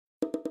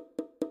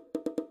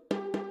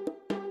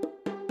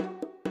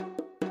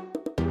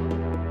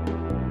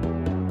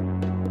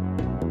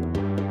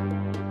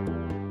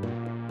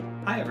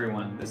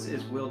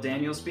This is Will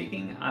Daniel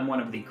speaking. I'm one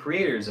of the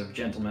creators of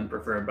Gentlemen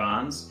Prefer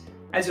Bonds.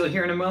 As you'll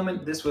hear in a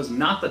moment, this was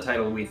not the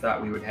title we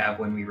thought we would have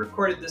when we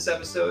recorded this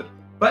episode,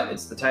 but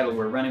it's the title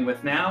we're running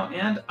with now,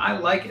 and I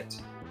like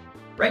it.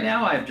 Right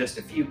now, I have just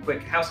a few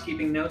quick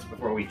housekeeping notes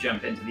before we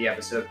jump into the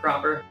episode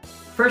proper.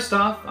 First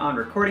off, on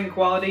recording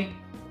quality,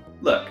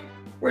 look,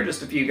 we're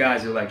just a few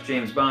guys who like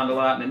James Bond a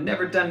lot and have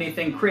never done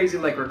anything crazy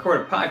like record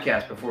a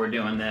podcast before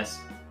doing this.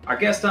 Our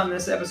guest on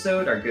this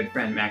episode, our good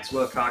friend Max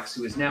Wilcox,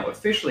 who is now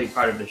officially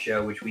part of the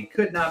show, which we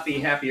could not be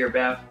happier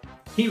about.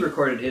 He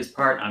recorded his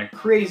part on a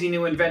crazy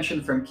new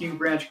invention from Q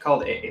Branch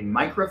called a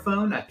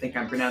microphone. I think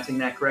I'm pronouncing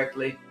that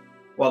correctly.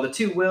 While the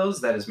two Wills,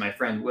 that is my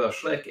friend Will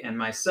Schlick and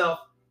myself,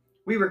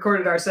 we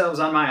recorded ourselves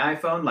on my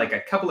iPhone like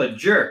a couple of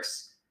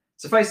jerks.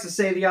 Suffice to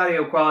say, the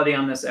audio quality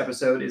on this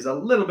episode is a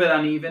little bit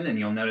uneven, and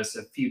you'll notice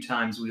a few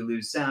times we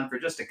lose sound for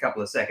just a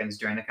couple of seconds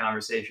during the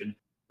conversation.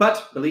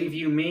 But believe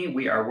you me,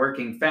 we are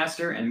working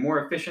faster and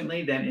more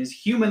efficiently than is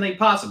humanly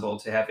possible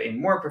to have a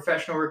more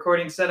professional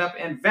recording setup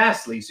and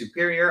vastly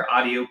superior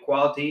audio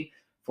quality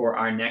for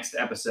our next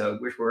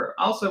episode, which we're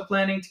also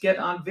planning to get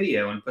on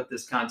video and put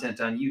this content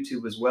on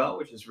YouTube as well,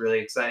 which is really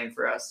exciting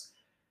for us.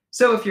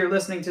 So if you're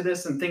listening to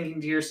this and thinking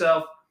to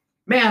yourself,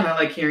 man, I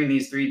like hearing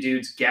these three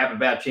dudes gab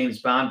about James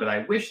Bond, but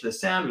I wish the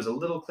sound was a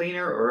little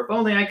cleaner, or if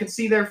only I could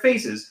see their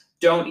faces,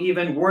 don't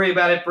even worry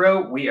about it,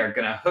 bro. We are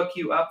going to hook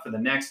you up for the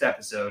next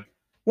episode.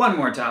 One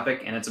more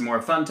topic, and it's a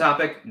more fun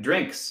topic,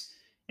 drinks.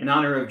 In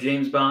honor of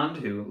James Bond,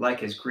 who, like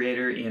his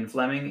creator Ian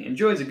Fleming,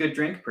 enjoys a good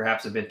drink,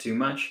 perhaps a bit too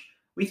much,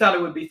 we thought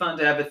it would be fun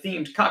to have a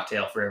themed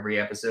cocktail for every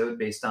episode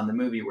based on the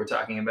movie we're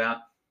talking about.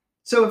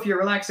 So if you're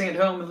relaxing at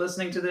home and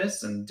listening to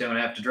this and don't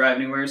have to drive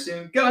anywhere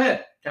soon, go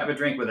ahead, have a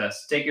drink with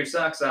us. Take your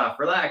socks off,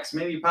 relax,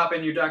 maybe pop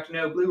in your Dr.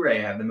 No Blu-ray,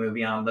 have the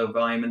movie on low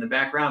volume in the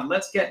background.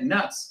 Let's get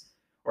nuts.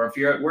 Or if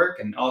you're at work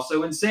and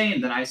also insane,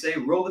 then I say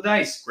roll the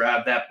dice,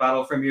 grab that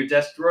bottle from your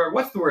desk drawer.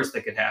 What's the worst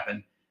that could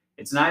happen?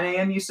 It's 9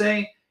 a.m., you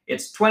say?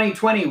 It's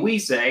 2020, we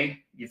say.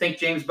 You think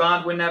James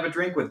Bond wouldn't have a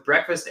drink with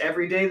breakfast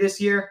every day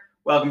this year?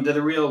 Welcome to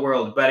the real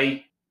world,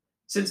 buddy.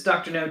 Since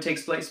Dr. No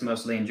takes place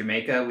mostly in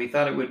Jamaica, we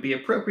thought it would be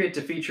appropriate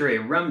to feature a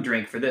rum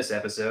drink for this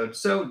episode,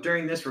 so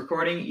during this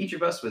recording, each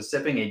of us was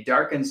sipping a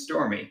Dark and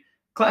Stormy,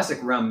 classic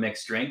rum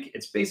mixed drink.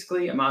 It's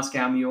basically a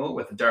Moscow Mule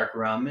with dark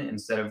rum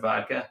instead of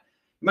vodka.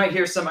 You might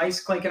hear some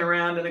ice clinking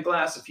around in a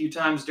glass a few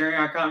times during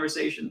our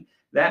conversation.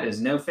 That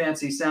is no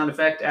fancy sound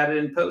effect added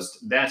in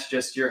post. That's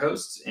just your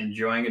hosts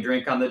enjoying a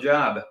drink on the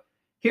job.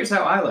 Here's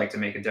how I like to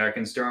make a Dark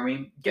and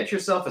Stormy. Get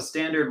yourself a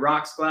standard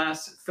rocks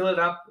glass, fill it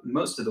up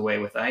most of the way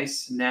with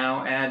ice.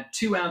 Now add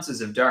 2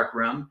 ounces of dark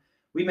rum.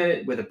 We made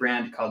it with a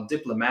brand called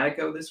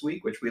Diplomatico this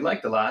week, which we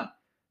liked a lot.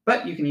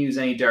 But you can use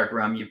any dark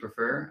rum you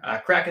prefer.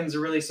 Kraken's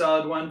a really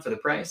solid one for the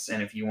price,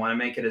 and if you want to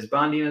make it as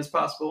Bondian as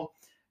possible,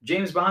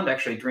 James Bond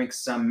actually drinks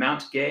some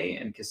Mount Gay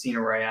and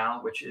Casino Royale,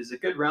 which is a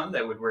good rum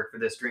that would work for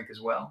this drink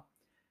as well.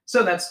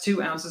 So that's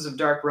 2 ounces of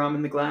dark rum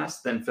in the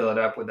glass, then fill it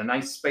up with a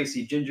nice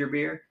spicy ginger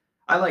beer.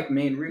 I like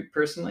Maine Root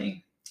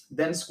personally.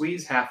 Then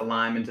squeeze half a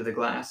lime into the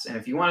glass, and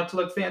if you want it to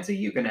look fancy,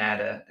 you can add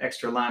an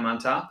extra lime on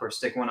top or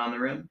stick one on the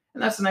rim.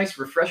 And that's a nice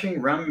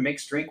refreshing rum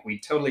mixed drink we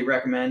totally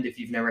recommend if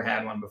you've never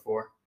had one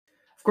before.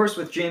 Of course,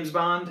 with James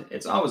Bond,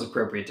 it's always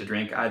appropriate to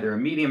drink either a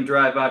medium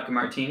dry vodka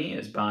martini,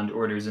 as Bond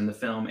orders in the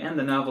film and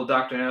the novel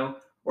Dr. No,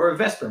 or a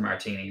Vesper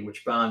martini,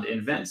 which Bond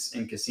invents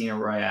in Casino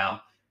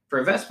Royale. For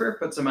a Vesper,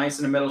 put some ice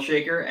in a metal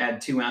shaker,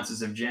 add 2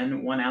 ounces of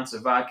gin, 1 ounce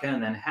of vodka,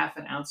 and then half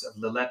an ounce of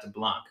Lillet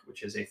Blanc,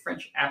 which is a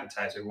French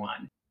appetizer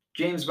wine.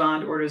 James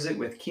Bond orders it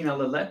with Quina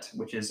Lillet,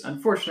 which is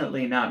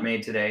unfortunately not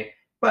made today,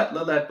 but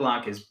Lillet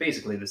Blanc is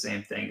basically the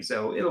same thing,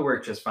 so it'll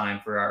work just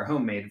fine for our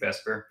homemade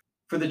Vesper.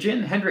 For the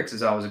gin, Hendrick's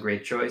is always a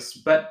great choice,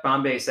 but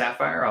Bombay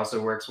Sapphire also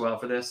works well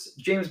for this.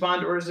 James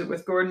Bond orders it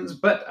with Gordon's,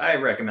 but I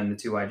recommend the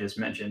 2 I just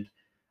mentioned.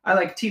 I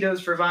like Tito's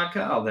for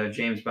vodka, although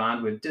James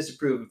Bond would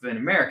disapprove of an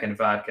American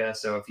vodka,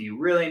 so if you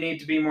really need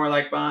to be more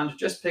like Bond,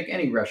 just pick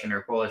any Russian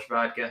or Polish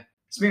vodka.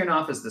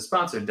 Smirnoff is the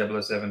sponsored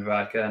 007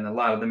 vodka in a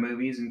lot of the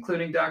movies,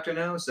 including Dr.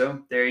 No,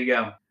 so there you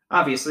go.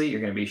 Obviously,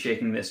 you're going to be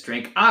shaking this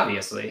drink,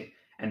 obviously,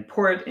 and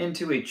pour it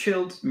into a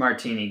chilled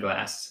martini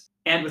glass.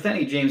 And with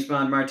any James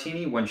Bond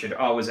martini, one should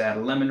always add a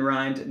lemon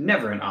rind,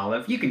 never an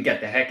olive. You can get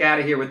the heck out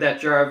of here with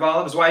that jar of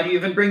olives. Why do you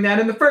even bring that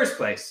in the first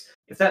place?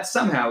 If that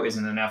somehow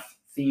isn't enough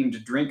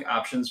themed drink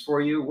options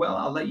for you, well,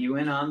 I'll let you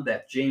in on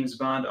that James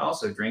Bond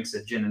also drinks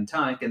a gin and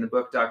tonic in the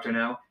book Dr.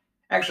 No.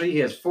 Actually, he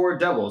has 4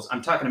 doubles.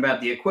 I'm talking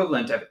about the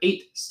equivalent of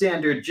 8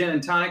 standard gin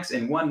and tonics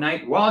in one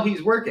night while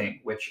he's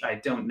working, which I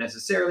don't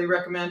necessarily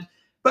recommend,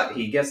 but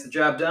he gets the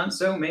job done,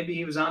 so maybe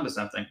he was onto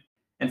something.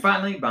 And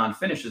finally, Bond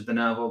finishes the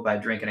novel by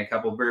drinking a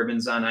couple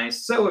bourbons on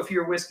ice, so if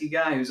you're a whiskey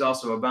guy who's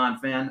also a Bond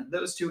fan,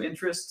 those 2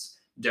 interests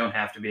don't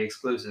have to be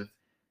exclusive.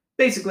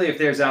 Basically, if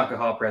there's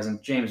alcohol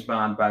present, James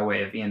Bond, by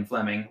way of Ian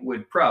Fleming,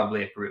 would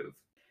probably approve.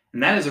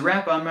 And that is a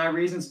wrap on my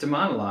reasons to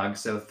monologue,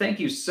 so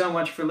thank you so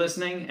much for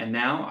listening, and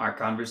now our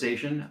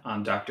conversation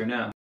on Dr.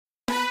 No.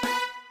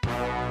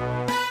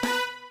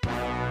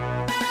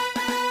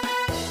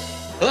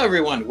 Hello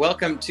everyone,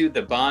 welcome to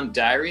the Bond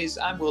Diaries.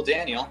 I'm Will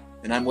Daniel.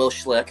 And I'm Will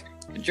Schlick.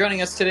 And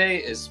joining us today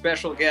is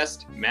special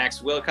guest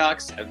Max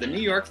Wilcox of the New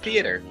York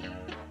Theater.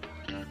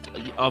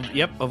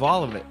 Of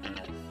all of it.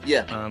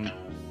 Yeah.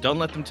 Don't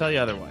let them tell you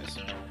otherwise.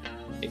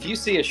 If you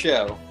see a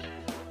show,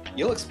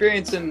 you'll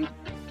experience him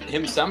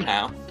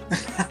somehow.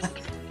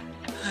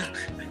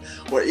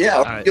 Well,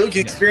 yeah, you'll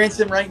experience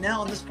him right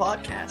now on this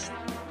podcast.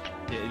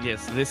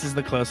 Yes, this is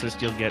the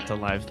closest you'll get to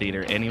live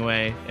theater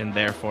anyway, and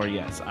therefore,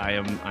 yes, I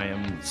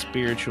am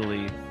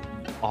spiritually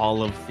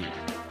all of theater.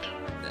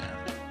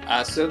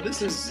 So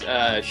this is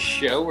a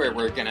show where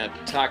we're going to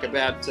talk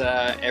about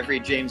every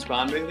James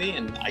Bond movie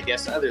and I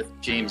guess other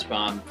James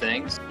Bond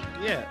things.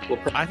 Yeah,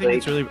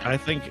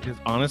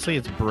 honestly,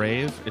 it's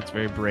brave. It's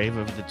very brave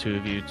of the two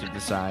of you to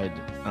decide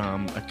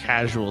a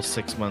casual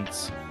 6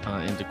 months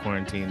into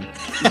quarantine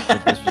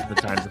if this was the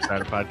time to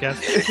start a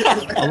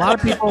podcast. A lot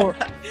of people,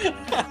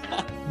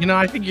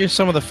 I think you're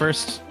some of the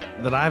first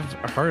that I've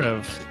heard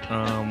of.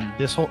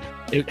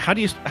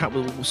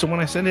 So when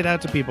I send it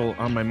out to people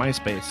on my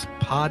MySpace,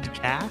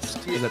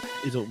 podcast is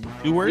it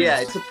 2 words? Yeah,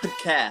 it's a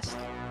podcast,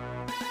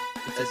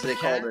 as they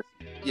call it.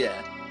 Yeah,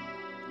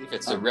 I believe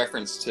it's a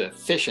reference to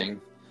fishing.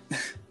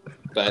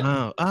 But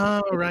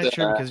right,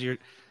 sure, because you're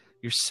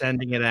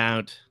sending it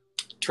out.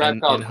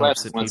 Tribe Called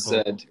Quest once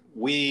said,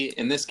 "We,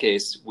 in this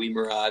case, we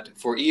Murad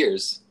for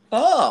ears."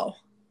 Oh,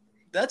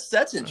 that's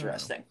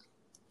interesting.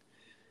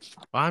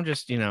 Well, I'm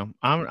just,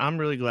 I'm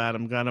really glad.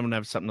 I'm glad I'm gonna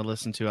have something to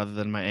listen to other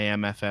than my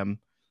AM/FM.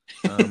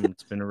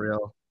 It's been a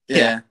real.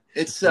 Yeah,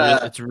 it's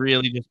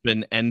really just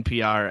been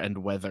NPR and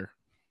weather.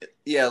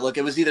 Yeah, look,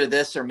 it was either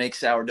this or make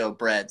sourdough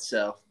bread,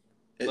 so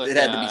it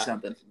had to be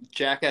something.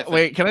 Jack FM.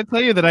 Wait, can I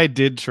tell you that I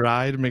did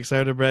try to make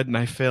sourdough bread and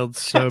I failed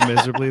so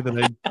miserably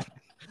that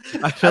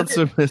I felt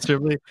so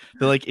miserably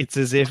that it's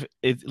as if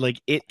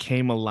it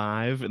came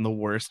alive in the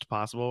worst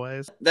possible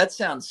ways. That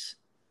sounds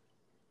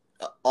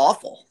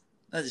awful.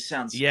 That just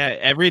sounds. Yeah,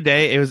 every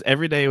day it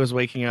was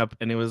waking up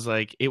and it was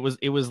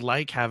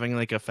like having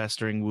a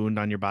festering wound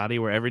on your body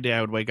where every day I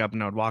would wake up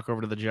and I would walk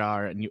over to the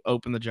jar and you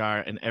open the jar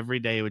and every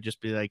day it would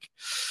just be like,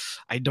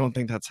 I don't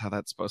think that's how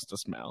that's supposed to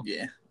smell.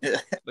 Yeah.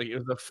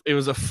 It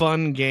was a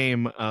fun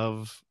game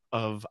of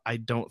I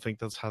don't think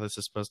that's how this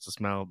is supposed to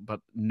smell, but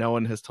no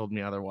one has told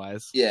me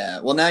otherwise.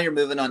 Yeah. Well, now you're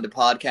moving on to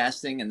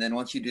podcasting, and then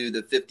once you do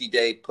the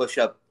 50-day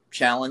push-up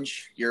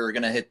challenge, you're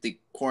gonna hit the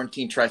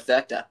quarantine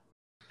trifecta.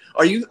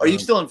 Are you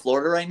still in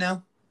Florida right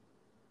now?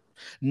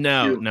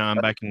 No, I'm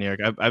back in New York.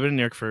 I've been in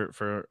New York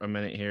for a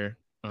minute here.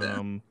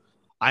 I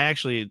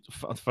actually,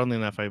 funnily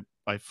enough,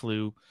 I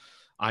flew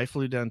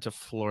down to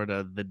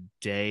Florida the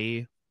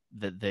day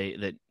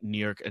that New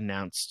York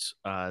announced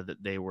that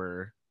they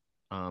were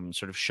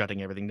sort of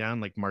shutting everything down,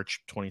 like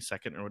March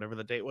 22nd or whatever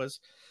the date was.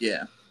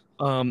 Yeah.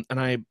 And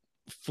I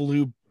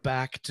flew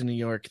back to New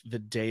York the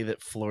day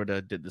that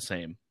Florida did the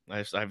same.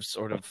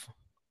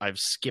 I've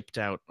skipped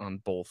out on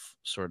both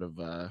sort of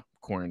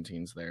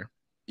quarantines there.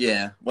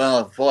 Yeah.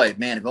 Well, boy,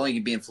 man, if only you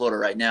could be in Florida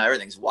right now,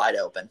 everything's wide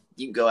open.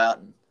 You can go out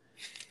and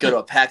go to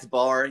a packed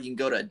bar. You can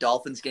go to a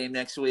Dolphins game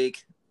next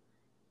week.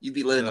 You'd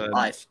be living the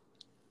life.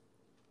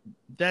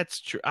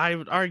 That's true.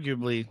 I'm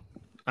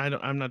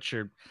not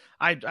sure.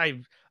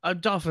 A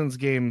Dolphins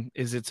game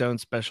is its own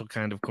special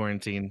kind of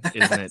quarantine,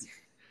 isn't it?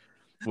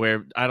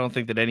 Where I don't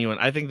think that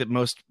I think that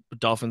most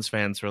Dolphins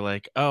fans were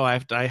like, oh,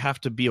 I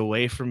have to be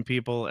away from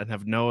people and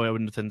have no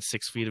one within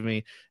 6 feet of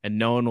me and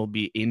no one will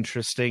be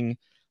interesting.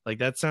 Like,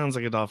 that sounds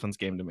like a Dolphins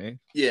game to me.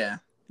 Yeah.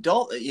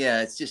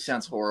 Yeah, it just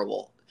sounds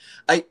horrible.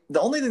 The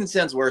only thing that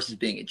sounds worse is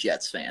being a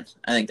Jets fan.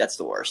 I think that's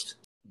the worst.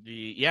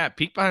 Yeah,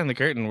 peek behind the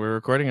curtain. We're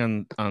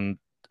recording on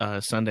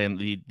Sunday, and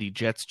the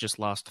Jets just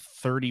lost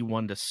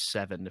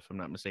 31-7, if I'm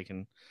not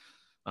mistaken,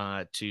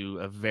 to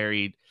a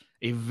very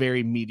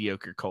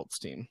mediocre Colts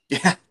team.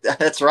 Yeah,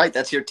 that's right.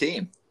 That's your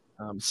team.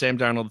 Sam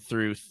Darnold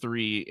threw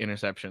 3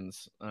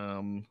 interceptions,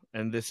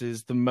 and this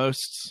is the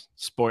most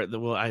sport that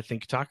we'll, I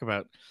think, talk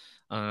about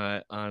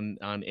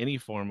on any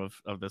form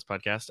of this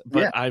podcast.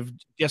 But yeah.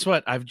 Guess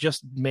what? I've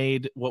just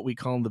made what we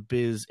call in the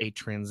biz a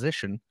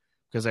transition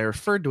because I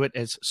referred to it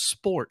as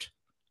sport.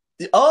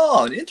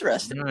 Oh,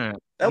 interesting.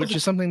 Which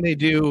is something they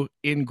do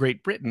in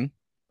Great Britain,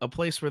 a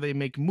place where they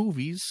make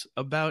movies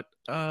about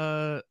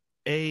a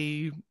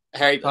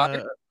Harry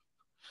Potter,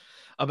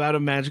 about a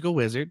magical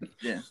wizard.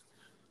 Yeah.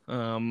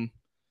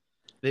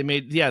 They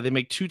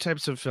make 2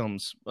 types of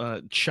films: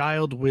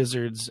 child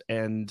wizards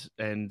and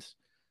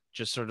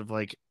just sort of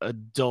like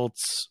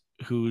adults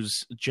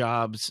whose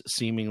jobs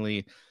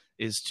seemingly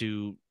is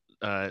to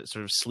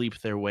sort of sleep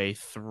their way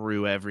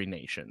through every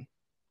nation.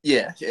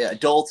 Yeah,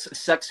 adults,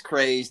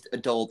 sex-crazed,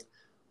 adult,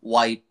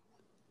 white,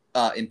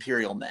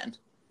 imperial men.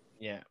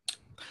 Yeah.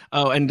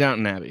 Oh, and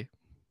Downton Abbey.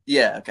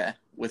 Yeah, okay.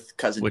 With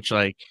cousin. Which,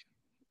 I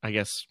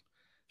guess,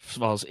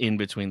 falls in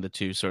between the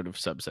 2 sort of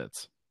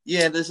subsets.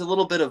 Yeah, there's a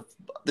little bit of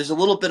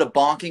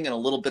bonking and a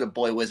little bit of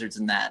boy wizards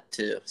in that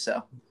too.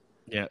 So.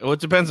 Yeah, well, it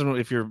depends on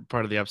if you're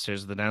part of the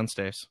upstairs or the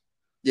downstairs.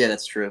 Yeah,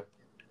 that's true.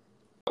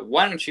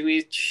 Why don't you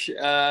each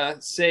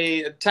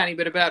say a tiny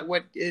bit about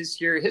what is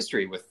your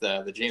history with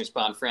the James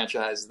Bond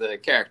franchise, the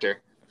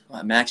character?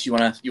 Max, you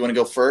wanna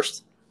go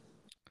first?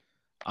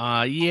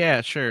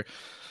 Yeah, sure.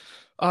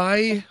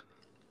 I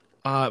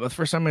the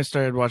first time I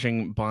started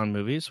watching Bond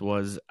movies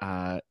was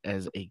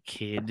as a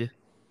kid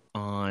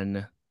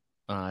on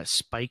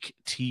Spike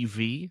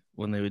TV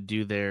when they would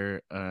do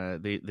their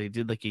they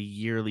did like a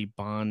yearly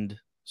Bond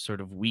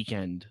sort of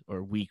weekend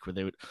or week where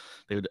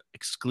they would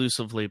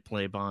exclusively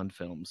play Bond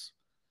films.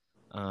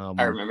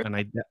 I remember.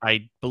 And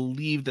I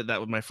believe that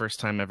was my first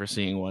time ever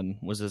seeing one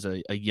was as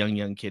a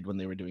young kid when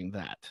they were doing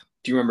that.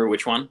 Do you remember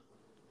which one?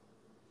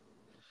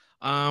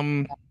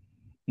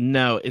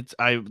 No,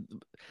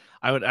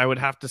 I would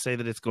have to say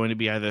that it's going to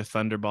be either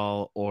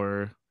Thunderball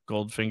or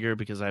Goldfinger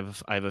because I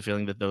have a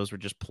feeling that those were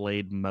just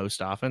played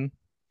most often.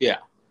 Yeah.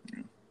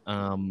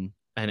 And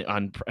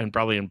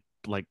probably in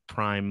like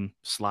prime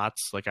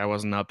slots. Like I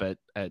wasn't up at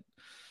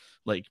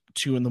like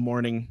 2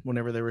 a.m.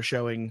 whenever they were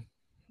showing.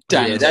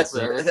 Diamonds that's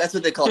Forever. that's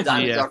what they call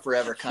Diamonds Yeah. Are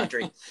Forever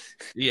country.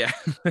 Yeah.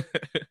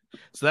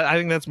 So I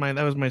think that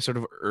was my sort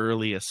of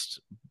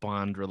earliest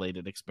Bond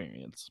related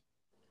experience.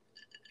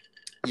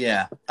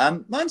 Yeah,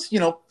 mine's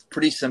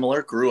pretty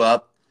similar. Grew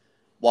up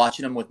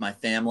watching them with my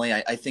family.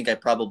 I think I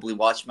probably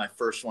watched my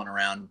first one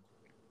around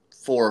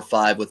 4 or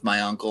 5 with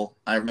my uncle.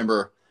 I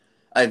remember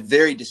I have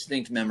very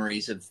distinct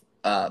memories of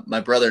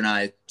my brother and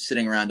I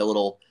sitting around a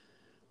little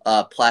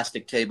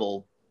plastic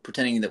table,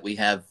 pretending that we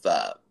have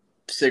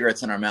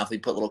cigarettes in our mouth. We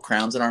put little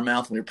crowns in our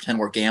mouth and we pretend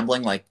we're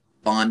gambling, like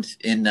Bond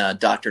in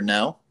Dr.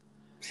 No.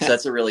 So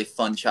that's a really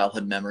fun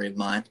childhood memory of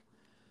mine.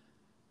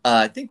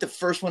 I think the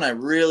first one I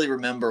really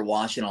remember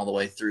watching all the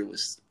way through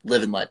was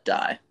Live and Let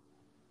Die.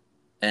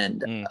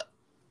 And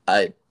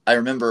I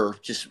remember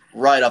just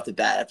right off the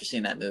bat after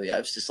seeing that movie, I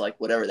was just like,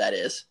 whatever that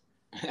is,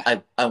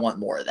 I want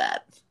more of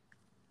that.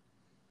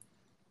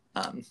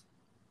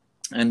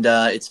 And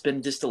it's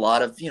been just a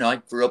lot of, I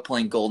grew up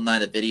playing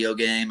GoldenEye, the video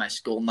game.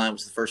 GoldenEye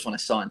was the first one I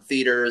saw in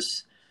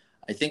theaters.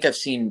 I think I've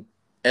seen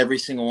every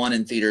single one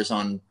in theaters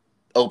on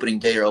opening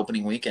day or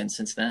opening weekend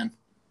since then.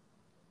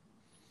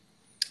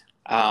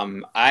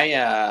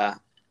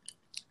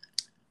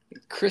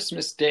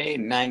 Christmas Day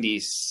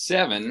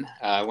 '97,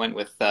 I went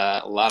with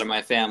a lot of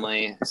my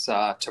family,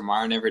 saw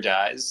Tomorrow Never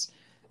Dies.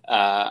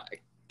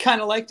 Kind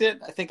of liked it.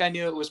 I think I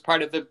knew it was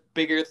part of the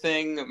bigger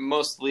thing,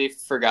 mostly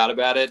forgot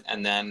about it.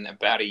 And then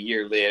about a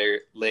year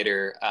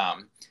later,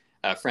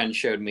 a friend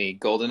showed me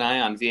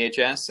GoldenEye on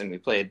VHS, and we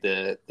played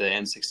the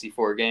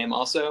N64 game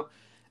also.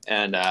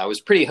 And I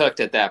was pretty hooked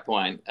at that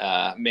point.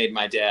 Made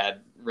my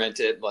dad rent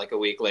it like a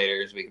week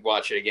later so we could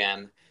watch it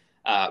again.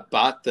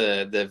 Bought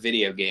the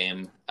video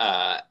game.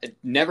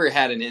 Never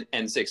had an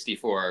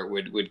N64.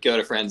 Would go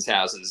to friends'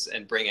 houses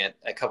and bring it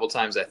a couple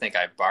times. I think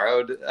I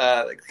borrowed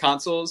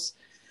consoles.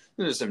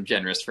 There's some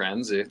generous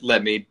friends who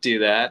let me do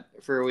that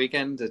for a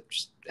weekend to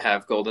just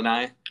have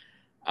GoldenEye.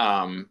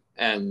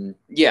 And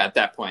yeah, at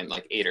that point,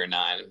 like 8 or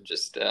 9,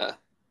 just also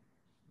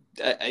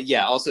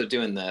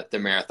doing the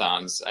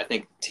marathons. I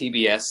think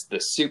TBS, the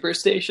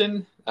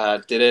Superstation,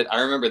 did it.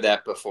 I remember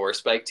that before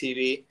Spike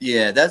TV.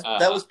 Yeah,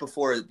 that was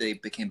before they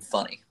became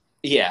funny.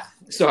 Yeah,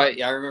 so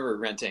I remember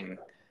renting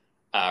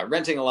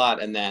a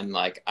lot, and then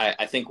like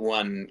I think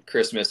one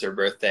Christmas or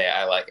birthday,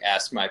 I like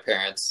asked my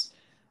parents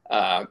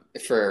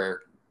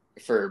for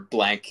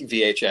blank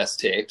VHS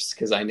tapes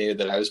because I knew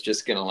that I was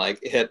just gonna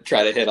like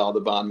try to hit all the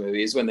Bond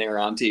movies when they were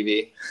on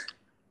TV.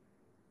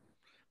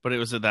 But it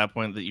was at that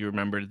point that you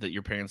remembered that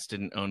your parents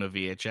didn't own a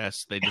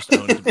VHS. They just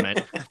owned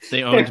many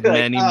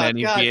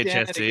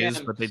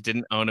VHSs, but they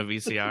didn't own a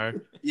VCR.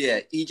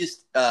 Yeah, he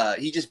just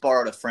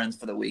borrowed a friend's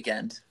for the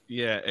weekend.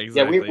 Yeah,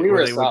 exactly. Yeah, we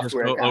were a they would just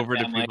software go over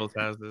to family. people's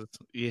houses.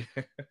 Yeah.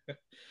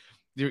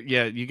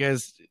 Yeah, you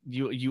guys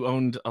you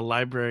owned a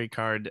library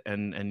card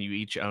and you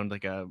each owned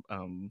like a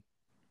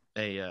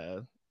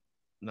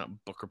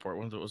not book report.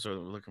 What was I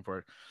looking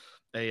for?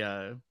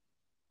 A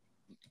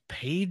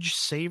page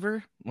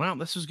saver. Wow,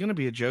 this was going to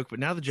be a joke, but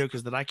now the joke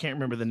is that I can't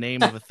remember the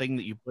name of a thing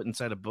that you put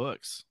inside of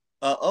books.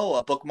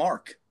 A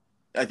bookmark.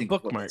 I think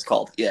bookmark. It's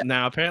called. Yeah.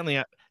 Now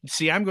apparently,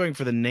 I'm going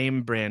for the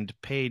name brand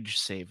Page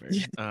Saver.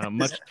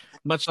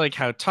 Much like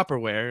how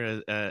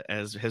Tupperware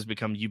has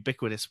become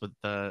ubiquitous with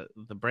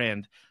the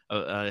brand.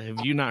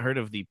 Have you not heard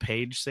of the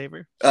Page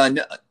Saver?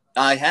 No,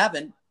 I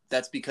haven't.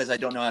 That's because I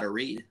don't know how to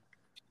read.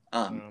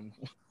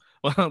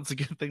 Well, it's a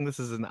good thing this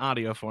is an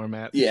audio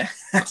format. Yeah,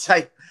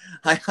 I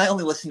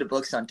only listen to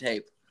books on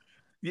tape.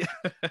 Yeah,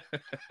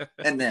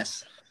 and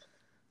this.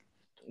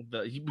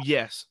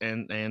 Yes,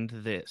 and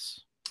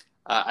this.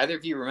 Either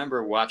of you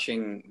remember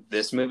watching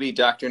this movie,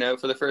 Dr. No,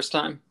 for the first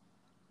time?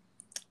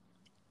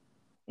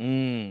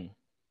 The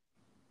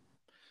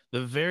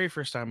very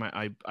first time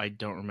I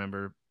don't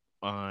remember.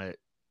 I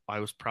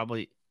was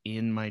probably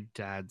in my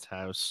dad's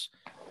house.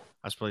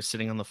 I was probably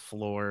sitting on the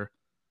floor,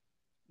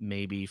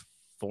 maybe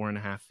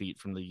 4.5 feet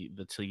from the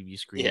TV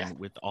screen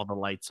with all the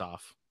lights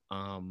off.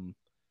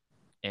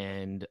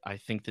 And I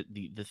think that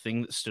the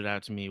thing that stood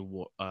out to me,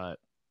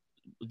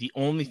 the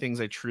only things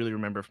I truly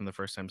remember from the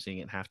first time seeing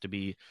it have to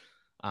be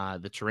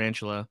the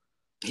tarantula,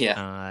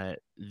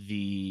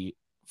 the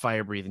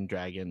fire-breathing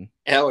dragon.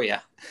 Oh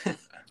yeah.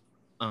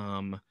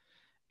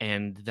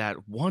 and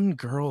that one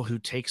girl who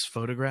takes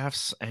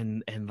photographs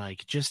and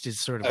like just is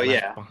sort of Oh, left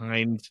yeah.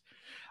 behind.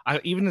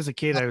 Even as a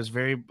kid,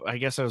 I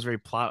guess I was very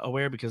plot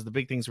aware, because the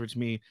big things were to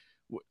me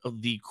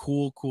the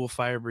cool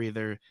fire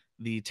breather,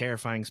 the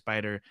terrifying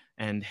spider,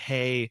 and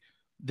hey,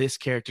 this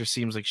character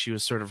seems like she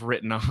was sort of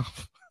written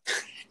off.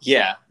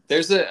 Yeah,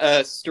 there's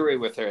a story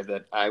with her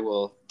that I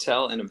will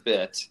tell in a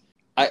bit.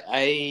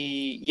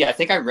 I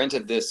think I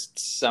rented this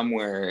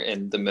somewhere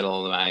in the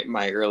middle of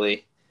my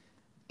early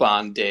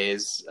Bond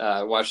days.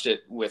 Watched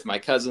it with my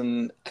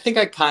cousin. I think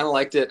I kind of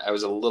liked it. I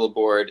was a little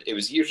bored. It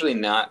was usually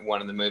not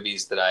one of the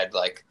movies that I'd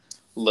like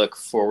look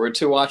forward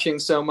to watching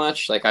so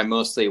much. Like, I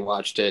mostly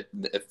watched it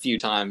a few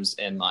times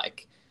in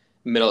like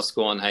middle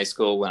school and high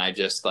school when I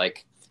just gotten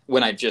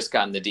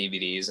the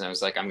DVDs and I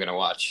was like, I'm gonna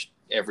watch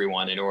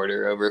everyone in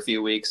order over a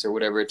few weeks or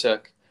whatever it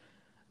took.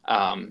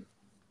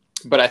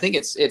 But I think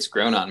it's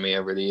grown on me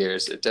over the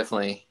years. It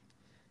definitely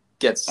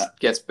gets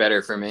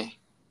better for me.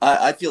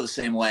 I feel the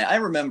same way. I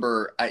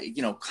remember,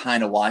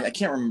 kind of why. I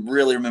can't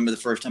really remember the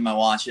first time I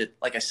watched it.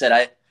 Like I said,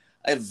 I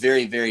have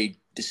very, very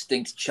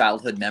distinct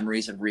childhood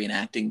memories of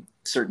reenacting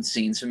certain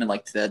scenes from it,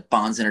 like the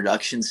Bond's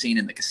introduction scene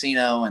in the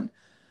casino.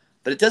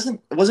 But it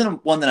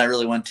wasn't one that I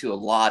really went to a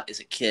lot as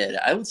a kid.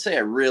 I would say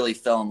I really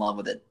fell in love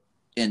with it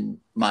in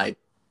my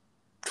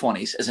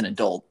 20s as an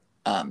adult.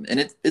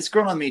 And it's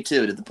grown on me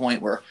too, to the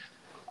point where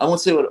I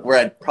won't say where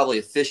I'd probably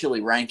officially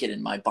rank it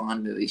in my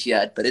Bond movies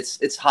yet, but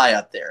it's high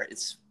up there.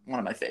 It's one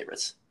of my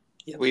favorites.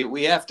 Yeah,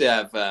 we have to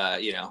have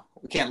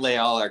we can't lay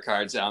all our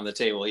cards on the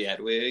table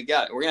yet. We're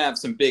gonna have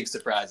some big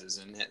surprises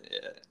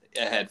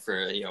ahead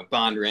for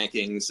Bond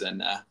rankings,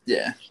 and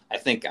yeah, I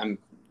think I'm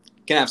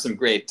gonna have some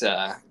great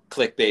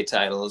clickbait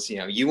titles.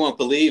 You won't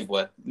believe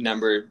what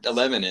number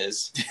 11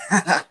 is.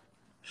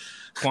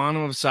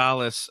 Quantum of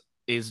Solace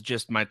is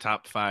just my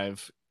top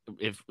 5.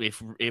 If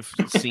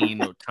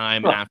seen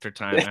time after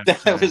time after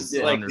time. That was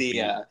like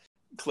the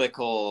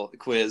clickhole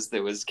quiz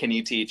that was, can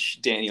you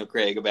teach Daniel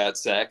Craig about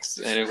sex?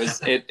 And it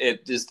was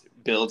it just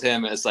billed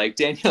him as like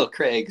Daniel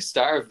Craig,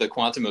 star of the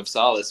Quantum of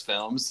Solace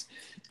films.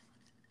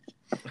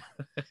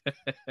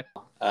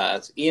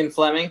 It's Ian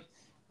Fleming,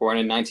 born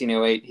in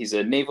 1908. He's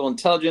a naval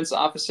intelligence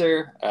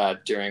officer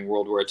during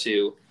World War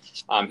II.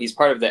 He's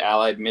part of the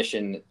Allied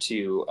mission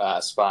to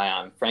spy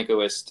on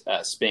Francoist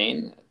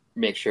Spain,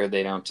 make sure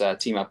they don't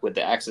team up with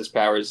the Axis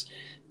powers.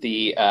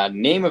 The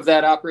name of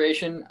that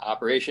operation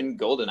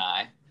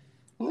GoldenEye,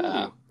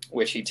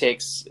 which he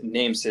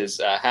names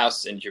his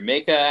house in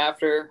Jamaica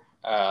after.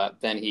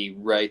 Then he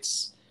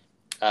writes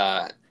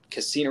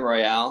Casino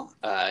Royale.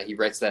 He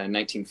writes that in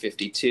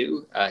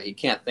 1952. He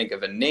can't think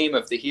of a name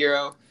of the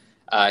hero.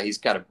 He's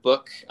got a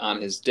book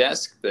on his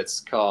desk that's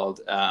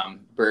called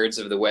Birds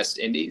of the West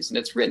Indies, and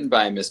it's written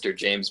by Mr.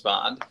 James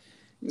Bond.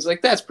 He's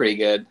like, that's pretty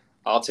good.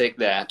 I'll take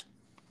that.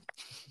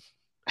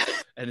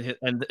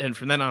 And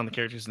from then on, the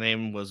character's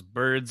name was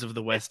Birds of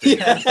the West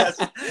Indies.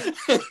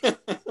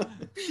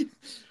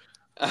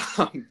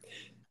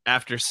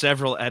 After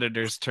several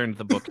editors turned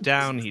the book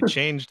down, he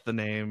changed the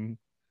name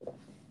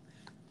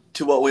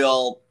to what we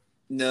all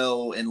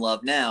know and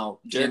love now,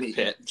 Jimmy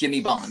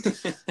Bond.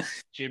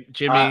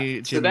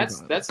 Jimmy. So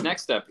that's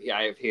next up.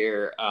 I have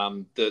here.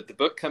 The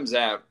book comes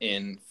out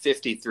in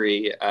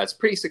 '53. It's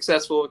pretty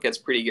successful. It gets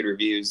pretty good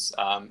reviews.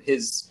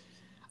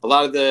 A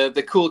lot of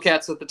the cool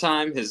cats at the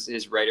time,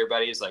 his writer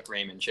buddies like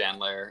Raymond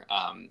Chandler,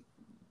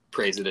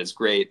 praise it as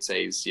great,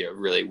 say he's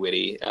really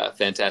witty,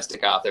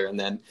 fantastic author. And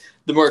then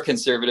the more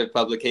conservative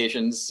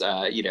publications,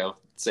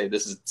 say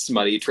this is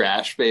smutty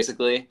trash,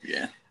 basically.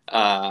 Yeah.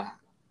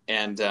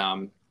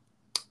 And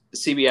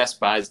CBS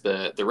buys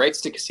the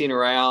rights to Casino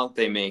Royale.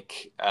 They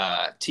make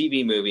a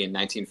TV movie in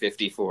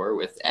 1954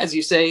 with, as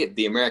you say,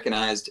 the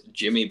Americanized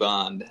Jimmy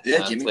Bond,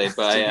 played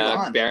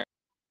by Barry.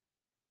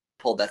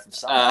 Pulled that from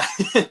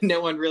somewhere.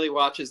 No one really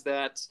watches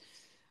that.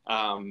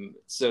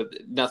 So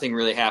nothing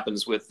really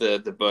happens with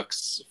the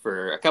books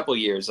for a couple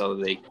years,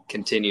 although they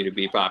continue to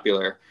be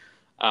popular.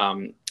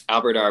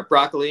 Albert R.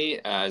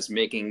 Broccoli is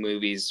making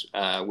movies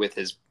with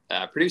his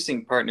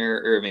producing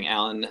partner, Irving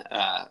Allen.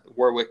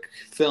 Warwick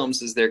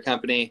Films is their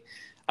company.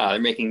 They're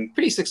making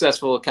pretty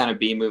successful kind of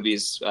B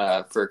movies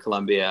for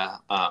Columbia.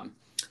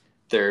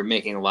 They're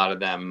making a lot of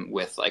them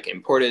with like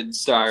imported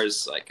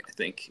stars. Like I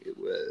think it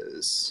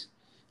was...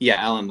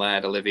 Alan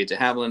Ladd, Olivia de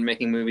Havilland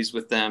making movies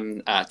with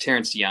them.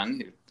 Terrence Young,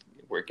 who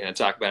we're going to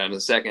talk about in a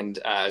second,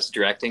 is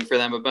directing for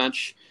them a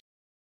bunch.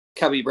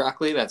 Cubby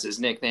Broccoli, that's his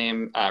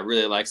nickname,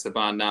 really likes the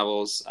Bond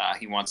novels.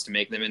 He wants to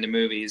make them into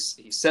movies.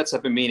 He sets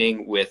up a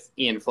meeting with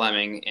Ian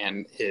Fleming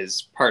and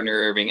his partner,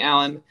 Irving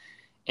Allen,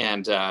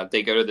 and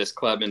they go to this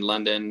club in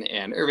London,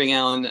 and Irving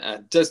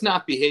Allen does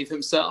not behave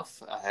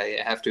himself. I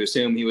have to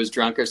assume he was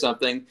drunk or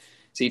something.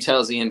 So he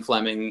tells Ian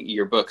Fleming,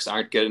 your books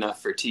aren't good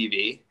enough for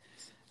TV.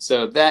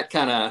 So that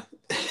kind of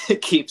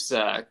keeps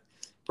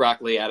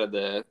Broccoli out of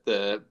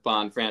the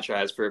Bond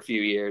franchise for a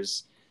few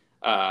years.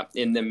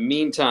 In the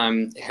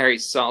meantime, Harry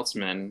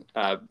Saltzman,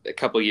 a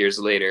couple years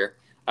later,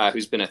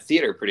 who's been a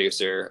theater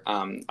producer,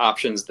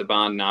 options the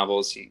Bond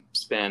novels. He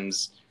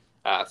spends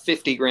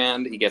 50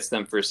 grand. He gets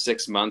them for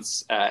 6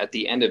 months. At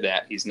the end of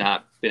that, he's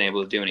not been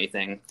able to do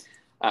anything.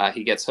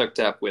 He gets hooked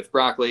up with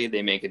Broccoli.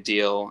 They make a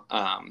deal.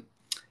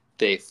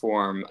 They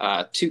form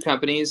 2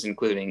 companies,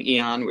 including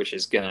Eon, which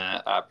is going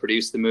to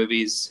produce the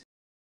movies.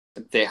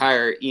 They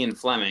hire Ian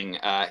Fleming.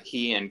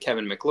 He and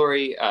Kevin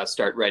McClory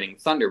start writing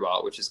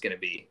Thunderball, which is going to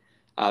be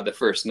the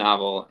first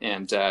novel.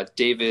 And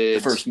David...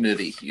 The first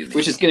movie.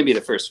 Which is going to be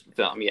the first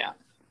film, yeah.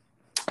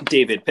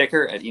 David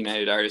Picker at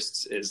United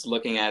Artists is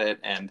looking at it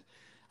and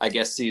I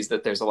guess sees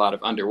that there's a lot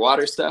of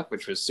underwater stuff,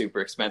 which was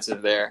super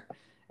expensive there,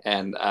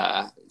 and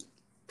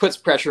puts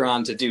pressure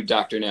on to do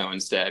Dr. No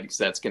instead, because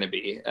that's going to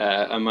be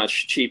a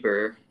much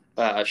cheaper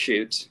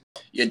shoot.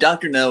 Yeah,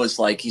 Dr. No is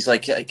like, he's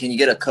like, can you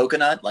get a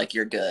coconut? Like,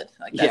 you're good.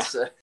 Like, that's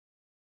But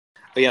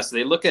yeah, so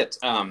they look at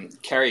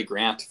Cary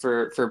Grant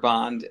for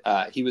Bond.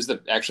 He was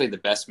actually the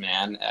best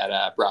man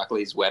at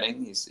Broccoli's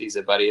wedding. He's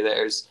a buddy of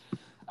theirs.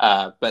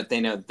 But they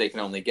know they can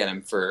only get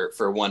him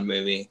for one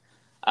movie.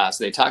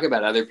 So they talk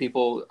about other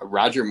people.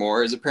 Roger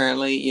Moore is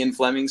apparently Ian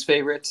Fleming's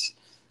favorite.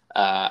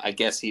 I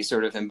guess he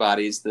sort of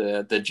embodies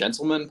the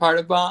gentleman part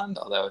of Bond,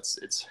 although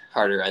it's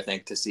harder, I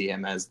think, to see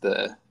him as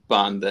the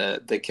Bond,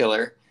 the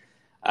killer.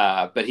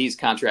 But he's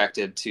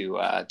contracted to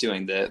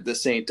doing the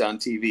Saint on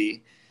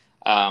TV.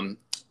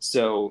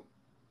 So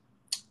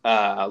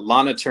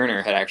Lana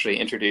Turner had actually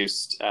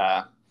introduced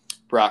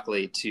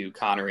Broccoli to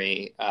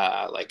Connery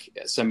like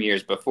some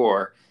years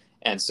before.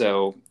 And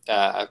so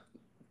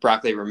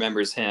Broccoli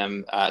remembers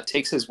him,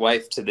 takes his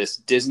wife to this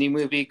Disney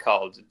movie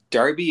called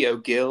Darby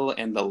O'Gill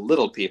and the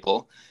Little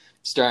People,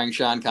 starring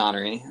Sean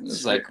Connery.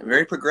 It's like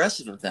very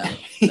progressive of them,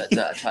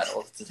 that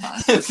title at the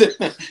time.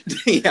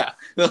 Yeah,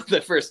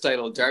 the first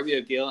title, Darby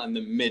O'Gill and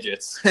the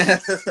Midgets.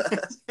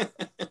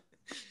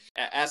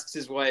 Asks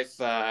his wife,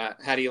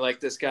 how do you like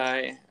this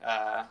guy?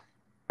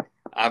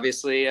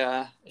 Obviously,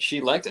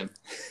 she liked him.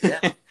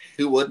 Yeah,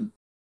 who wouldn't?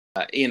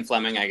 Ian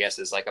Fleming, I guess,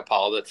 is like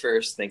appalled at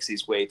first, thinks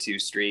he's way too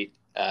street.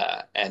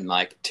 And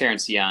like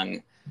Terrence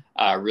Young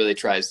really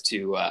tries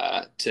to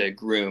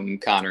groom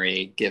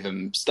Connery, give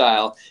him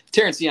style.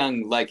 Terrence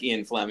Young, like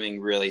Ian Fleming,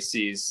 really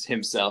sees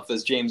himself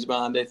as James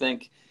Bond, I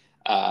think.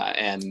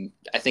 And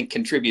I think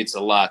contributes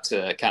a lot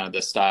to kind of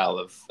the style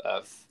of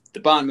the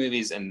Bond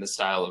movies and the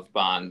style of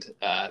Bond,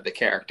 the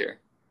character.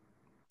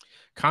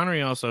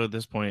 Connery also at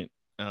this point,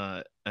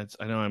 I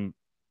know I'm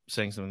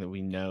saying something that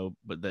we know,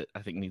 but that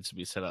I think needs to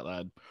be said out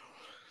loud,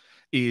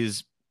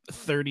 is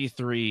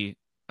 33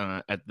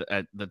 at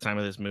the time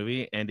of this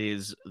movie, and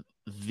it's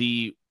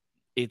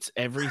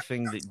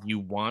everything that you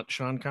want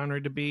Sean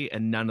Connery to be,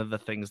 and none of the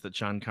things that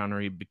Sean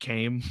Connery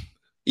became.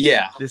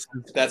 Yeah, this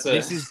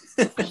is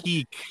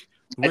peak.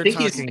 I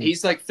think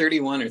he's like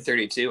 31 or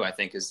 32. I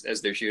think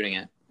as they're shooting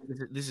it.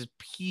 This is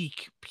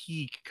peak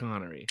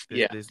Connery.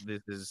 This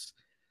is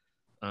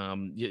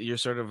you're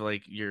sort of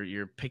like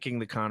you're picking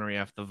the Connery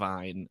off the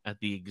vine at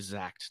the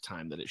exact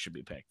time that it should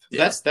be picked.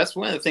 Yeah. That's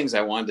one of the things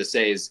I wanted to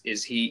say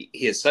is he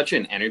has such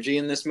an energy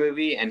in this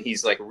movie, and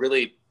he's like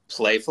really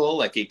playful.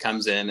 Like he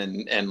comes in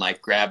and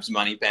like grabs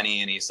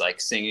Moneypenny and he's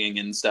like singing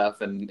and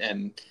stuff,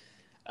 and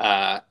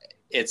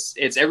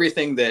it's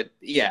everything that,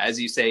 yeah, as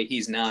you say,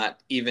 he's not.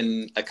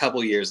 Even a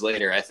couple years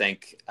later, I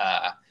think,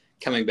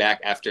 coming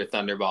back after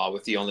Thunderball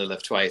with You Only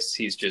Live Twice,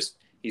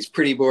 he's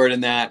pretty bored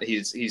in that.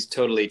 He's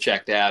totally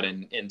checked out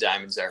in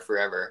Diamonds Are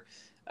Forever.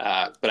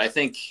 But I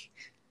think,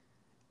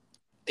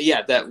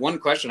 yeah, that one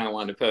question I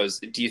wanted to pose,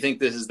 do you think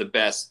this is the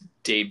best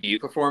debut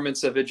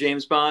performance of a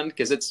James Bond?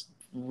 Because it's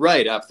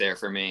right up there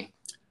for me.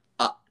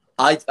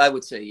 I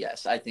would say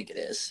yes. I think it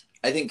is.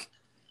 I think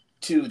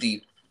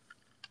to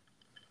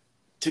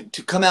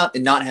come out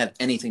and not have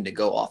anything to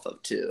go off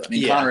of too. I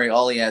mean, yeah. Connery,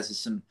 all he has is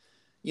some,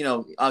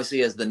 obviously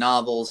he has the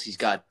novels. He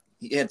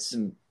had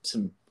some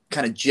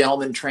kind of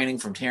gentleman training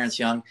from Terrence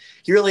Young.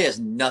 He really has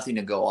nothing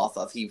to go off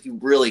of. He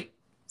really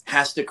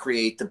has to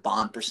create the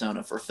Bond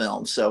persona for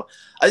film. So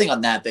I think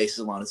on that basis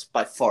alone, it's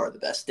by far the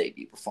best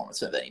debut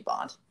performance of any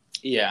Bond.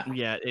 Yeah,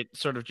 it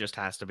sort of just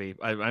has to be.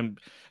 I'm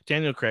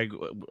Daniel Craig.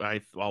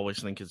 I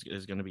always think is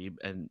going to be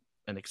an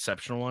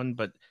exceptional one,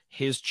 but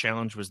his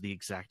challenge was the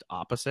exact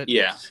opposite.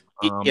 Yeah,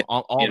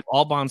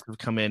 all Bonds have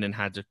come in and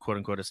had to quote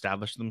unquote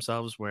establish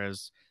themselves,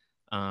 whereas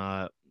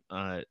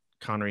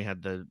Connery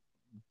had the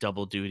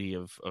double duty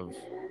of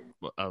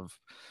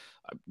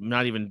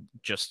not even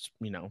just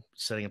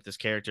setting up this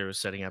character, was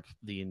setting up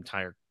the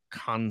entire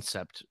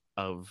concept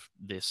of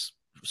this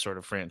sort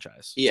of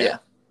franchise. Yeah.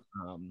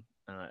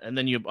 And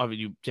then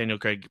Daniel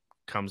Craig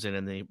comes in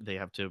and they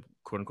have to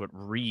quote unquote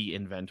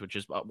reinvent,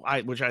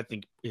 which I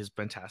think is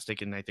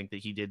fantastic, and I think that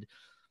he did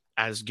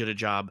as good a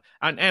job.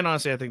 And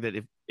honestly, I think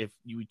that if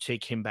you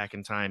take him back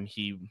in time,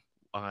 he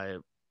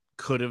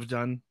could have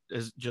done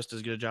just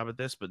as good a job at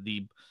this. But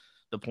the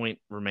point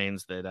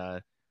remains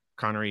that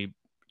Connery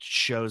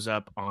shows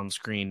up on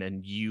screen,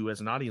 and you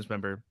as an audience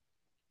member,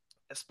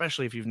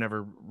 especially if you've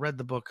never read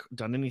the book,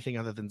 done anything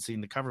other than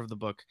seen the cover of the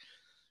book,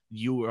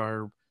 you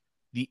are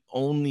the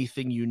only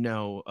thing you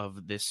know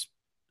of this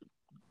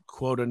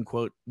quote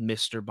unquote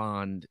Mr.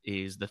 Bond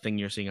is the thing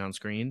you're seeing on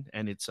screen.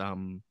 And it's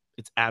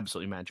it's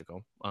absolutely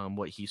magical.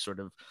 What he sort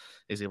of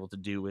is able to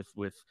do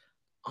with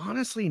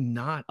honestly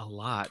not a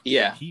lot.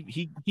 Yeah.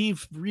 He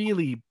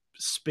really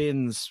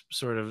spins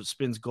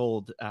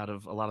gold out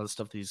of a lot of the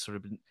stuff that he's sort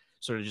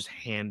of just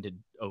handed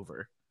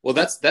over. Well,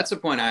 that's a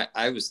point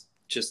I was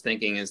just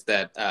thinking, is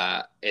that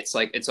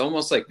it's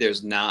almost like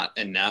there's not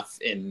enough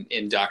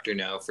in Dr.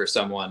 No for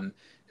someone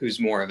who's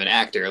more of an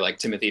actor like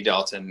Timothy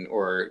Dalton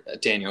or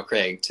Daniel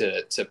Craig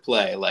to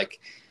play. Like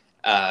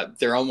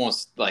they're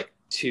almost like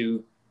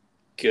too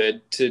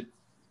good to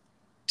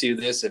do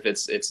this if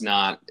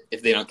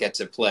they don't get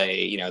to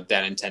play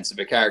that intense of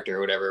a character or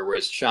whatever.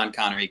 Whereas Sean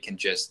Connery can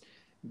just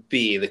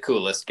be the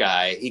coolest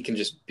guy. He can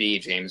just be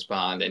James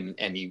Bond,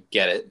 and you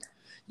get it.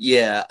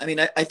 Yeah, I mean,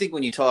 I think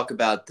when you talk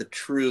about the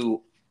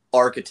true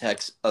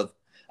architects of,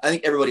 I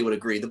think everybody would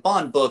agree, the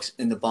Bond books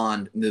and the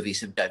Bond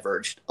movies have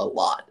diverged a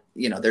lot.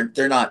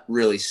 They're not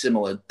really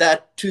similar,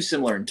 too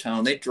similar in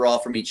tone. They draw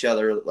from each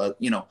other.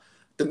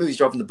 The movies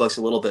draw from the books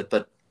a little bit,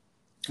 but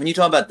when you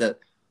talk about the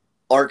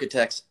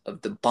architects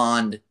of the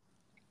Bond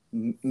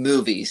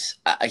movies,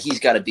 he's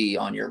got to be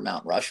on your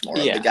Mount Rushmore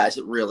of the guys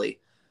that really,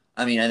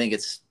 I mean, I think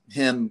it's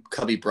him,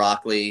 Cubby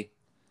Broccoli.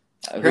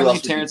 Apparently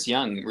Terrence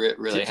Young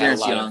really had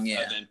a lot of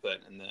yeah.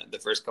 input in the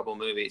first couple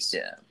movies.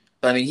 Yeah.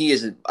 But I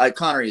mean,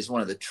 Connery is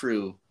one of the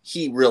true,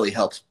 he really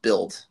helps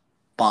build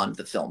Bond,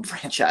 the film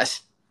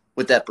franchise,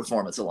 with that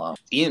performance alone.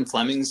 Ian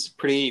Fleming's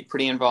pretty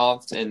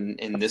involved in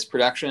this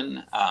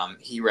production.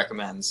 He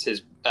recommends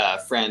his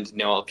friend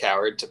Noel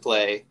Coward to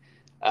play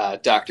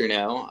Dr.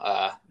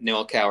 No.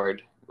 Noel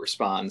Coward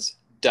responds,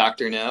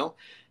 "Dr. No,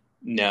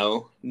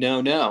 no,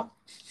 no, no."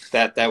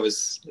 That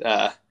was...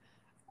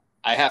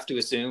 I have to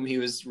assume he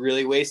was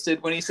really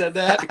wasted when he said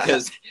that,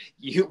 because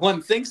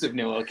one thinks of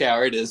Noel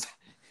Coward as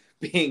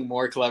being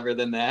more clever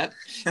than that.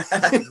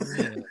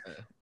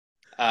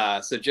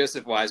 So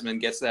Joseph Wiseman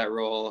gets that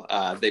role.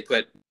 They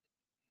put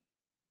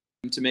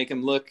him to make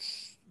him look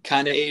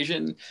kind of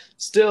Asian,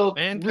 still,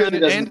 and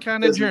really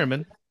kind of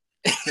German.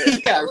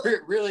 Yeah,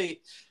 really.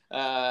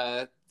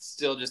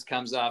 Still just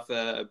comes off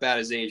about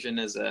as Asian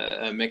as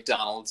a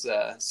McDonald's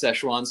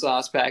Szechuan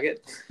sauce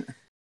packet.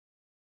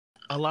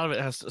 A lot of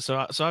it has to, so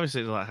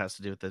obviously a lot has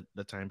to do with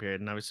the time period,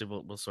 and obviously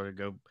we'll sort of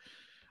go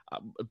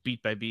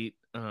beat by beat,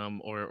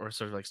 or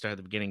sort of like start at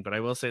the beginning. But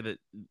I will say that,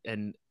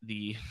 and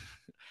the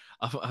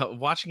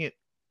watching it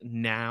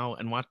now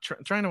and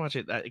trying to watch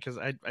it, because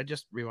I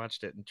just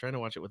rewatched it and trying to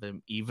watch it with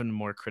an even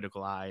more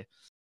critical eye.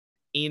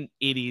 It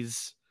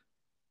is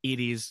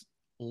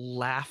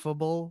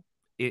laughable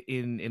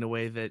in a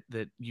way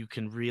that you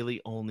can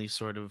really only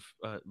sort of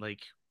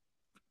like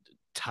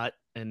tut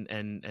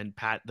and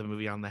pat the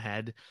movie on the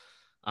head.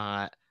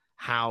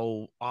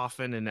 How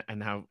often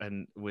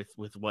and with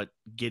what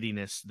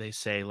giddiness they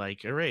say,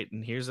 like, all right,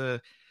 and here's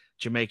a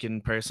Jamaican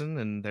person,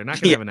 and they're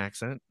not going to have an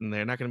accent, and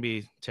they're not going to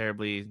be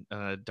terribly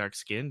dark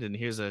skinned, and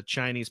here's a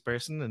Chinese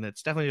person, and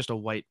it's definitely just a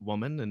white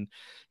woman, and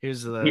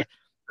here's the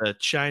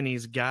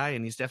Chinese guy,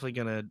 and he's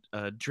definitely going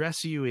to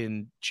dress you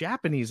in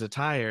Japanese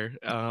attire,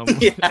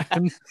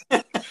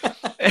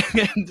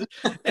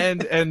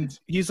 and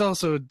he's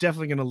also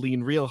definitely going to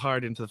lean real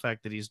hard into the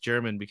fact that he's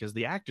German, because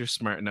the actor's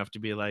smart enough to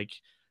be like,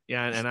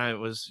 yeah, and I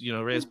was,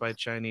 raised by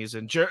Chinese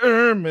and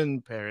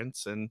German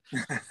parents, and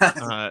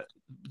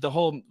the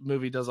whole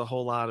movie does a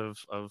whole lot of.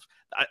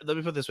 Let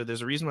me put it this way: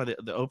 there's a reason why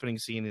the opening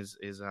scene is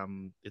it's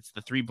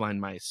the three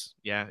blind mice.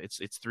 Yeah,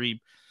 it's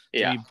three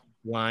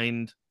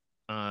blind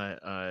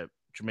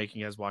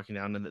Jamaican guys walking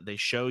down, and they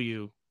show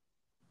you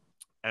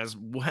as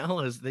well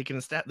as they can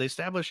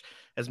establish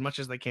as much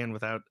as they can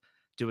without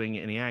doing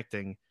any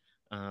acting,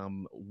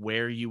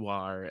 where you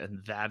are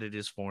and that it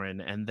is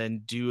foreign, and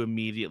then do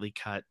immediately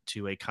cut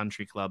to a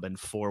country club and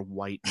 4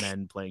 white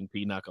men playing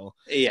pinochle.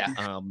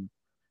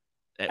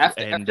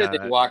 After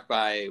they walk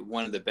by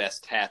one of the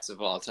best hats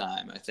of all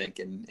time, I think,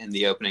 in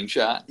the opening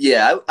shot.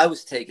 Yeah, I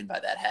was taken by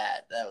that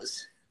hat. That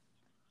was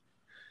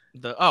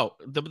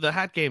the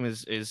hat game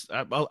is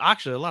well,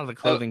 actually a lot of the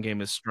clothing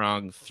game is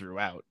strong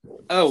throughout.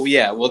 Oh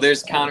yeah, well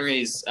there's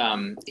Connery's.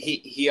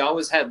 He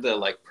always had the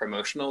like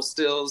promotional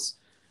stills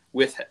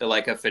with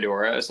like a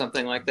fedora or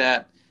something like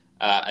that.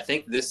 I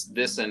think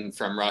this and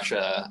From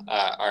Russia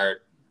are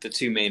the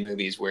two main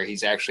movies where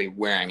he's actually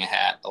wearing a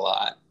hat a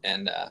lot,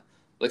 and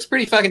looks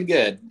pretty fucking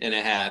good in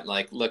a hat.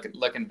 Like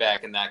looking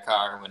back in that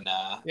car when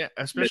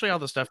especially all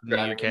the stuff in the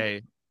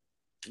UK.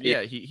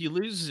 Yeah, he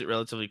loses it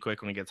relatively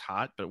quick when it gets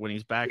hot, but when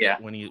he's back,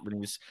 when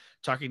he's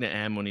talking to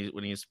M, when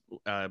he's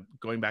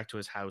going back to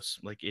his house,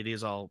 like it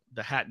is all,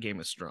 the hat game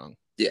is strong.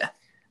 Yeah.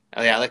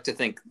 Oh yeah, I like to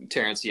think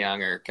Terrence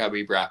Young or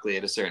Cubby Broccoli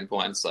at a certain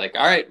point, it's like,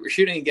 all right, we're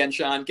shooting again,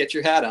 Sean, get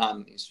your hat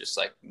on. He's just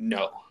like,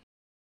 no.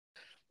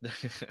 A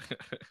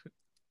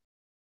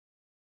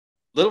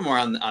little more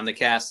on the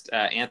cast.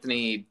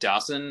 Anthony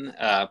Dawson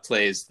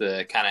plays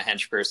the kind of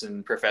hench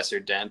person, Professor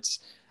Dent.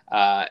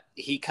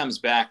 He comes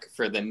back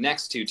for the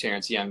next 2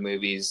 Terrence Young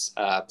movies,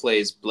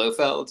 plays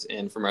Blofeld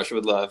in From Russia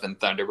with Love and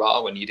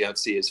Thunderball when you don't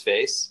see his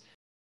face.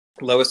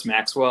 Lois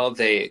Maxwell,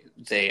 they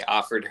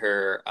offered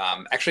her,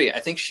 actually, I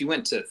think she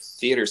went to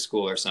theater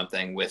school or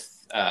something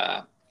with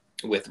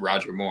with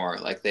Roger Moore.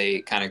 Like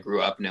they kind of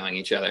grew up knowing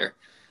each other.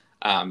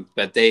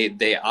 But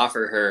they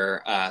offer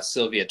her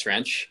Sylvia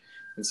Trench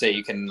and say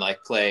you can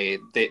like play.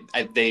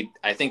 I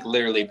think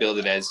literally build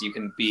it as you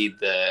can be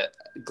the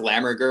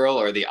glamour girl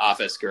or the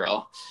office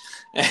girl,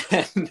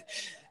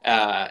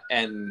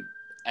 and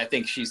I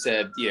think she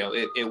said, you know,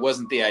 it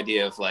wasn't the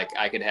idea of like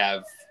I could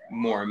have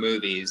more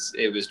movies.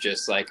 It was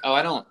just like, oh,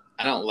 I don't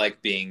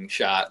like being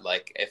shot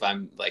like if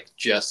I'm like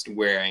just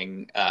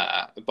wearing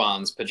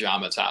Bond's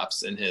pajama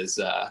tops in his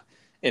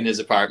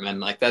apartment.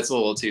 Like that's a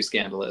little too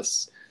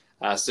scandalous.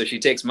 So she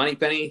takes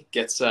Moneypenny,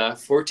 gets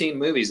 14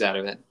 movies out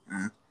of it.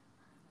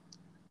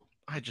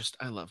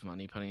 I love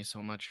Moneypenny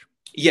so much.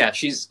 Yeah,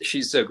 she's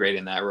so great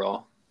in that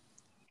role.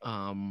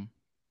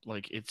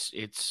 Like it's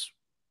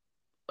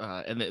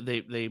and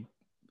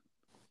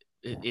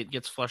it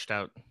gets flushed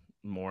out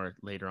more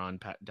later on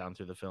down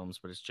through the films,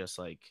 but it's just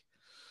like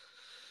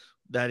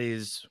that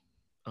is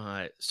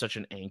such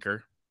an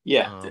anchor.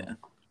 Yeah.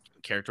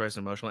 Characterized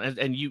and emotional,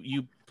 and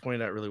you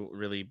pointed out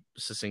really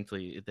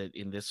succinctly that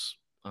in this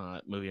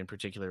movie in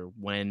particular,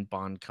 when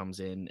Bond comes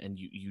in and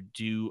you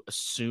do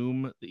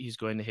assume that he's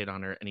going to hit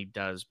on her, and he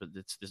does, but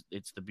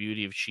it's the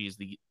beauty of she's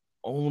the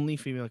only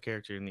female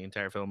character in the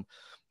entire film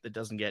that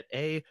doesn't get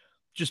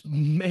just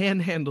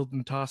manhandled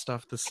and tossed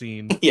off the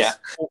scene, yeah,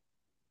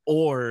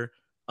 or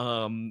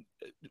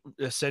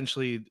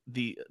essentially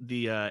the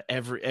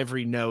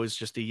every no is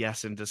just a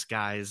yes in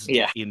disguise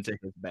into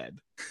his bed.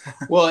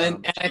 Well,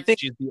 and I think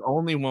she's the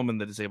only woman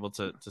that is able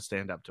to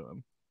stand up to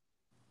him.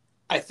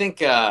 I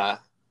think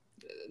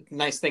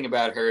nice thing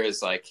about her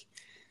is like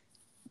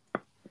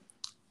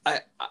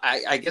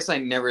I guess I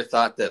never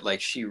thought that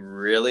like she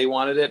really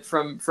wanted it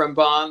from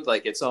Bond.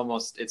 Like it's a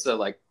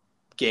like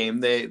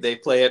game they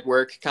play at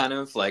work kind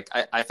of. Like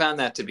I found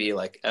that to be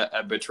like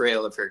a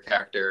betrayal of her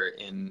character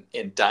in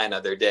Die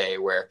Another Day,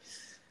 where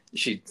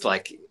she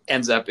like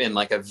ends up in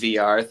like a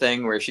VR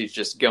thing where she's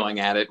just going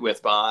at it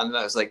with Bond.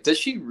 I was like, does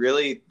she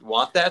really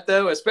want that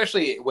though?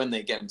 Especially when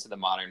they get into the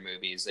modern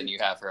movies and you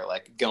have her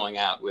like going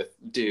out with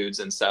dudes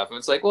and stuff. And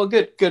it's like, well,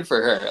 good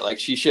for her.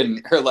 Like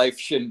her life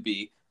shouldn't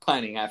be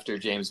pining after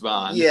James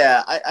Bond.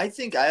 Yeah, I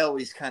think I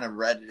always kind of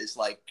read it as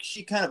like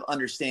she kind of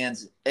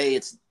understands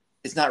it's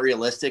not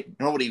realistic,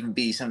 nor would even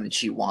be something that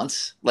she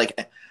wants.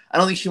 Like I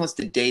don't think she wants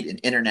to date an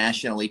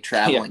internationally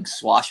traveling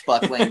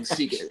swashbuckling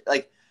secret.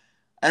 Like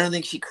I don't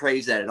think she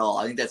craves that at all.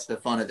 I think that's the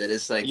fun of it.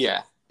 It's like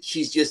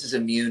she's just as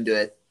immune to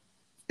it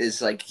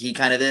as like he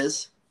kind of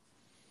is.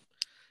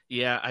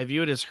 Yeah, I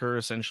view it as her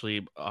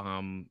essentially,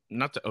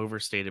 not to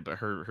overstate it, but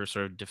her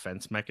sort of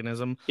defense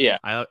mechanism. Yeah,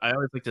 I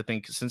always like to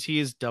think, since he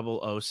is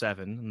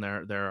 007 and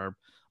there are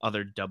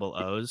other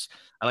 00s,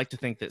 I like to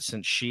think that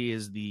since she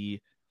is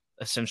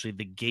essentially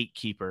the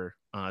gatekeeper,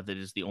 that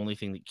is the only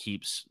thing that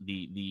keeps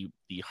the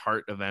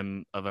heart of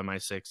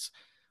MI6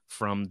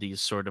 from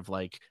these sort of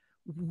like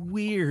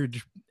weird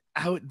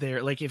out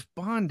there. Like if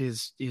Bond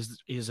is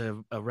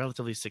a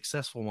relatively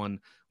successful one,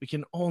 we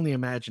can only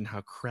imagine how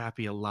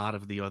crappy a lot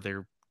of the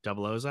other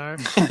 00s are.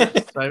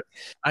 So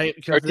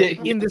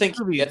in this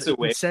movie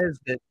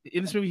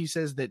he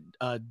says that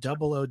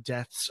 00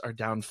 deaths are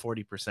down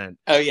 40%.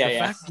 Oh yeah, the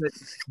fact that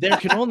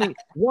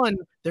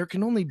there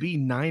can only be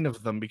 9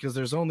 of them, because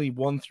there's only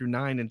 1 through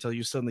 9 until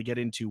you suddenly get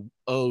into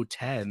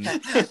 010.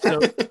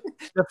 So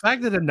the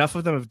fact that enough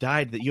of them have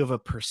died that you have a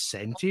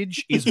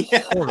percentage is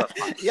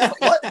horrifying. Yeah,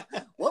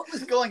 what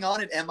was going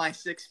on at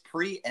MI6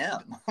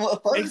 pre-M?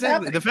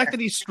 Exactly. The fact that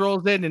he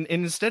strolls in and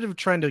instead of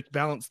trying to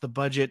balance the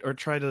budget or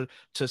try to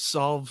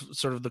solve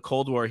sort of the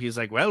Cold War, he's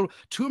like, well,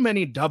 too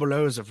many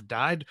 00s have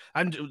died,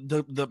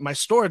 and my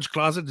storage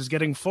closet is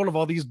getting full of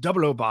all these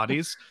 00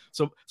 bodies.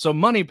 So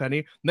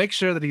Moneypenny, make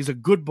sure that he's a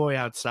good boy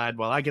outside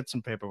while I get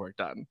some paperwork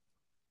done.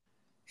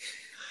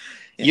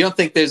 You don't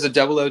think there's a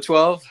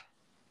 0012?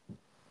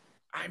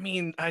 I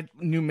mean,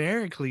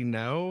 numerically,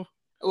 no.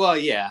 Well,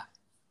 yeah.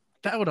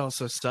 That would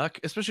also suck,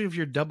 especially if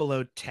you're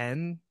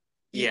 0010.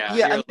 Yeah. I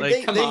mean,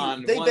 like, come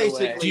on.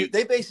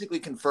 They basically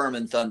confirm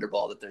in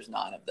Thunderball that there's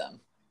 9 of them.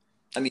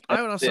 I mean,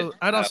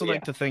 I'd also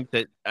like to think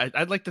that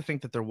I'd like to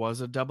think that there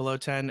was a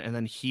 0010, and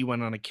then he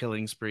went on a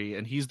killing spree,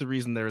 and he's the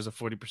reason there is a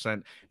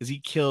 40%, is he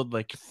killed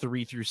like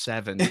 3 through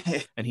 7,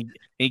 and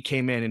he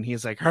came in and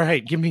he's like, all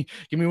right, give me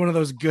one of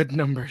those good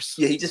numbers.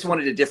 Yeah, he just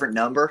wanted a different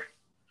number.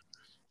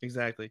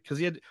 Exactly, because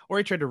he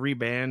tried to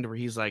reband where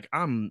he's like,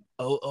 I'm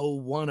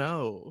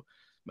 0010,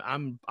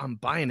 I'm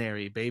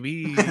binary,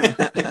 baby.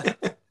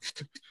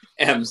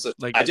 M, so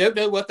like I don't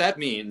know what that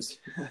means.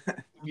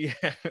 Yeah.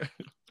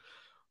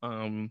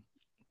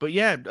 But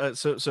yeah,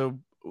 so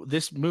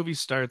this movie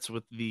starts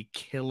with the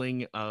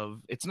killing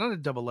of, it's not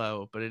a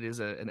 00, but it is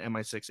an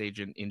MI6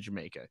 agent in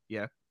Jamaica.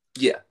 Yeah.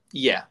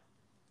 Yeah.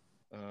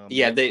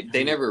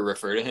 They never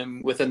refer to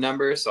him with a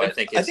number, so I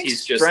think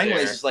he's just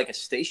Strangways is like a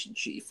station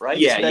chief, right?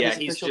 Yeah,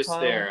 he's just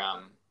there.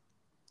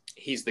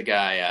 He's the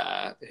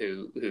guy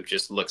who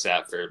just looks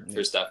out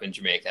for stuff in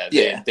Jamaica.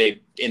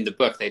 They in the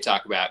book they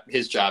talk about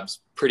his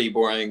job's pretty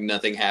boring.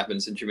 Nothing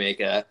happens in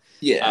Jamaica.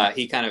 Yeah,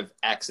 he kind of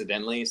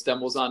accidentally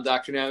stumbles on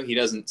Dr. No. He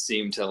doesn't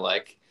seem to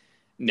like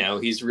No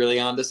he's really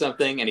onto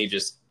something, and he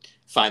just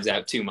finds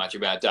out too much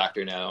about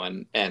Dr. No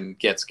and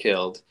gets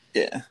killed.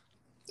 Yeah.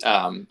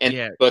 In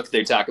the book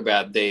they talk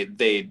about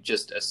they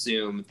just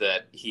assume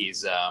that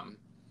he's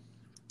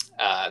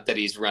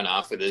run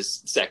off with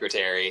his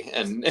secretary,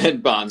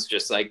 and Bond's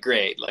just like,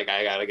 great, like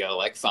I gotta go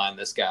like find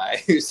this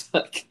guy who's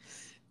like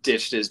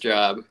ditched his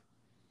job.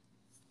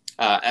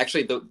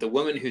 Actually, the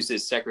woman who's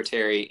his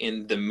secretary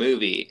in the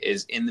movie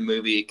is in the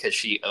movie because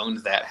she owned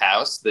that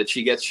house that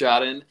she gets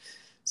shot in.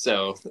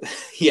 So,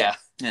 yeah,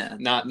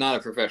 not a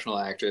professional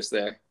actress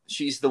there.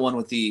 She's the one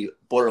with the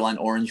borderline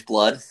orange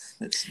blood.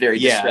 It's very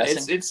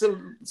distressing. It's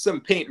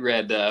some paint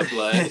red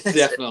blood,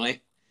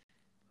 definitely.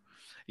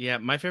 Yeah,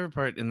 my favorite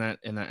part in that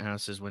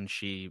house is when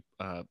she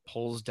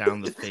pulls down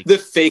the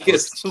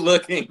fakest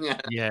looking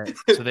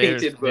so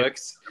painted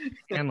books.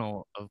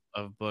 Panel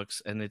of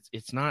books, and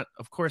it's not,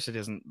 of course it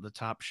isn't the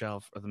top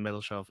shelf or the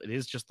middle shelf, it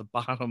is just the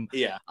bottom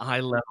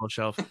eye level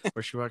shelf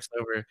where she walks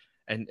over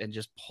and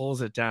just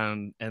pulls it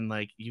down, and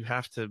like you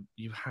have to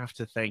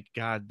thank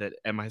God that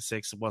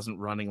MI6 wasn't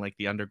running like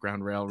the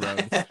Underground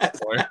Railroad,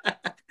 or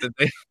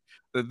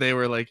that they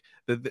were like,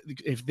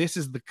 if this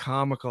is the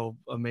comical,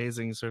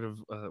 amazing sort of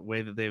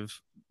way that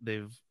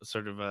they've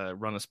sort of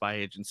run a spy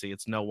agency,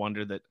 it's no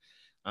wonder that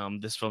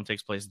this film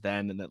takes place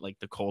then, and that like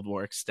the Cold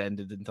War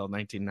extended until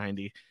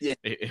 1990. Yeah.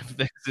 If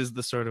this is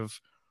the sort of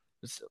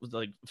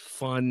like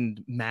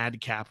fun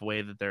madcap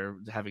way that they're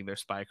having their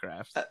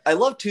spycraft. I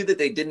love too that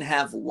they didn't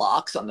have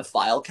locks on the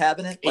file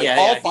cabinet.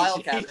 Like file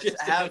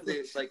cabinets have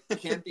these, like,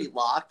 can't be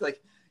locked.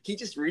 Like he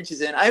just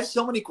reaches in. I have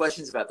so many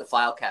questions about the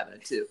file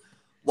cabinet too.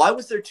 Why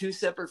was there two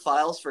separate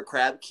files for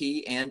Crab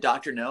Key and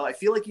Dr. No? I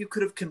feel like you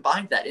could have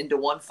combined that into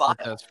one file.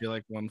 It does feel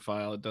like one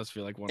file.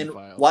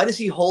 File. Why does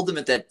he hold them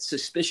at that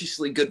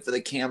suspiciously good for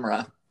the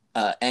camera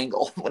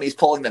angle when he's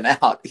pulling them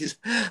out?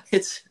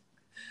 It's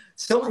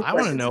so many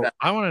questions.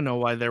 I want to know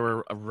why there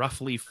were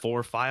roughly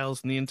 4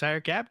 files in the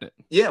entire cabinet.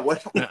 Yeah,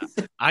 what?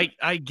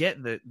 I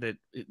get that.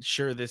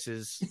 Sure, this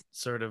is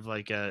sort of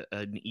like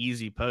an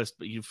easy post,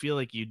 but you feel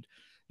like you'd.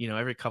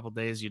 Every couple of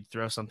days you'd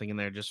throw something in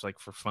there just like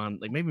for fun,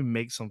 like maybe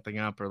make something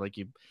up, or like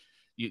you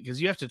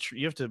because you have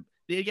to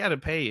they got to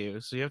pay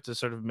you, so you have to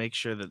sort of make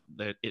sure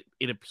that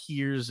it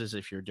appears as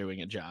if you're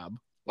doing a job.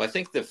 Well, I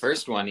think the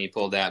first one he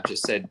pulled out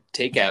just said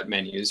takeout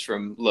menus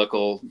from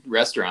local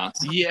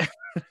restaurants. Yeah.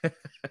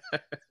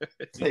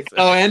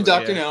 And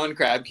Dr. No and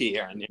Crab Key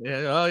are in there.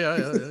 Yeah. Oh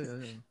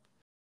yeah.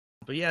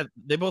 But yeah,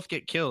 they both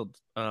get killed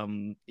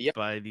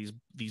by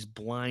these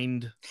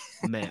blind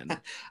men.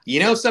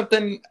 You know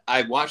something?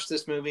 I watched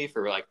this movie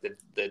for like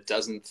the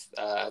dozenth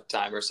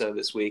time or so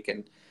this week,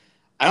 and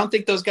I don't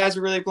think those guys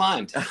are really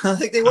blind. I don't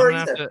think they were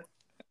either.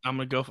 I'm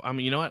gonna go.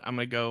 You know what? I'm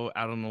gonna go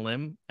out on a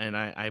limb, and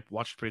I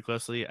watched pretty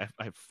closely.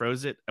 I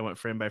froze it. I went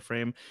frame by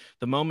frame.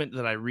 The moment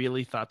that I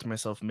really thought to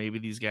myself, maybe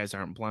these guys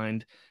aren't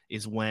blind,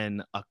 is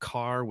when a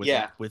car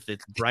with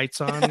its brights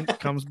on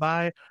comes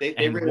by,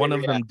 and really one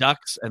of them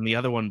ducks, and the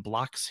other one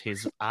blocks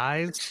his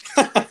eyes,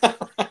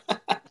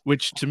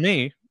 which to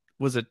me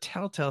was a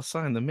telltale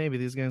sign that maybe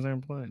these guys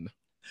aren't blind.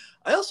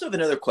 I also have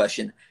another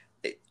question.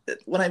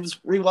 When I was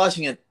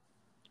rewatching it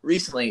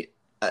recently.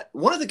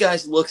 One of the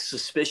guys looks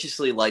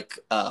suspiciously like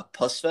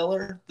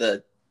Pussfeller,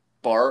 the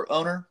bar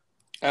owner.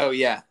 Oh,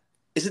 yeah.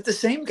 Is it the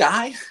same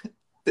guy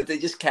that they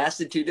just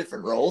casted 2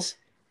 different roles?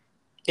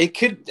 It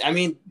could. I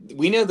mean,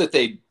 we know that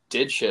they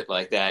did shit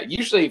like that.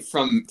 Usually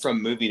from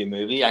movie to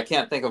movie. I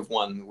can't think of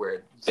one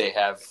where they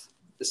have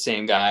the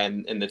same guy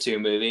in the 2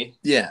 movie.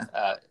 Yeah.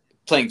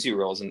 Playing 2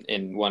 roles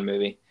in one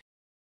movie.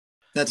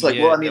 That's like,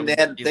 well, I mean,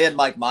 they had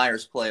Mike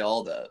Myers play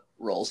all the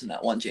roles in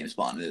that one James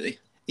Bond movie.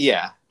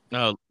 Yeah.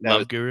 Oh,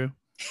 Love Guru?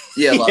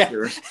 Yeah, Love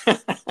Guru.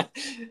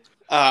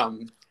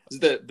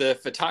 The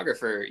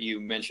photographer you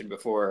mentioned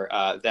before,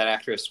 that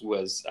actress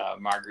was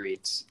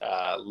Marguerite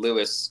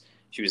Lewis.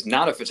 She was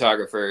not a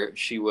photographer.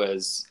 She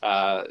was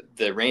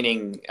the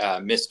reigning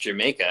Miss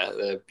Jamaica,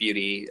 the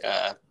beauty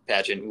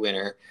pageant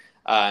winner.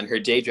 And her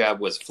day job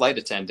was flight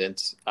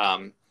attendant.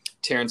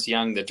 Terrence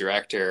Young, the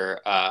director,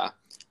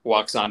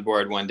 walks on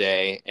board one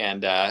day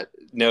and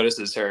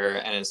notices her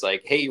and is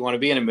like, hey, you want to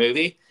be in a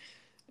movie?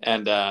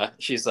 And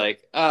she's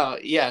like, oh,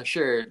 yeah,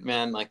 sure,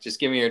 man. Like, just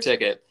give me your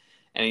ticket.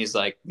 And he's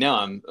like,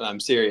 no, I'm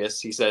serious.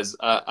 He says,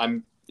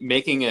 I'm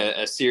making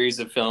a series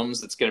of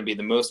films that's going to be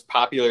the most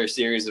popular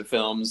series of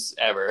films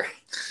ever.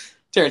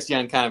 Terrence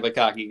Young, kind of a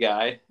cocky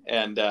guy.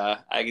 And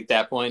at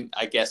that point,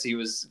 I guess he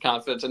was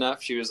confident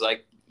enough. She was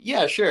like,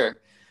 yeah, sure.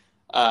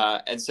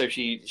 And so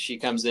she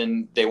comes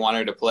in. They want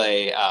her to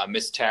play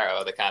Miss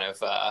Tarot, the kind of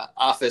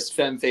office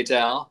femme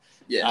fatale.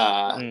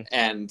 Yeah.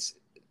 And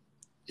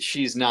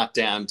she's not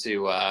down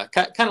to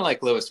kind of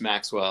like Lois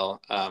Maxwell.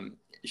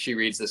 She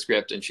reads the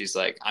script and she's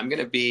like, I'm going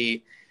to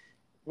be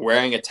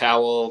wearing a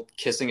towel,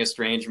 kissing a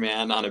strange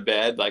man on a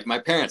bed. Like, my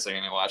parents are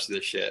going to watch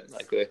this shit.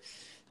 Like,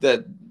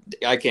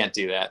 I can't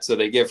do that. So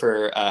they give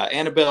her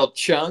Annabelle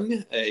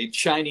Chung, a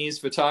Chinese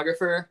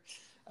photographer.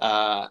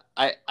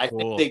 I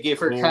think they give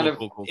her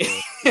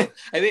I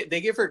think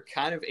they give her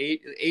kind of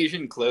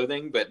Asian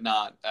clothing, but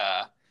not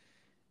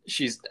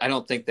I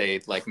don't think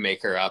they like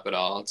make her up at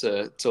all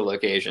to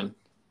look Asian.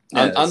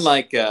 Yes.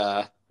 Unlike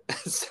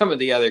some of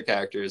the other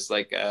characters,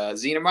 like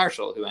Xena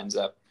Marshall, who ends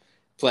up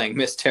playing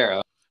Miss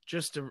Taro.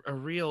 Just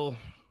real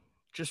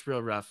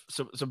rough.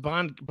 So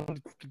Bond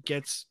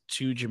gets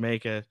to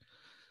Jamaica.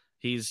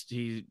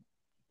 He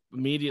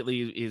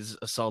immediately is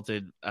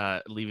assaulted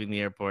leaving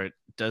the airport.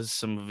 Does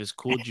some of his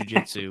cool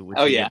jujitsu, which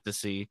we get to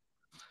see.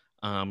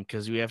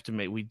 Because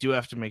we do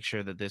have to make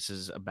sure that this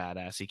is a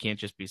badass. He can't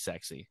just be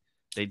sexy.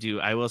 They do.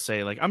 I will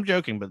say, like, I'm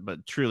joking,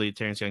 but truly,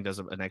 Terrence Young does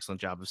an excellent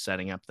job of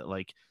setting up that,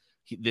 like,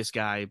 this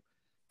guy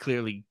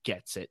clearly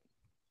gets it.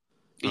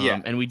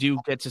 And we do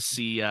get to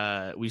see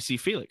we see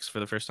Felix for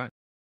the first time.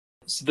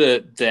 So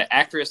the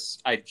actress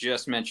I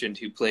just mentioned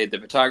who played the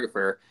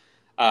photographer,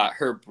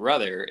 her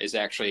brother is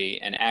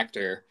actually an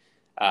actor,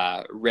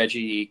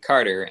 Reggie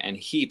Carter, and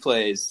he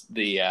plays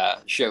the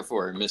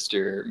chauffeur,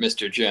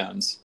 Mr.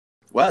 Jones.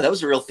 Wow, that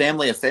was a real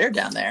family affair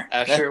down there.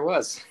 Sure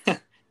was.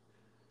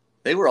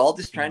 They were all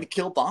just trying to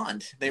kill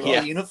Bond. They were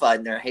all unified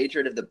in their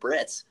hatred of the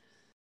Brits.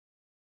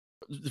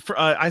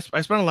 I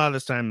spent a lot of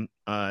this time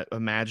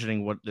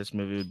imagining what this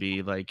movie would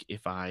be like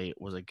if I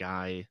was a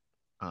guy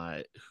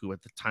who,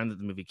 at the time that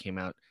the movie came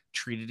out,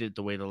 treated it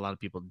the way that a lot of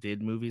people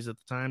did movies at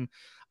the time,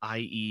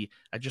 i.e.,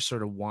 I just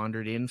sort of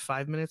wandered in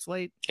 5 minutes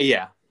late.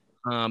 Yeah.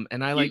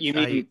 And I like you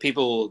mean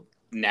people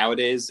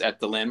nowadays at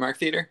the Landmark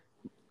Theater?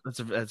 That's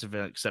a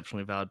very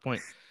exceptionally valid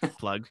point.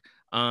 Plug.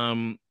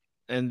 I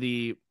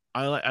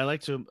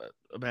like to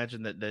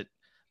imagine that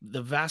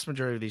the vast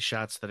majority of these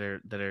shots that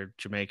are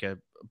Jamaica,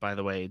 by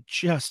the way,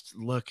 just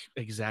look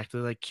exactly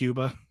like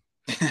Cuba.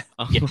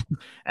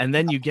 And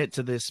then you get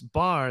to this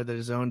bar that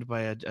is owned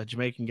by a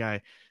Jamaican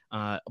guy.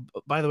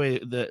 By the way,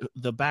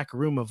 the back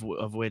room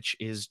of which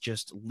is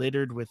just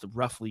littered with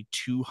roughly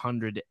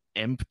 200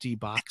 empty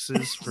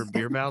boxes for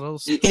beer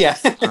bottles.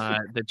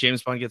 That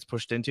James Bond gets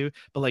pushed into.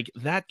 But like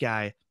that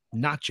guy,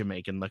 not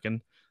Jamaican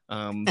looking.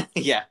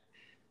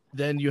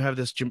 Then you have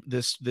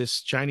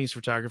this Chinese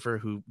photographer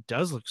who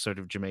does look sort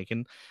of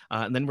Jamaican,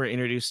 and then we're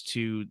introduced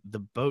to the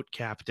boat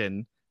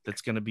captain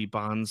that's going to be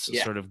Bond's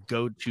sort of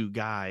go-to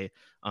guy,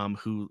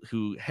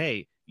 who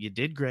hey, you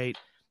did great.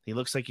 He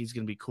looks like he's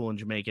going to be cool and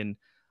Jamaican.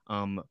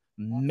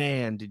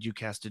 Man, did you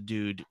cast a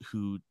dude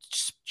who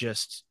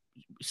just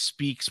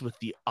speaks with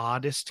the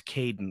oddest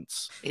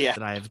cadence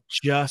that I have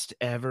just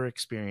ever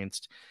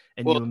experienced.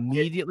 And you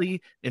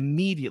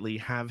immediately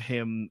have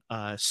him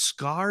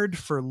scarred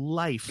for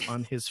life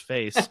on his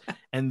face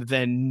and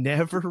then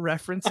never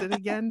reference it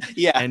again.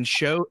 And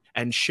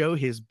show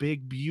his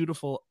big,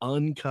 beautiful,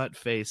 uncut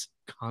face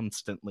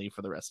constantly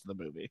for the rest of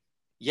the movie.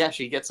 Yeah,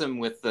 she gets him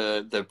with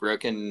the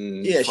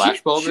broken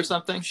flashbulb or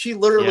something. She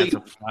literally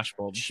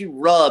flashbulb. She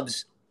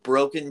rubs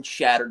broken,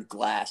 shattered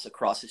glass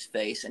across his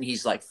face, and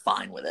he's like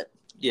fine with it.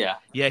 Yeah,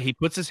 he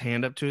puts his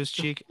hand up to his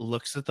cheek,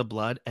 looks at the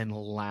blood, and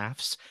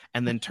laughs,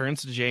 and then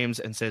turns to James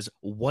and says,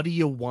 "What do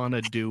you want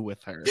to do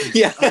with her?"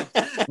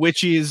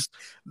 Which is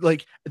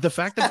like the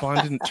fact that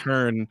Bond didn't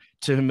turn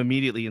to him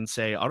immediately and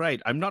say, "All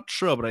right, I'm not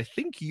sure, but I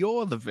think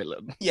you're the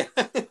villain."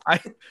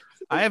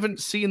 I haven't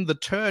seen the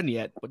turn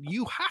yet, but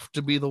you have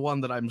to be the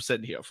one that I'm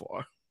sent here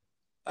for.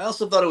 I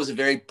also thought it was a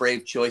very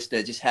brave choice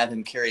to just have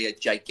him carry a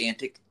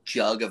gigantic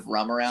jug of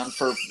rum around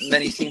for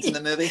many scenes in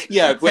the movie.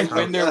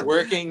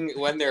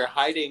 When they're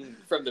hiding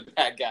from the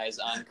bad guys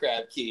on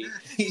Crab Key,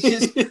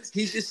 he's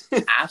just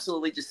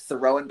absolutely just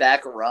throwing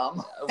back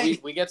rum.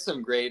 We get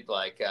some great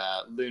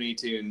Looney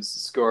Tunes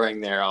scoring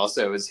there.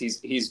 Also, as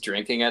he's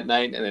drinking at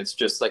night, and it's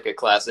just like a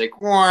classic.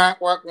 Wah,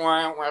 wah,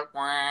 wah, wah,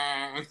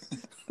 wah.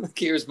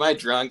 Here's my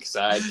drunk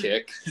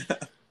sidekick.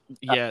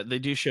 Yeah, they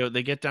do show.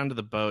 They get down to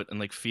the boat, and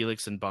like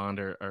Felix and Bond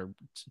are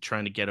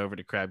trying to get over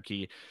to Crab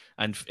Key,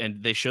 and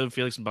they show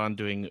Felix and Bond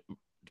doing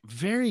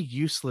very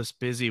useless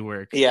busy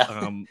work.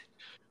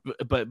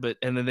 But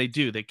and then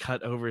they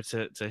cut over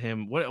to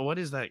him. What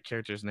is that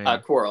character's name?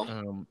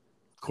 Quarrel.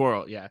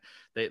 Quarrel. Yeah,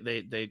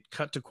 they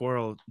cut to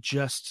Quarrel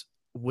just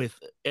with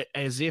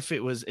as if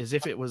it was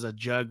a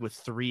jug with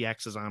 3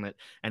 X's on it,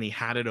 and he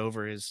had it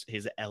over his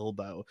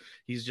elbow.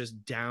 He's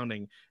just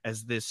downing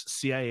as this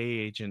CIA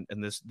agent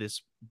and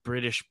this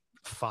British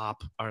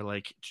fop are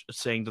like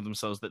saying to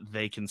themselves that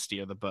they can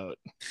steer the boat.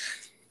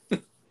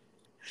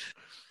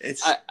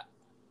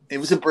 It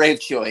was a brave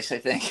choice, I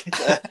think,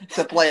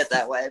 to play it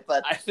that way.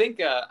 But I think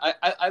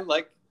I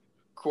like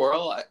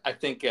Quarrel. I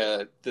think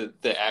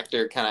the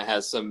actor kind of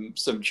has some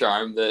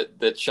charm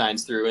that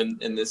shines through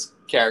in this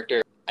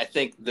character. I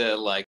think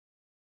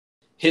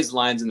his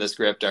lines in the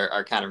script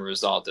are kind of a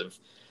result of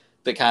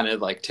the kind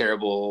of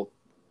terrible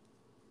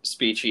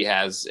speech he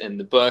has in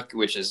the book,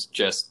 which is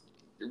just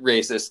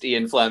racist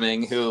Ian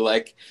Fleming, who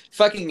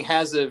fucking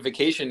has a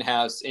vacation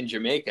house in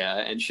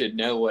Jamaica and should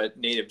know what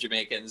native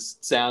Jamaicans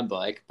sound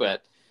like,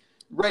 but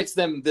writes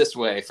them this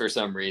way for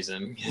some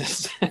reason.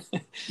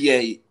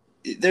 Yeah,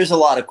 there's a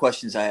lot of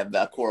questions I have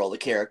about Quarrel, the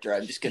character.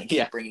 I'm just going to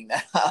keep bringing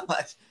that up.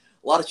 A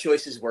lot of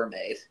choices were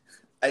made.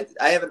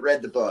 I haven't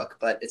read the book,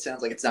 but it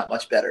sounds like it's not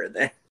much better in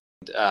there.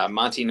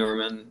 Monty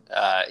Norman,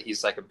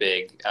 he's like a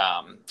big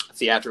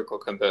theatrical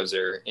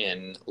composer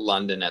in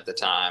London at the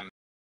time.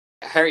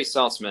 Harry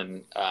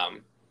Saltzman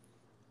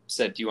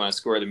said, "Do you want to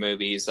score the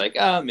movie?" He's like,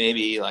 "Oh,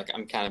 maybe. Like,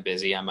 I'm kind of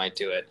busy. I might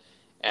do it."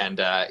 And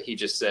he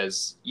just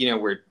says,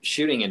 "We're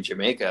shooting in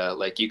Jamaica.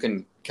 Like, you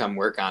can come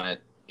work on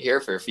it here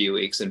for a few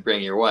weeks and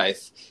bring your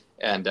wife."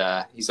 And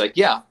he's like,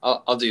 "Yeah,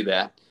 I'll do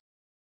that."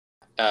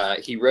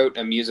 He wrote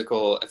a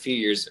musical a few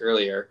years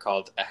earlier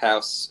called A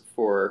House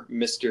for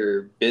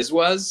Mr.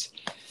 Bizwas.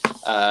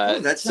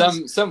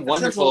 Some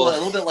wonderful, a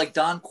little bit like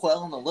Don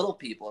Quell and the Little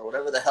People, or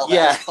whatever the hell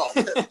that's called.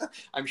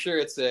 I'm sure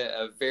it's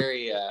a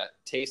very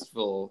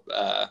tasteful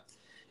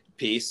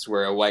piece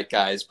where a white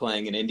guy is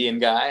playing an Indian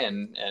guy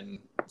and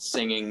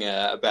singing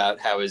about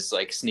how his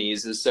like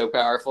sneeze is so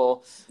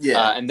powerful.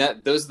 Yeah, and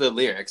those are the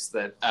lyrics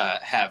that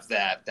have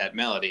that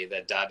melody,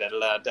 that da da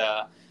da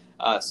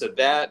da. So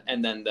that,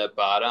 and then the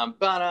ba-dum,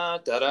 ba-da,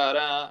 da da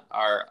da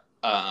are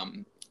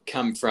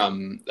come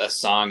from a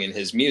song in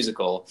his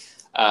musical.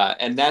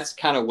 And that's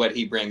kind of what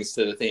he brings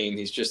to the theme.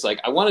 He's just like,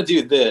 I want to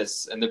do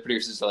this. And the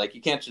producers are like, you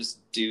can't just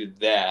do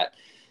that.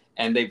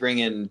 And they bring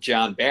in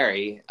John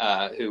Barry,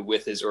 who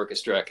with his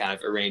orchestra kind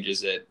of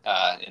arranges it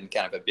in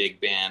kind of a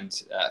big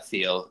band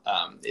feel.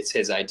 It's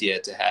his idea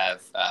to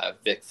have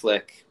Vic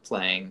Flick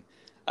playing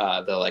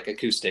the like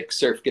acoustic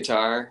surf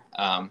guitar.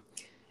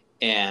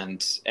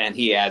 And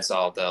he adds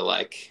all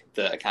the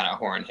kind of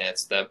horn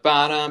hits, the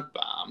ba-dum,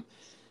 bum.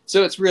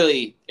 So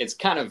it's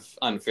kind of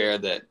unfair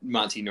that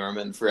Monty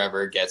Norman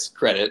forever gets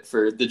credit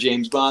for the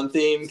James Bond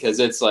theme, because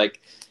it's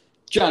like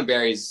John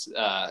Barry's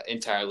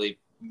entirely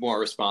more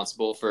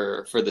responsible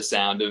for the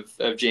sound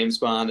of James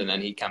Bond, and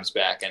then he comes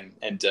back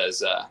and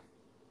does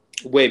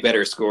way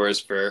better scores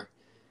for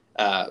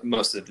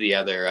most of the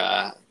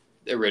other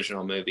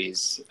original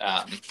movies.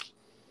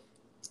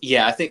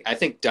 Yeah, I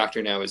think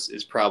Dr. No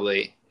is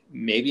probably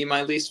maybe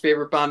my least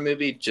favorite Bond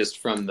movie, just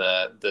from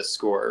the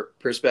score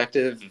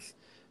perspective.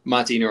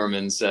 Monty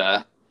Norman's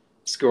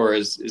score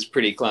is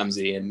pretty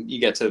clumsy, and you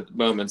get to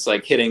moments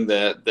like hitting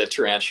the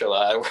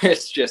tarantula where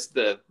it's just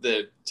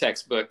the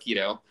textbook,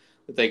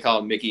 what they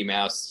call Mickey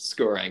Mouse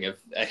scoring of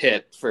a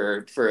hit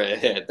for a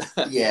hit.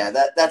 Yeah,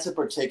 that's a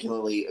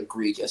particularly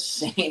egregious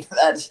scene.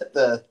 That's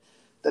the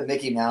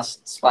Mickey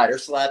Mouse spider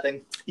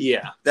slapping.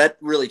 Yeah, that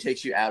really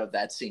takes you out of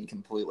that scene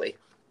completely.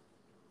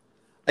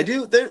 I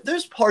do.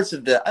 There's parts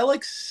of I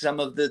like some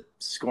of the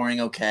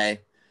scoring.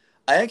 Okay.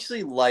 I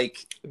actually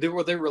like. They're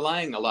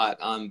relying a lot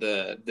on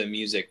the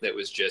music that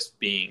was just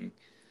being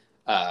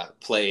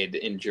played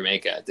in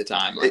Jamaica at the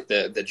time, like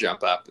the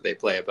jump up. They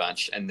play a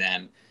bunch, and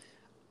then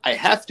I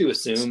have to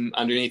assume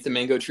Underneath the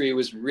Mango Tree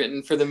was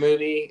written for the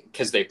movie,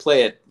 because they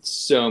play it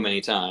so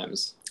many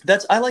times.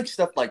 I like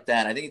stuff like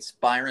that. I think it's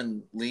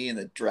Byron Lee and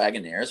the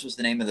Dragonaires was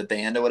the name of the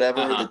band or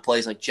whatever that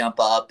plays like Jump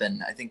Up,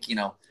 and I think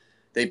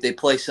they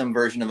play some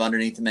version of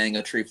Underneath the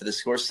Mango Tree for the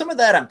score. Some of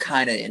that I'm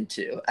kind of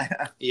into.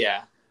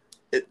 Yeah.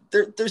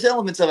 There's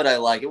elements of it I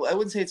like. I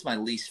wouldn't say it's my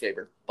least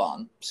favorite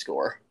Bond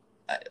score.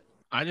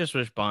 I just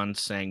wish Bond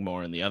sang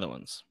more in the other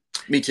ones.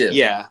 Me too.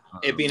 Yeah,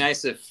 it'd be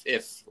nice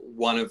if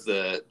one of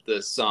the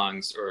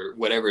songs, or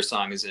whatever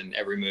song is in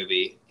every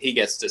movie, he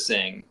gets to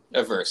sing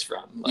a verse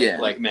from,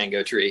 like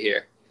Mango Tree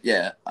here.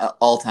 Yeah,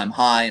 All Time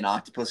High and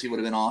Octopussy would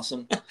have been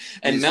awesome.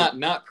 And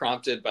not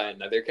prompted by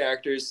another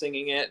character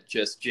singing it,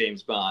 just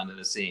James Bond in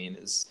a scene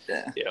is,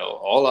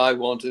 all I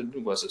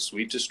wanted was a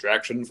sweet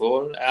distraction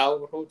for an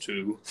hour or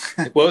two.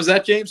 What was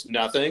that, James?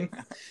 Nothing.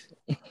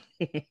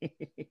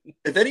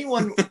 If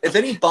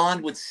any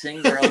Bond would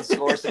sing their own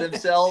scores to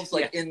themselves,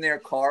 in their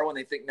car when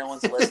they think no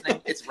one's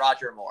listening, it's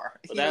Roger Moore.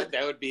 Well,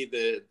 that would be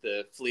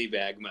the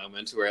Fleabag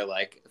moment where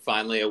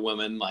finally a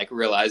woman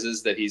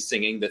realizes that he's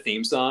singing the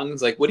theme song.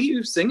 It's like, what are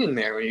you singing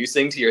there when you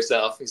sing to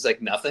yourself? He's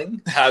like, nothing.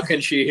 How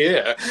can she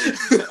hear?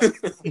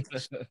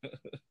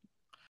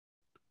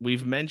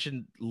 We've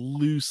mentioned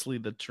loosely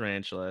the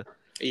tarantula.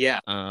 Yeah.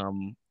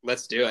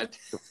 Let's do it.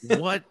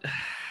 What?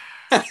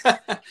 All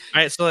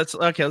right, so let's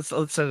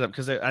set it up,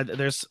 because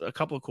there's a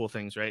couple of cool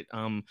things, right?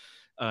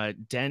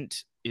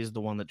 Dent is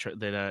the one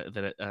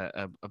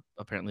that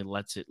apparently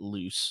lets it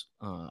loose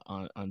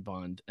on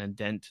Bond, and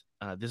Dent.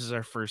 This is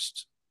our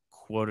first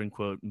quote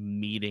unquote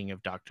meeting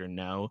of Dr.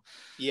 No.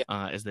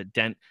 Yeah, is that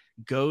Dent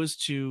goes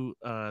to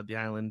the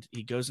island.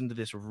 He goes into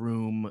this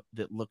room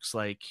that looks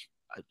like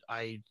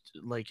I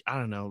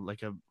don't know,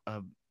 like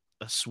a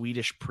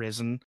Swedish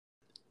prison.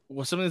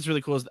 Well, something that's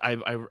really cool is I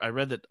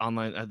read that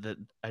online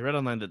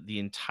that the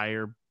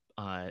entire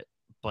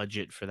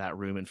budget for that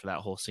room and for that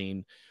whole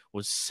scene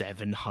was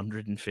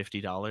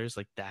 $750.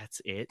 Like,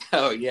 that's it.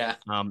 Oh yeah.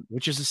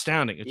 Which is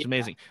astounding. It's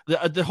amazing.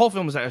 The whole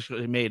film was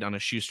actually made on a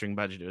shoestring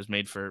budget. It was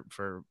made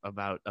for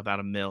about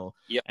 $1 million.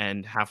 Yep.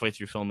 And halfway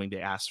through filming,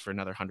 they asked for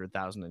another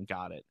 $100,000 and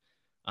got it.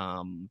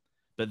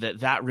 But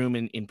that room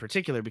in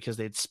particular, because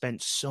they'd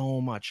spent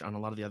so much on a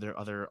lot of the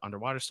other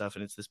underwater stuff,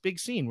 and it's this big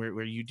scene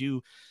where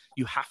you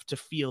have to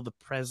feel the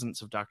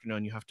presence of Dr. No,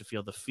 and you have to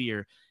feel the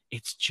fear.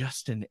 It's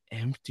just an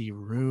empty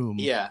room.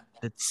 Yeah,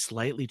 that's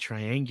slightly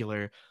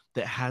triangular,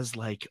 that has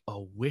like a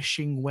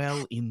wishing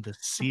well in the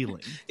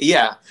ceiling.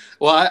 Yeah,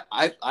 well,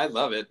 I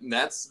love it. And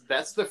that's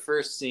the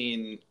first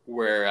scene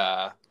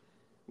where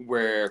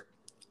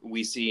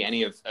we see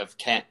any of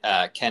Ken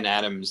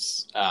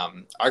Adams'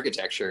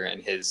 architecture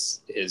and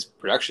his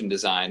production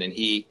design, and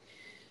he,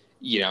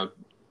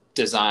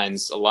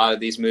 designs a lot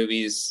of these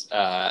movies.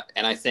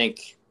 And I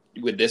think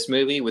with this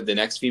movie, with the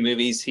next few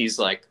movies, he's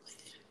like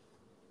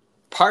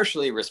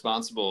partially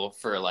responsible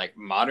for like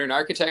modern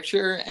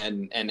architecture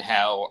and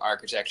how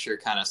architecture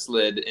kind of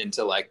slid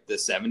into like the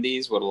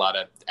 70s, what a lot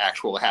of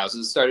actual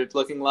houses started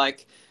looking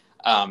like.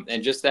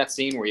 And just that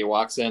scene where he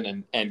walks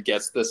in and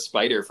gets the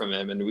spider from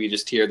him and we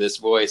just hear this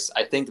voice.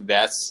 I think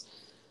that's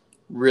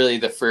really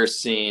the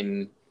first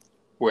scene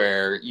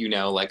where,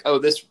 like, oh,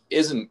 this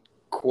isn't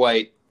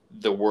quite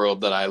the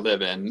world that I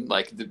live in.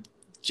 Like the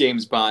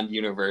James Bond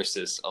universe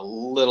is a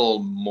little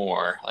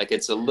more like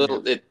it's a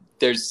little,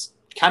 there's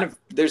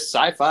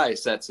sci-fi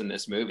sets in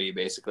this movie,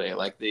 basically,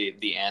 like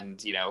the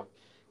end,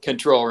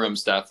 control room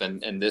stuff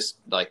and this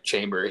like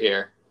chamber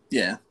here.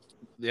 Yeah.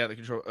 Yeah, the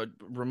control.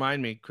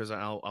 Remind me, because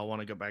I'll want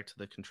to go back to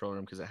the control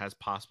room because it has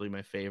possibly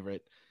my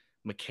favorite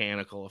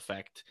mechanical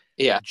effect.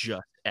 Yeah.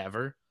 Just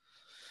ever.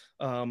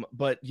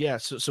 But yeah,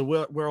 so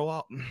we're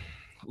all.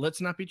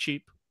 Let's not be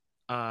cheap.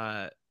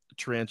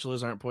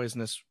 Tarantulas aren't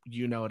poisonous.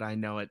 You know it. I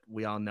know it.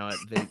 We all know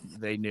it.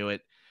 They knew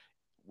it.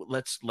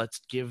 Let's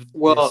give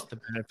this the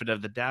benefit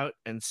of the doubt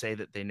and say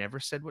that they never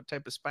said what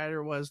type of spider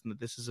it was and that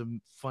this is a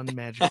fun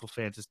magical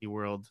fantasy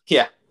world.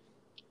 Yeah.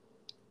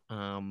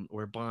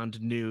 Where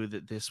Bond knew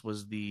that this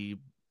was the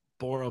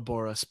Bora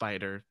Bora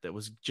spider that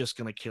was just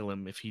going to kill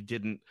him if he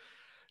didn't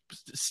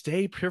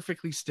stay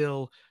perfectly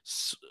still,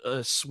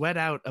 sweat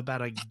out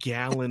about a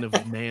gallon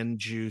of man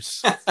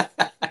juice,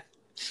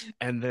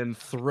 and then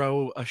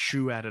throw a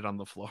shoe at it on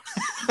the floor.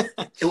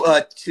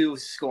 To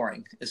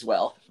scoring as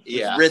well.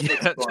 Yeah.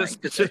 Rhythmic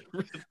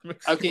scoring.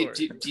 Okay,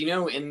 do you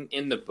know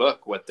in the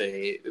book what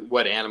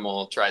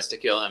animal tries to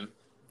kill him?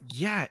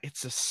 Yeah,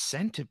 it's a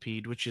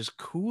centipede, which is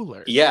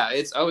cooler. Yeah,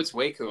 it's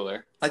way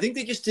cooler. I think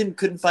they just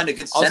couldn't find a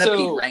good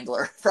centipede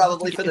wrangler,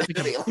 probably, for the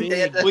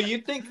movie. Well,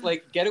 you'd think,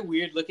 like, get a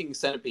weird-looking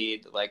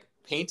centipede, like,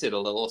 paint it a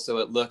little so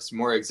it looks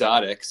more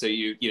exotic. So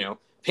you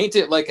paint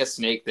it like a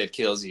snake that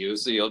kills you,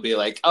 so you'll be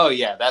like, oh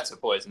yeah, that's a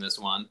poisonous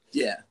one.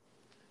 Yeah,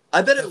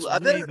 I bet it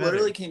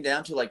literally came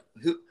down to like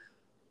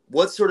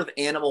what sort of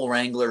animal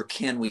wrangler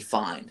can we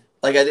find?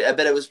 Like, I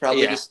bet it was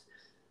probably just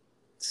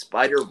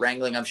spider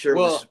wrangling. I'm sure it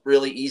was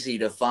really easy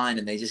to find,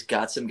 and they just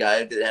got some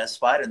guy that had a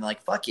spider, and they're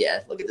like, "Fuck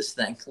yeah, look at this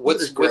thing."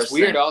 What's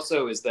weird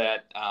also is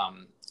that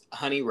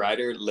Honey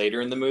Rider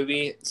later in the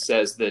movie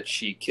says that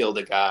she killed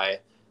a guy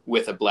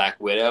with a Black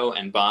Widow,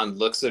 and Bond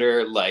looks at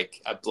her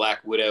like a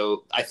Black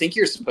Widow. I think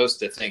you're supposed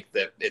to think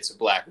that it's a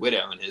Black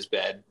Widow in his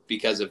bed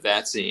because of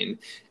that scene,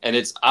 and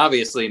it's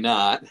obviously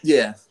not.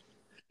 Yeah.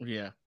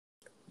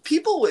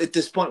 People at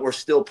this point were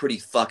still pretty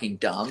fucking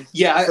dumb.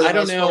 Yeah, I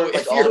don't know.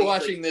 If you're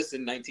watching this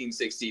in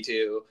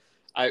 1962,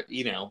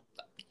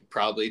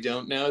 probably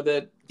don't know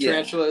that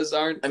tarantulas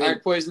aren't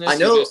poisonous. I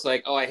know. You're just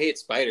like, oh, I hate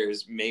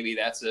spiders. Maybe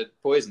that's a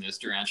poisonous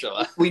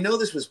tarantula. We know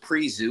this was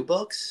pre-zoo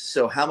books,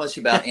 so how much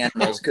about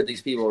animals could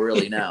these people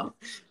really know?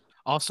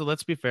 Also,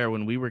 let's be fair.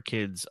 When we were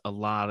kids, a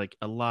lot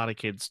of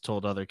kids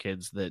told other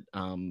kids that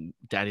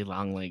daddy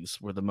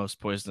longlegs were the most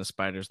poisonous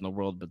spiders in the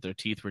world, but their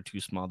teeth were too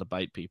small to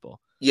bite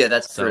people. Yeah,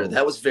 that's true.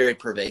 That was very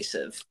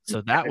pervasive.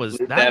 So that was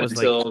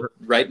until like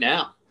right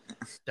now.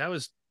 That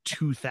was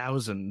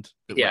 2000.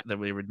 That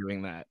we were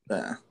doing that.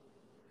 Yeah.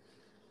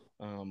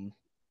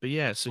 But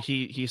yeah, so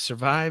he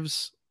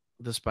survives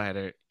the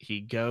spider.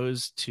 He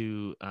goes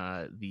to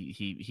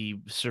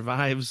he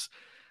survives.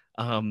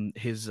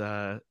 He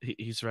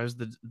survives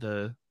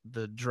the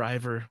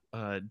driver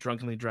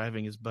drunkenly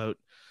driving his boat,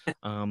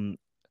 and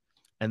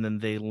then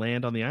they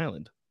land on the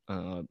island,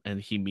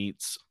 and he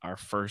meets our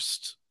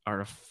first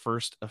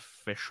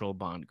official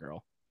Bond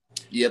girl.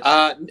 Yep.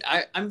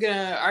 I'm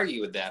gonna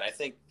argue with that. I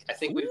think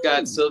we've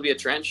got Sylvia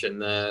Trench in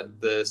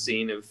the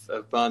scene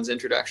of Bond's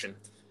introduction.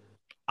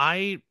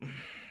 I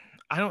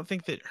don't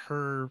think that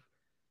her.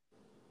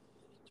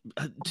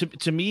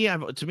 To me,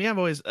 I've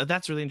always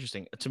that's really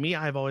interesting. To me,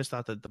 I've always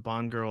thought that the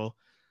Bond girl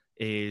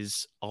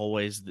is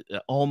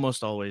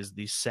almost always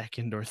the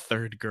second or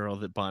third girl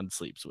that Bond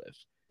sleeps with.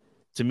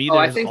 To me,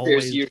 I think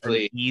there's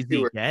usually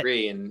 2 or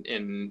 3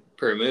 in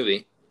per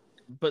movie.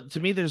 But to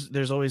me,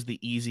 there's always the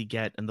easy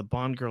get, and the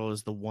Bond girl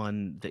is the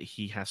one that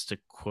he has to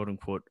quote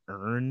unquote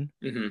earn.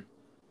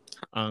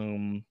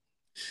 Mm-hmm.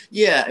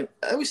 Yeah,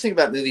 I always think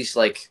about movies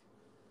like.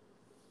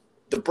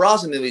 The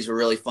Brosnan movies were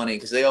really funny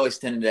because they always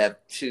tended to have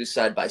 2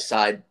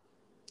 side-by-side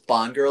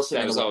Bond girls. So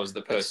that was always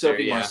the poster,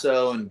 Sophie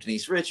Marceau and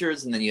Denise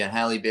Richards, and then you had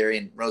Halle Berry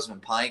and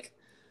Rosamund Pike.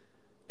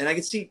 And I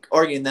could see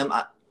arguing them.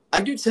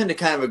 I do tend to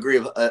kind of agree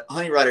with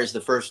Honey Rider is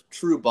the first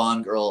true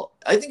Bond girl.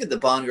 I think of the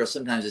Bond girl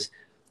sometimes as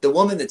the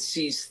woman that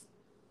sees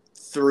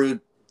through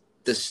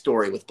the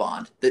story with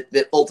Bond,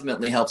 that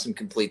ultimately helps him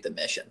complete the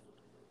mission.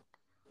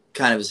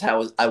 Kind of is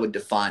how I would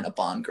define a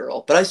Bond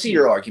girl. But I see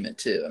your argument,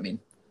 too. I mean,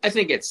 I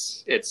think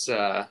it's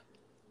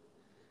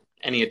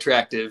any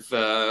attractive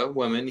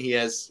woman he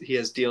has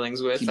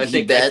dealings with. I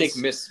think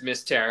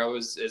Miss Taro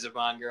is a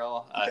Bond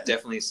girl.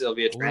 Definitely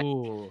Sylvia Trent.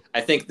 Ooh.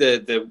 I think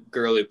the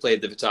girl who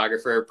played the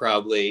photographer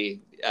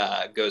probably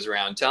goes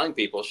around telling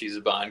people she's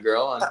a Bond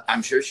girl. And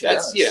I'm sure she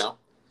does. You know,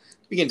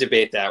 we can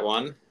debate that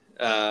one.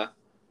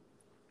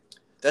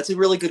 That's a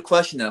really good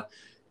question, though.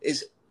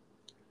 Is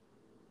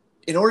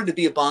in order to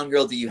be a Bond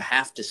girl, do you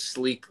have to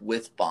sleep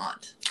with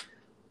Bond?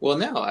 Well,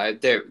 no.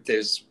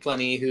 There's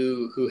plenty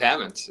who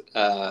haven't.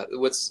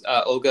 What's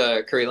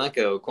Olga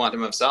Kurylenko,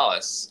 Quantum of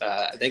Solace?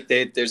 I think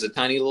there's a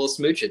tiny little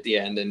smooch at the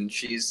end, and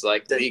she's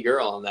like the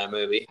girl in that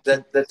movie.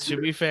 That's to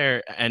be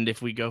fair, and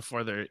if we go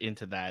further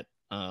into that,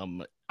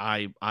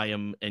 I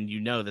am, and you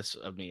know this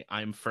of me,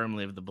 I'm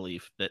firmly of the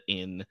belief that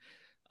in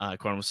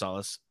Quantum of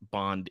Solace,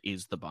 Bond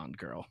is the Bond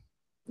girl.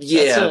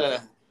 Yeah.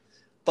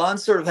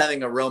 Bond's sort of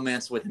having a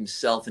romance with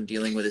himself and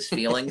dealing with his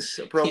feelings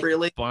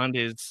appropriately. Bond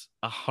is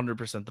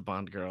 100% the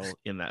Bond girl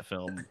in that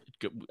film.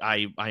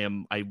 I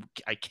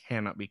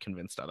cannot be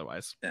convinced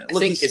otherwise. Yeah.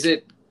 Is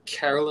it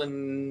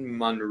Carolyn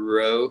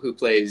Monroe who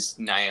plays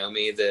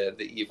Naomi, the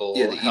evil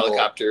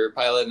helicopter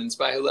pilot in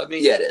Spy Who Loved Me?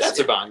 Yeah, it is. That's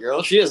a Bond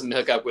girl. She doesn't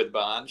hook up with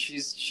Bond.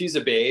 She's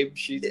a babe.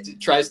 She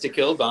tries to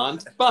kill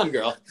Bond. Bond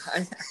girl.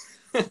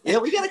 Yeah,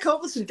 we got to come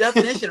up with some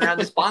definition around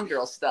this Bond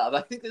girl stuff. I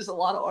think there's a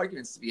lot of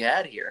arguments to be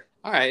had here.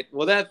 All right.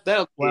 Well,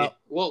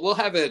 we'll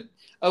have a.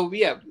 Oh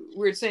yeah,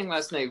 we were saying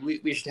last night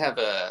we should have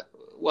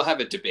we'll have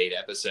a debate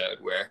episode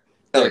where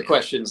there are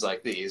questions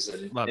like these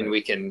and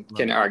we can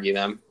argue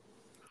them.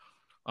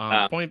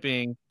 Point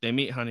being, they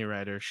meet Honey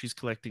Rider. She's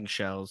collecting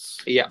shells.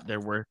 Yeah, they're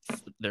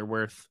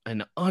worth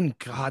an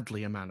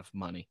ungodly amount of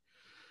money.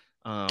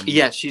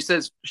 She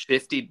says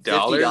 $50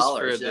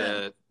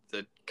 for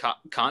the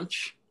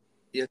conch.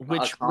 Yeah,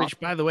 which,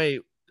 by the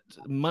way,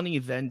 money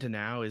then to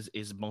now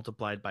is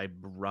multiplied by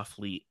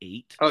roughly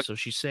 8. Oh, so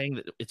she's saying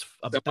that it's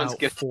about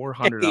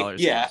 $400.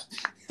 Yeah.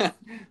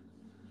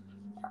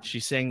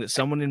 She's saying that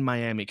someone in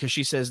Miami, because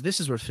she says this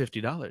is worth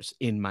 $50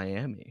 in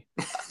Miami.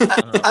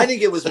 I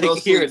think it was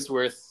mostly here. It's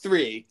worth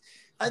 $3.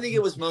 I think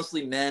it was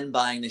mostly men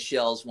buying the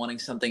shells, wanting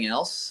something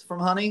else from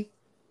Honey.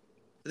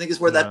 I think is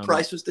where that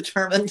price was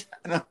determined.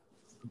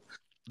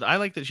 I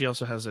like that she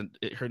also has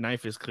her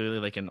knife is clearly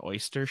like an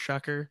oyster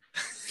shucker.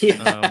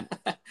 Yeah.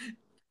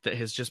 That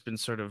has just been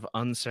sort of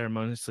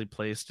unceremoniously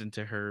placed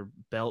into her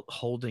belt,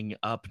 holding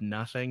up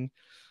nothing.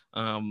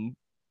 So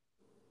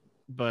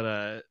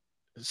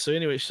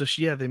anyway,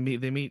 they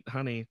meet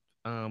Honey.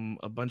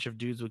 A bunch of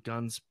dudes with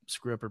guns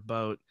screw up her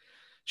boat.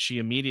 She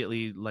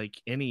immediately,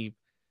 like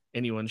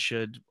anyone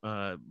should,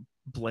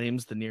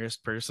 blames the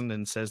nearest person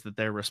and says that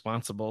they're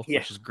responsible,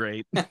 which is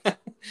great.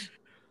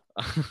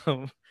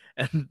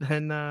 And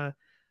then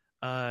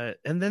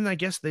I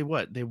guess they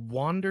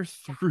wander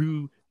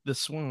through the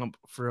swamp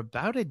for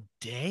about a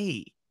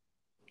day.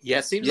 Yeah,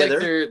 it seems like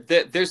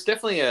there's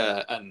definitely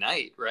a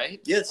night,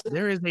 right? Yes,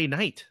 there is a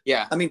night.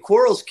 Yeah, I mean,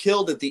 Quarrel's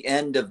killed at the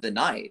end of the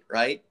night,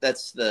 right?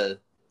 That's the.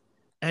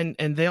 And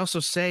they also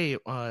say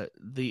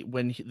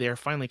when they are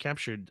finally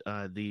captured,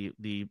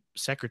 the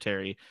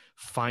secretary,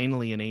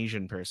 finally an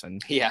Asian person,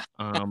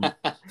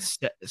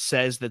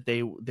 says that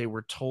they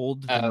were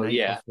told the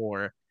night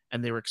before.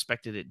 And they were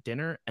expected at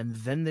dinner, and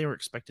then they were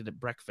expected at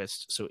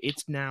breakfast. So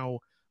it's now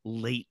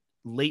late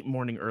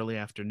morning, early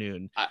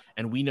afternoon,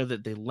 and we know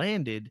that they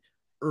landed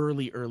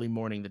early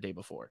morning the day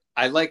before.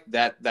 I like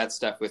that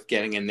stuff with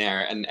getting in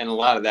there, and a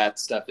lot of that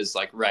stuff is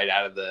like right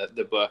out of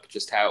the book.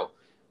 Just how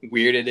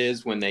weird it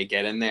is when they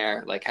get in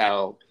there, like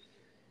how,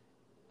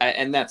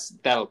 and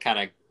that'll kind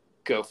of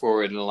go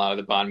forward in a lot of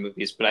the Bond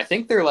movies, but I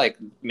think they're like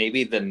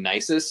maybe the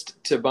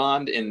nicest to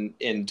Bond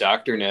in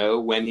Dr. No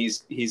when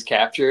he's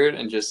captured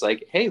and just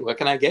like, hey, what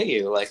can I get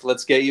you? Like,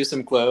 let's get you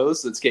some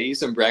clothes, let's get you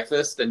some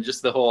breakfast, and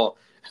just the whole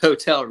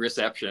hotel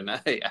reception.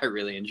 I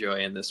really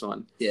enjoy in this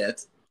one. Yeah,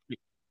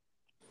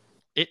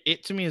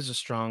 it to me is a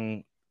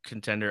strong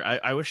contender.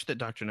 I wish that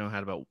Dr. No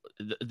had about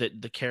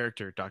the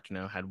character Dr.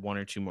 No had 1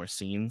 or 2 more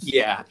scenes.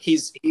 Yeah,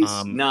 he's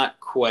not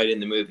quite in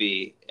the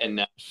movie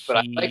enough, but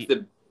I like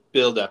the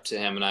build up to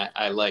him, and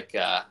I like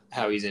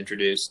how he's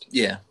introduced.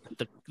 Yeah,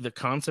 the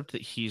concept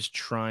that he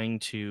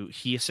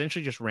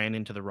essentially just ran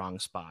into the wrong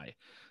spy,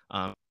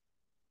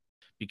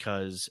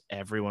 because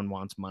everyone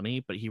wants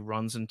money, but he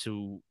runs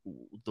into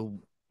the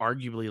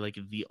arguably like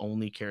the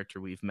only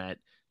character we've met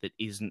that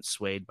isn't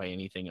swayed by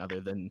anything other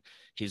than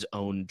his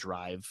own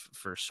drive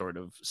for sort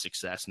of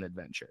success and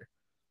adventure.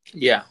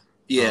 Yeah.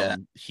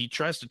 He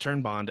tries to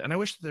turn Bond, and I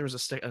wish that there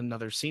was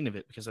another scene of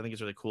it, because I think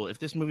it's really cool. If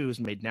this movie was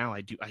made now,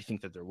 I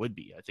think that there would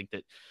be. I think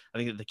that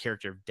the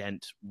character of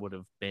Dent would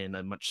have been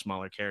a much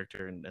smaller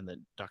character, and that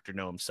Dr.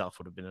 No himself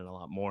would have been in a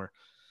lot more.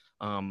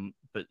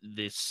 But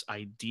this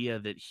idea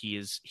that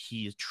he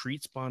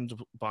treats Bond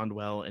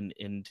well and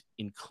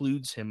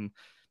includes him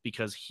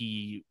because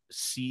he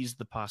sees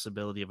the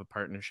possibility of a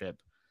partnership.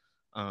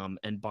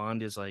 And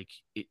Bond is like,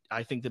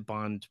 I think that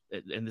Bond,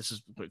 and this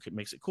is what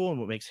makes it cool and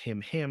what makes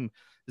him,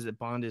 is that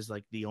Bond is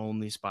like the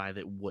only spy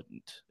that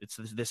wouldn't. It's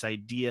this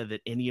idea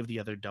that any of the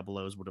other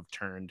 00s would have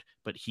turned,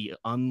 but he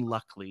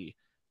unluckily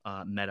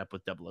met up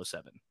with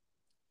 007.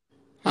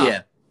 Huh.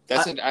 Yeah.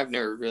 I've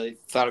never really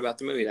thought about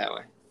the movie that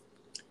way.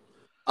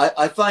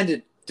 I find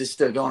it, just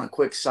to go on a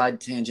quick side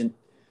tangent,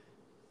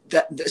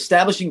 that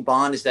establishing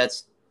Bond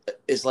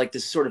is like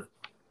this sort of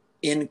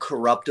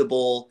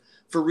incorruptible,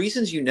 for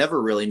reasons you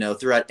never really know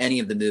throughout any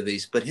of the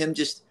movies, but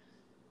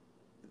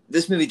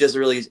this movie does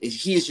really,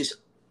 he is just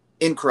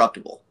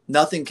incorruptible.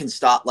 Nothing can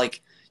stop,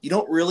 like, you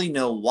don't really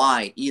know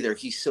why either.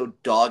 He's so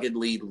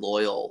doggedly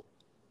loyal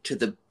to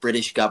the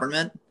British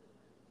government,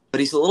 but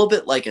he's a little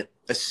bit like a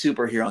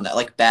superhero in that,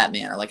 like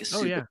Batman, or like a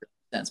superhero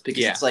sense,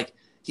 because it's like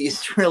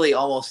he's really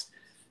almost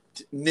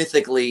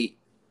mythically,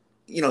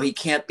 he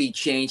can't be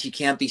changed, he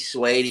can't be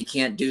swayed, he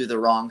can't do the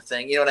wrong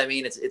thing. You know what I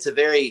mean?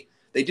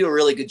 They do a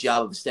really good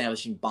job of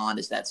establishing Bond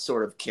as that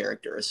sort of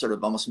character, a sort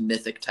of almost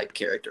mythic type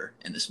character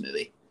in this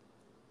movie.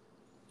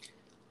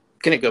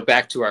 Going to go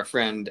back to our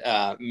friend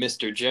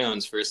Mr.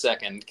 Jones for a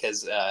second,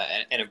 because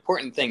an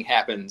important thing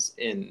happens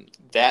in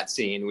that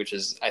scene, which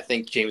is, I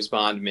think James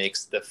Bond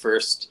makes the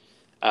first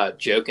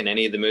joke in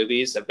any of the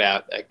movies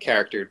about a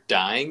character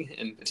dying,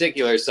 in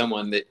particular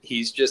someone that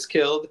he's just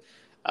killed.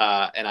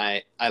 And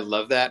I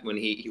love that when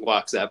he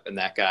walks up and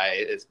that guy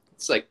it's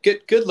like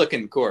good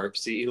looking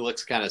corpse. He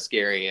looks kind of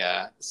scary,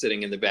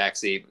 sitting in the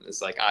backseat,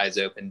 it's like eyes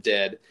open,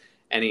 dead.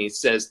 And he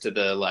says to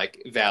the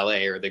like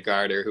valet or the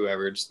guard or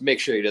whoever, just make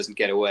sure he doesn't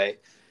get away.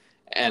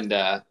 And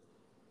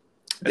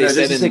they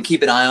said,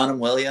 keep an eye on him,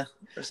 will you?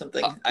 Or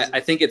something. I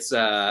think it's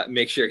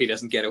make sure he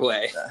doesn't get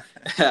away.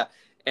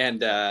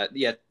 And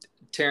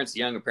Terrence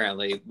Young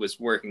apparently was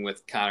working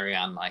with Connery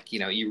on, like,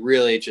 you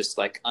really just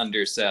like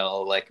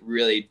undersell, like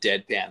really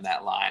deadpan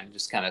that line,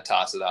 just kind of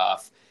toss it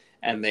off.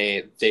 And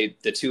the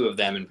two of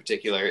them in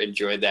particular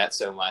enjoyed that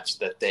so much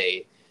that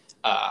they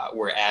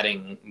were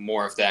adding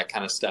more of that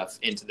kind of stuff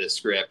into the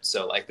script.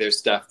 So like there's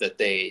stuff that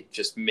they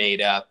just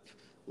made up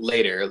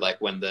later,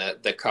 like when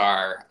the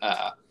car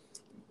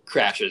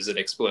crashes, it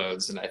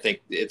explodes, and I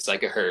think it's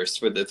like a hearse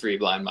for the three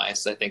blind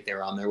mice. I think they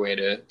were on their way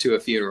to a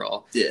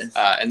funeral. Yeah.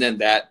 And then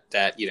that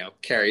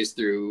carries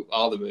through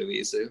all the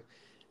movies.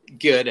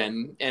 Good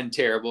and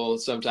terrible,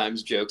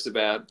 sometimes jokes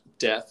about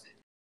death.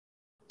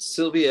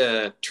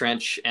 Sylvia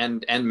Trench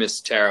and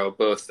Miss Tarot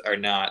both are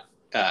not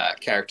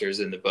characters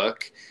in the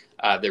book.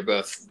 They're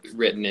both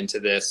written into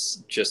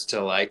this just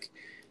to, like,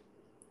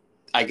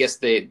 I guess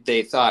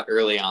they thought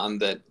early on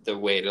that the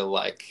way to,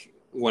 like,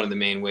 one of the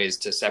main ways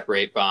to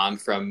separate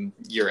Bond from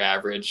your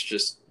average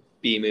just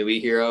B-movie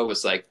hero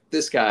was like,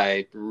 this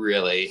guy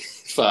really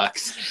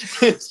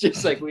fucks. It's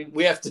just like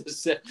we have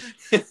to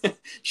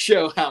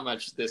show how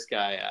much this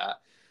guy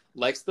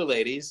likes the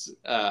ladies,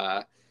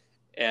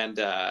 and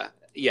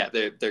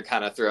they're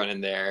kind of thrown in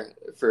there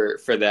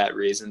for that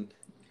reason.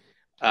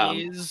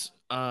 Is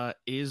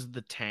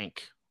the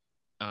tank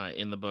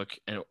in the book,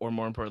 or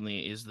more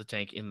importantly, is the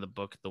tank in the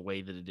book the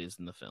way that it is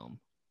in the film?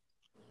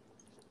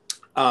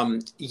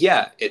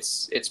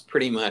 It's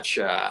pretty much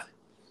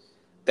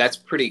that's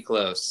pretty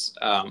close,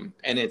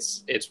 and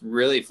it's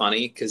really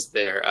funny because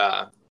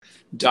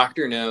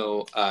Dr.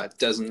 No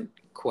doesn't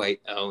quite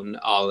own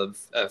all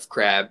of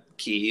Crab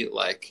Key.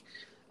 Like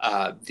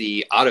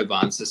the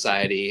Audubon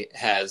Society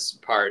has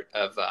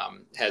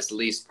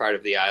leased part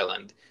of the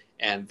island,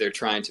 and they're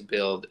trying to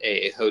build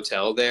a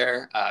hotel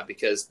there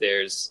because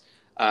there's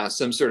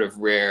some sort of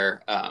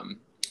rare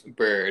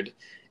bird.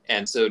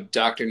 And so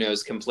Dr.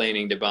 No's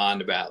complaining to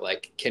Bond about,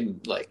 like,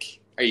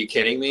 are you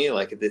kidding me?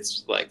 Like,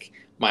 it's like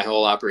my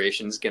whole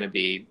operation was going to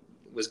be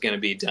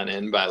done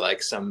in by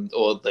like some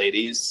old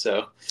ladies.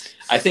 So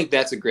I think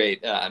that's a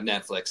great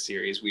Netflix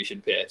series we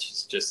should pitch.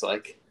 It's just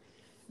like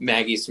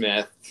Maggie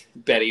Smith,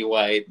 Betty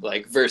White,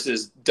 like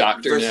versus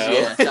Dr.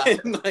 No. Yeah,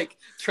 and, like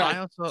I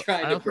also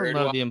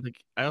love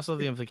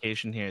the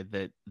implication here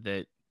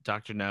that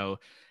Dr. No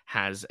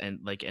has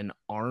an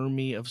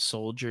army of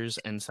soldiers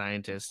and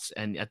scientists,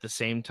 and at the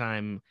same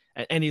time,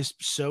 and is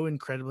so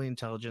incredibly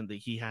intelligent that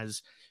he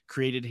has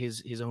created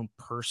his own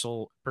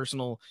personal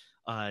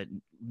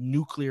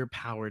nuclear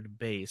powered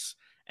base,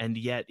 and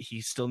yet he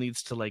still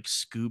needs to like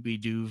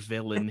Scooby-Doo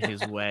villain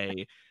his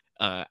way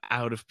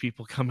out of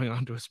people coming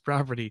onto his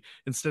property.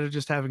 Instead of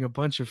just having a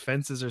bunch of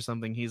fences or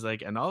something, he's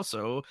like, and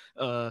also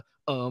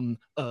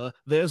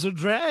there's a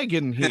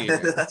dragon here.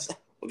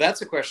 Well,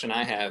 that's a question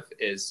I have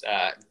is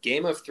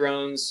Game of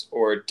Thrones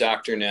or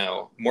Dr.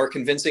 No? More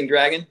convincing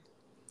dragon?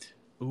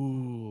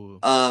 Ooh.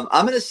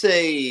 I'm going to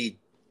say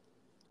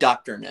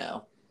Dr.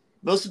 No.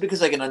 Mostly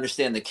because I can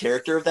understand the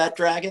character of that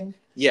dragon.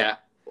 Yeah.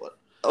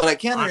 What I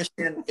can't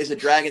understand is a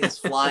dragon that's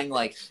flying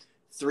like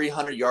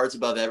 300 yards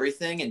above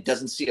everything and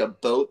doesn't see a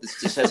boat that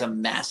just has a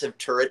massive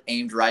turret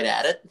aimed right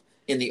at it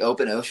in the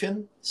open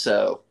ocean.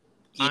 So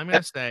I'm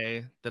going to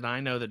say that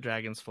I know that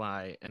dragons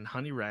fly, and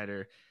Honey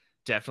Rider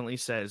definitely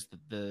says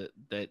that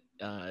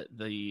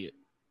the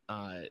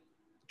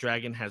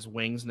dragon has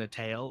wings and a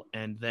tail,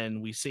 and then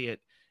we see it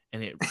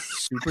and it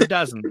super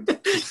doesn't.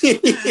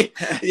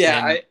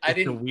 Yeah, I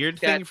didn't. It's a weird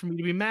thing for me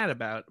to be mad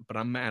about, but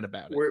I'm mad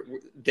about it.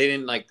 They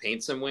didn't like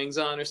paint some wings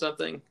on or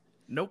something?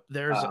 Nope.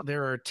 There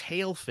are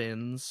tail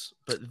fins,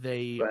 but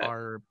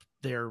they're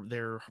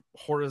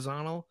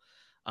horizontal,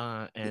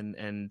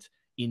 and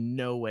in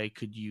no way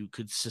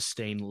could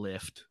sustain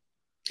lift.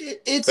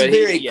 It's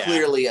very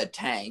clearly a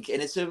tank,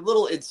 and it's a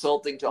little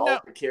insulting to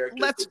all the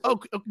characters.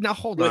 Now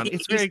hold on.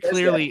 It's very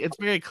clearly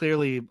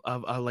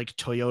a like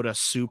Toyota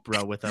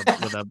Supra with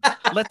a.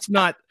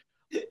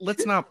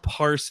 Let's not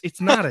parse.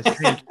 It's not a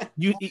tank.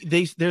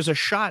 There's a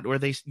shot where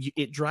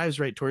it drives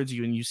right towards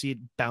you, and you see it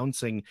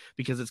bouncing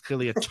because it's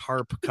clearly a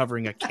tarp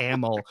covering a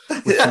camel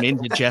with some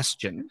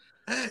indigestion.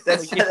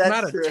 That's true.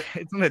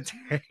 It's not a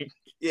tank.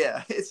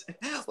 Yeah,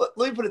 let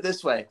me put it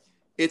this way: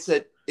 it's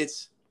a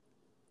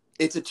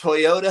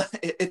Toyota.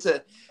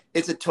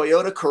 It's a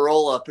Toyota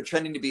Corolla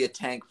pretending to be a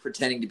tank,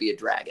 pretending to be a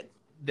dragon.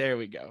 There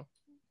we go.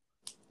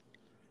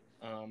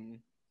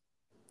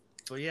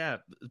 So yeah,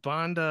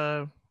 Bond.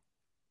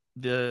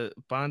 The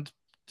Bond,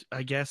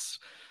 I guess,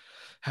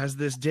 has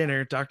this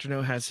dinner. Dr.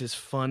 No has his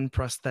fun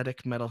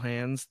prosthetic metal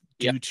hands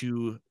due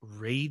to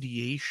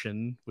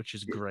radiation, which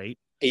is great.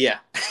 Yeah.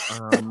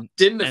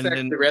 Didn't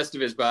affect the rest of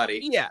his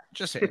body. Yeah,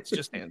 just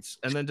hands.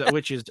 And then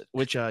which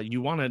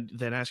you want to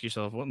then ask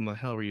yourself, what in the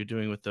hell were you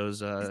doing with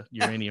those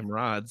uranium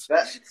rods?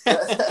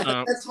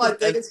 That's my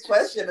biggest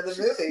question in the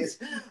movies.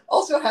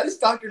 Also, how does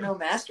Dr. No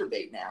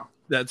masturbate now?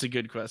 That's a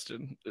good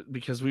question,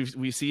 because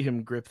we see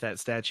him grip that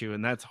statue,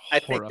 and that's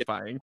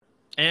horrifying.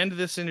 And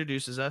this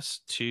introduces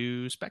us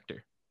to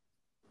Spectre.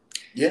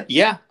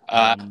 Yeah.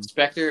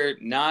 Spectre,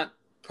 not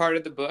part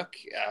of the book.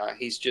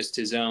 He's just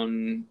his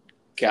own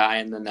guy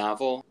in the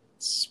novel.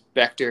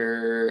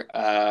 Spectre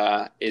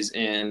is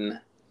in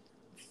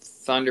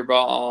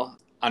Thunderball,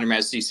 On Her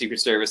Majesty's Secret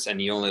Service,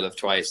 and You Only Live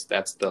Twice.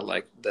 That's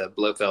the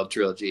Blofeld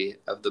trilogy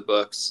of the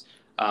books.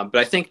 But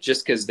I think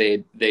just because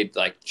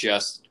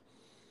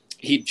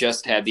he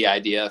just had the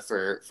idea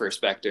for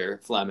Spectre,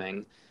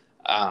 Fleming,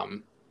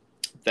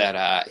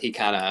 that he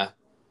kind of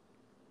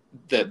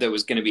that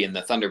was going to be in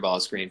the Thunderball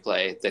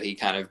screenplay, that he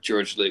kind of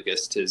George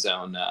Lucas'd his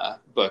own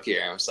book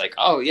here, and was like,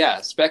 oh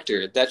yeah,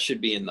 Spectre, that should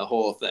be in the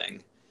whole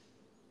thing.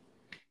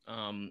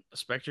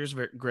 Spectre's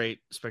very great.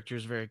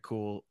 Spectre's very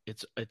cool.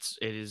 It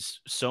is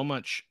so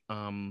much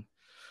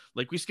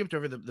like we skipped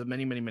over the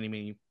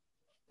many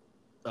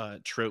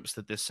tropes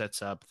that this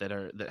sets up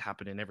that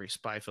happen in every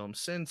spy film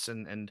since,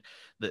 and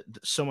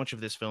so much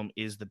of this film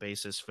is the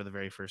basis for the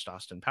very first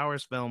Austin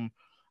Powers film.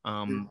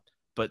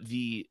 But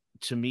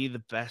to me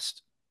the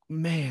best,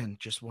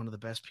 just one of the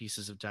best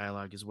pieces of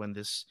dialogue is when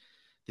this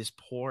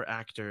poor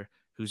actor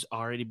who's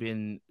already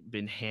been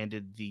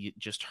handed the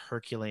just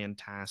Herculean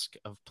task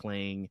of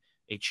playing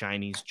a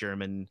Chinese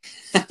German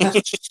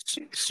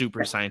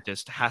super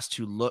scientist has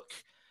to look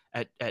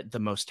at the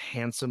most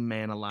handsome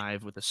man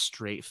alive with a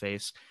straight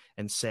face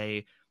and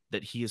say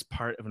that he is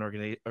part of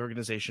an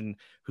organization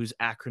whose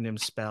acronym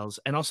spells,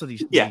 and also he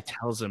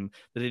tells him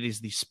that it is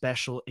the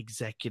Special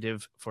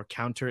Executive for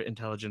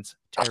Counterintelligence,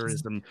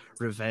 Terrorism,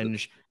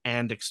 Revenge,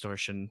 and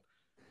Extortion,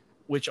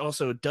 which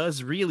also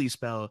does really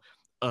spell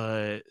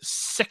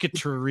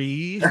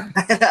secretary.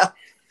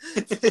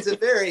 It's a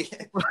very,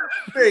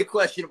 very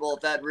questionable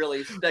if that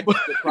really is the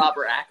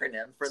proper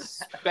acronym for the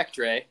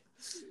Spectre.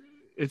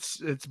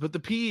 But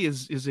the P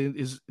is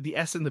the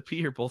S and the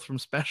P are both from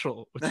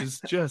Special, which is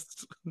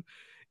just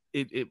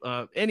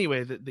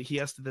anyway, he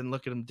has to then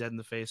look at him dead in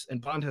the face,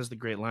 and Bond has the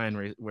great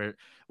line where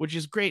which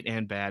is great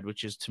and bad,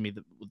 which is to me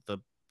the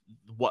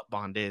what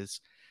Bond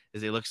is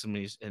he looks at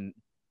me and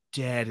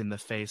dead in the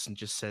face and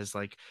just says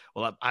like,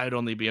 well, I'd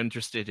only be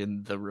interested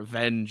in the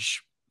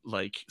revenge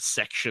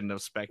section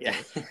of Spectre,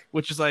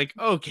 which is like,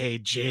 okay,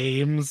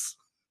 James,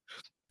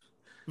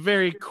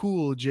 very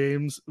cool,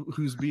 James,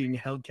 who's being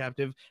held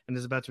captive and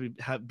is about to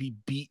be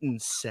beaten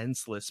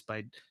senseless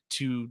by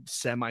two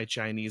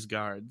semi-Chinese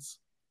guards.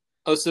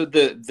 Oh, so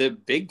the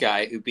big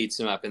guy who beats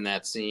him up in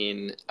that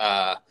scene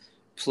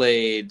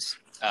played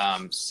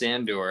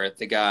Sandor,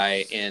 the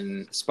guy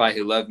in Spy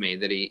Who Loved Me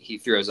that he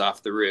throws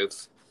off the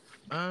roof.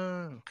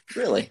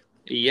 Really?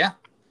 Yeah.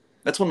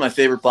 That's one of my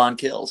favorite Bond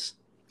kills.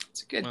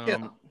 It's a good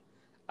kill.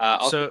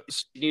 Also,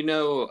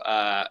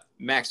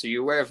 Max, are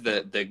you aware of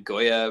the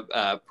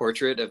Goya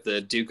portrait of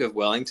the Duke of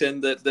Wellington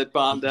that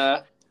Bond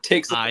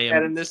takes a look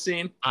at in this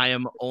scene? I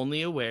am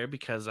only aware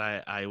because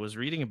I was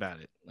reading about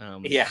it.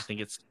 I think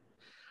it's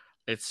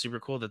super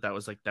cool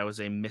that was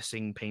a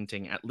missing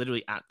painting at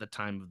the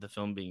time of the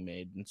film being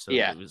made, and so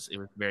it was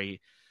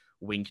very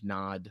wink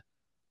nod.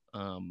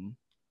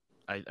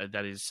 I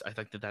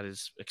think that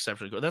is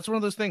exceptionally good. That's one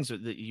of those things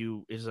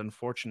that is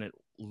unfortunate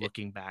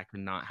looking back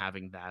and not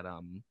having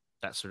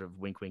that sort of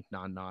wink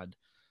nod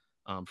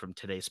from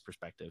today's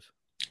perspective.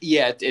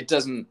 Yeah, it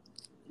doesn't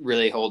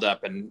really hold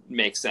up and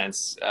make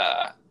sense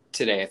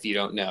today if you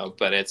don't know,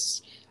 but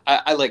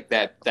I like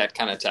that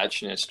kind of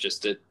touch, and it's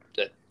just a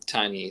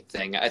tiny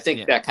thing. I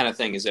think that kind of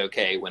thing is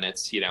okay when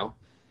it's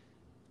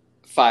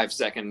 5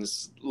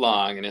 seconds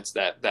long and it's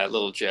that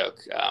little joke.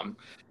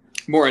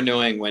 More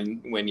annoying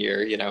when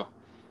you're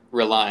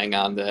relying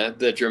on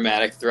the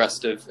dramatic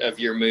thrust of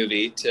your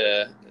movie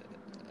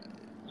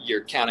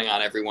you're counting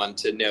on everyone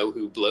to know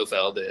who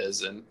Blofeld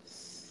is, and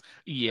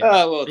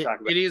we'll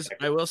talk about it.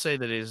 I will say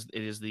that it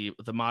is the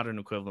modern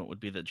equivalent would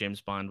be that James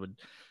Bond would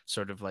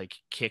sort of like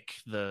kick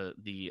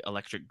the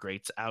electric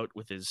grates out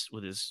with his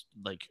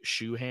like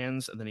shoe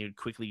hands, and then he would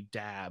quickly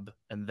dab,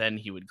 and then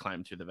he would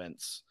climb through the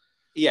vents.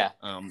 Yeah.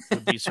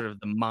 Would be sort of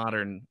the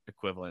modern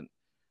equivalent.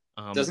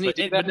 Doesn't he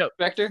do that, no,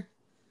 Spectre?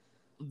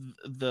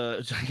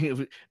 Doesn't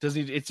he,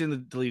 it's in the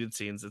deleted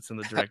scenes. It's in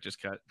the director's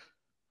cut.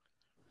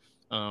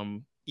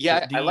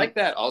 Yeah, I like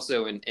that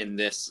also in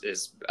this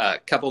is a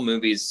couple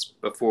movies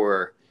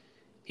before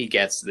he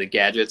gets the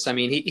gadgets. I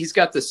mean, he's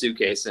got the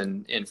suitcase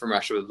in From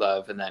Russia with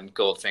Love, and then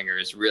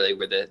Goldfinger is really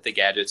where the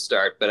gadgets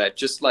start. But I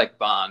just like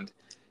Bond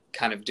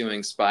kind of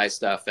doing spy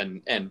stuff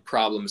and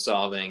problem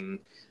solving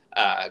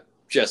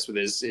just with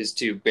his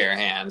two bare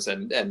hands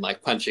and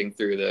like punching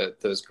through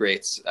those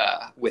grates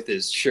with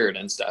his shirt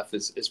and stuff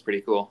is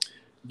pretty cool.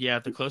 Yeah,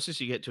 the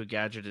closest you get to a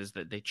gadget is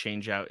that they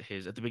change out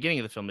at the beginning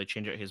of the film, they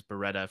change out his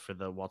Beretta for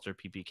the Walther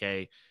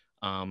PPK.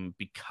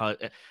 Because,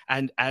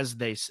 and as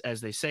they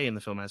say in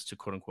the film, as to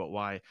quote unquote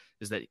why,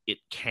 is that it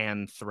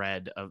can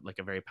thread like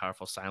a very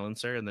powerful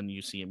silencer, and then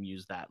you see him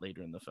use that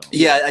later in the film.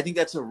 Yeah, I think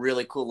that's a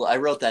really cool. I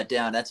wrote that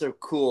down. That's a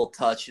cool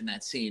touch in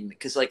that scene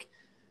because like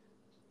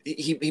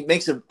he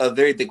makes a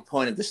very big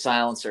point of the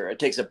silencer. It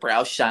takes a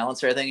Brausch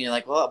silencer, I think, and you're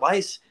like, well, why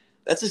is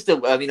that's just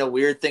a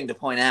weird thing to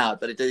point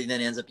out, but it then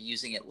ends up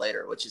using it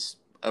later, which is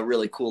a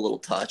really cool little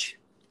touch.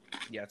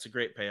 Yeah, it's a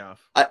great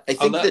payoff. I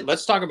think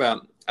let's talk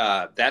about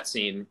that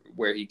scene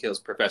where he kills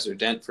Professor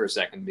Dent for a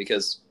second,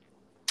 because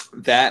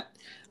that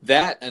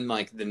and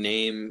like the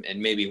name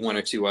and maybe one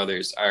or two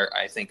others are,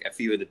 I think, a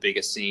few of the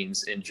biggest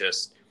scenes in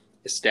just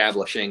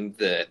establishing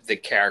the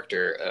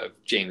character of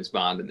James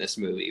Bond in this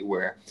movie.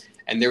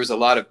 And there was a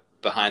lot of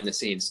behind the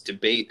scenes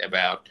debate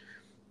about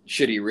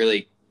should he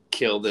really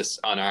kill this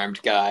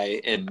unarmed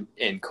guy in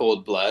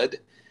cold blood,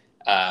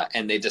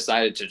 and they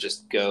decided to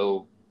just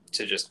go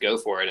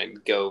for it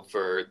and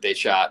they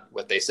shot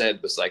what they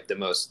said was like the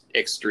most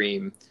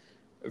extreme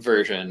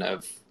version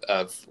of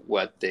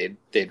what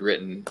they'd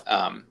written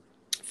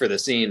for the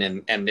scene,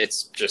 and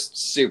it's just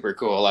super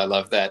cool. I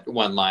love that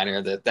one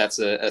liner that's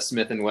a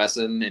Smith &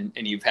 Wesson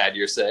and you've had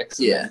your six.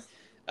 Yeah.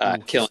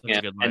 Killing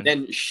him and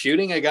then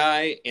shooting a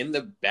guy in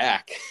the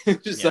back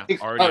just like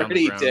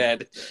already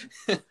dead.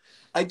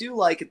 I do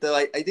like it though.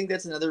 I think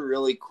that's another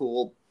really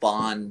cool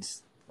Bond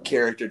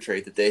character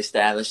trait that they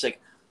established. Like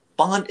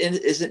Bond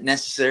isn't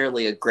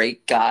necessarily a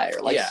great guy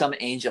or like some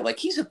angel. Like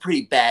he's a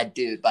pretty bad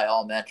dude by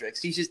all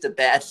metrics. He's just a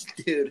bad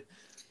dude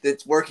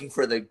that's working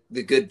for the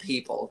good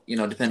people,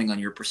 depending on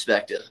your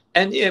perspective.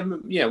 And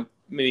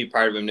maybe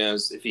part of him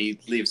knows if he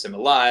leaves him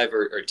alive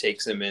or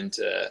takes him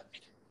into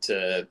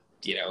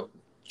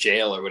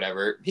jail or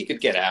whatever, he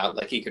could get out.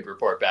 Like he could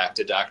report back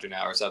to Dr.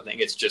 Now or something.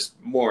 It's just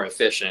more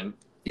efficient.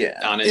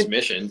 On his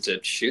mission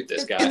to shoot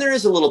this guy. And there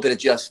is a little bit of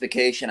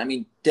justification. I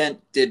mean, Dent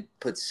did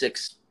put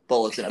 6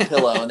 bullets in a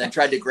pillow and then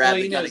tried to grab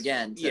the gun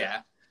again.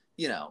 I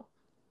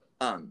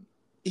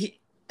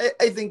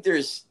think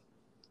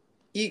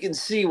you can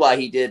see why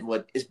he did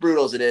what, as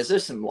brutal as it is.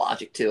 There's some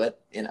logic to it,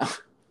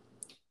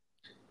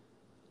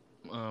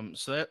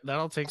 So that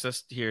all takes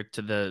us here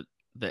to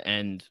the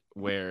end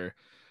where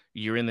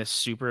you're in this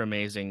super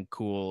amazing,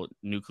 cool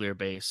nuclear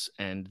base,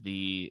 and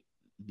the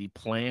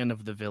plan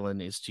of the villain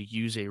is to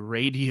use a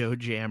radio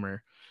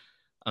jammer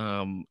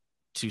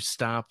to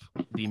stop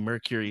the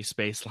Mercury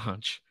space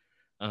launch,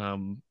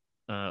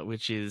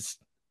 which is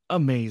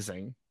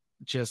amazing,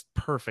 just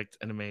perfect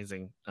and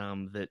amazing.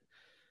 That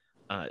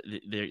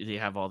they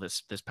have all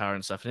this power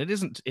and stuff, and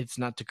it's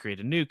not to create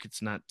a nuke,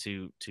 it's not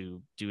to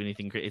do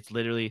anything great. It's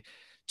literally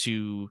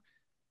to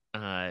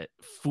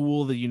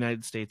fool the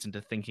United States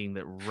into thinking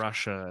that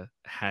Russia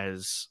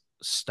has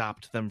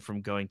stopped them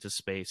from going to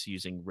space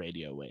using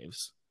radio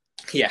waves.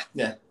 Yeah.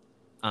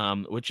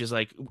 Which is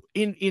like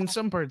in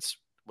some parts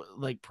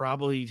like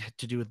probably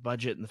to do with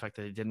budget and the fact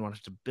that they didn't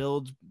want to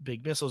build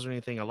big missiles or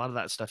anything. A lot of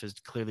that stuff is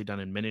clearly done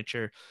in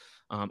miniature,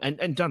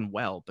 and done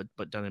well,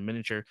 but done in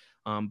miniature.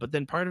 But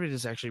then part of it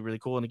is actually really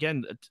cool, and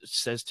again, it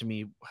says to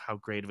me how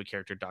great of a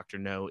character Dr.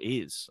 No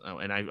is.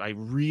 And I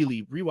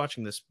really,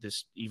 rewatching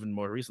this even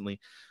more recently,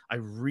 I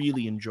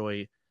really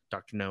enjoy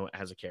Dr. No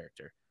as a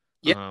character.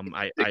 Yeah,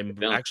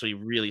 I'm actually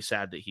really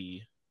sad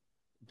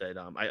that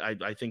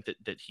I think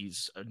that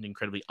he's an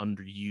incredibly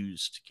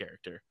underused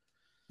character.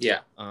 Yeah.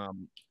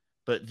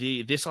 But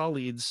this all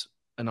leads,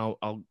 and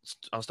I'll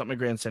stop my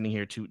grandstanding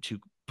here to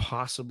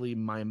possibly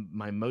my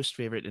most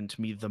favorite, and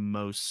to me the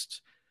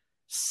most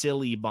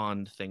silly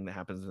Bond thing that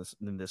happens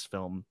in this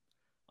film,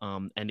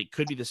 and it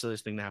could be the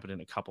silliest thing that happened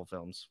in a couple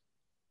films,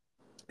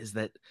 is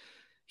that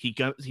he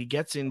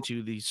gets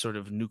into the sort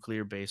of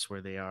nuclear base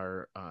where they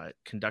are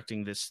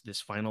conducting this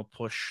final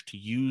push to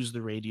use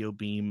the radio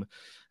beam,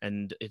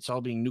 and it's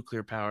all being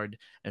nuclear powered,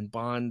 and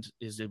Bond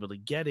is able to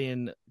get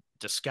in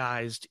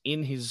disguised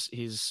in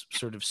his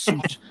sort of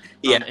suit,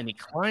 and he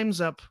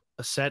climbs up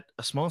a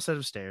small set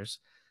of stairs,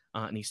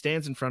 and he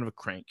stands in front of a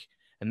crank,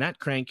 and that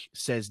crank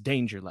says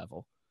danger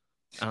level.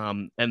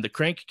 And the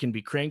crank can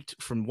be cranked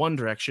from one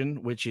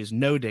direction, which is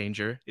no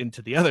danger,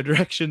 into the other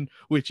direction,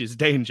 which is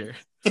danger.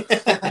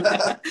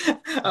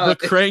 The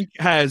crank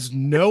has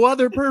no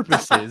other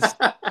purposes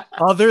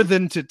other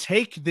than to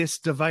take this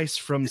device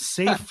from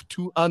safe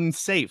to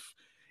unsafe.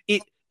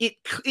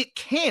 It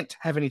can't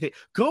have anything.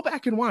 Go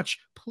back and watch,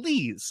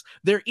 please.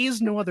 There is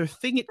no other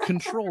thing it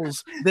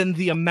controls than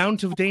the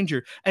amount of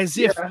danger. As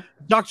if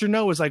Dr.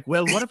 No was like,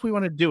 well, what if we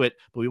want to do it,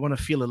 but we want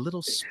to feel a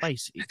little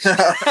spicy?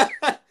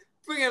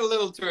 Bring it a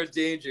little towards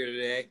danger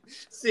today.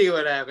 See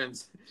what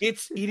happens.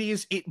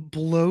 It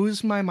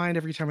blows my mind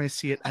every time I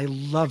see it. I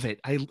love it.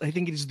 I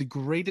think it is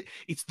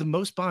it's the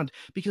most Bond,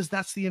 because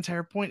that's the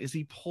entire point, is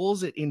he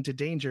pulls it into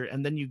danger,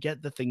 and then you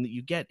get the thing that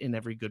you get in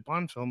every good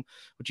Bond film,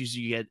 which is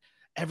you get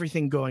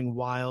everything going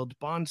wild,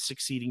 Bond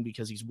succeeding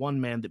because he's one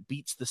man that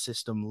beats the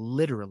system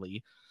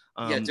literally.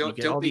 Don't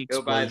go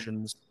by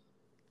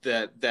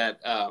that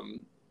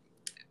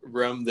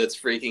room that's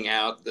freaking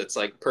out, that's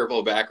like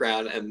purple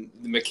background, and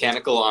the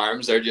mechanical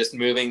arms are just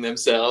moving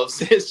themselves.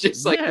 It's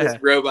just like this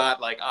robot,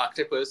 like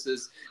octopus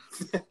is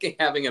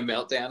having a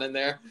meltdown in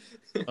there.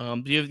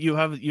 You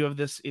have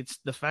this. It's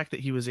the fact that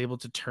he was able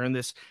to turn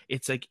this.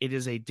 It's like it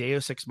is a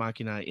Deus Ex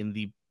Machina in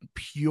the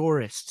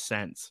purest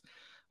sense.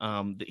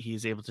 That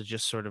he's able to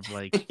just sort of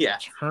like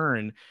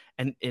turn,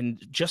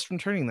 and just from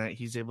turning that,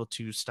 he's able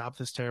to stop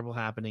this terrible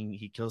happening.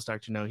 He kills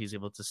Dr. No. He's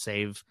able to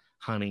save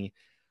Honey,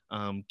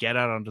 get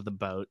out onto the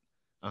boat,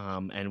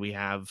 and we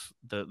have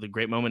the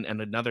great moment, and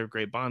another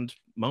great Bond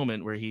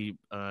moment where he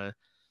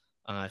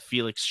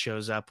Felix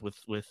shows up with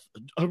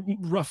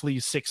roughly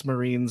 6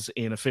 Marines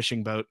in a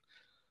fishing boat.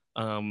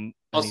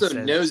 Also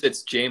knows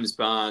it's James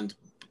Bond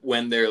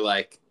when they're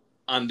like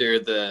under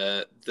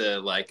the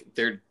like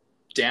they're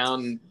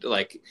down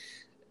like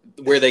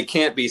where they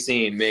can't be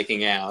seen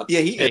making out.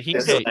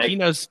 He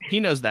knows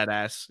that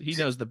ass. He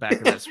knows the back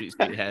of that sweet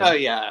head. Oh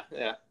yeah.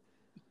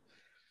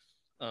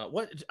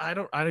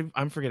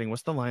 I'm forgetting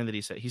what's the line that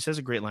he said. He says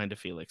a great line to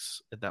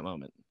Felix at that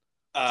moment.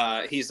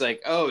 He's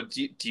like, "Oh,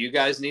 do you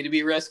guys need to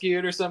be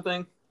rescued or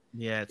something?"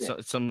 Yeah,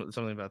 it's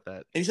something about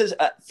that. And he says,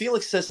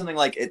 Felix says something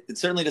like, "It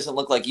certainly doesn't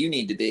look like you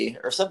need to be,"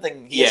 or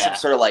something. He has some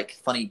sort of like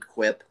funny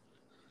quip.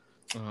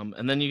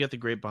 And then you get the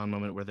great Bond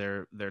moment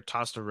where they're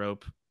tossed a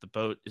rope, the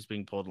boat is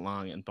being pulled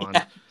along, and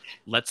Bond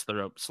lets the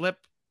rope slip.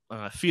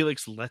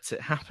 Felix lets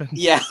it happen.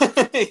 Yeah,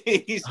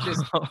 he's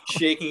just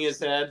shaking his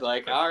head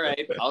like, "All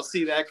right, I'll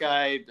see that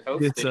guy."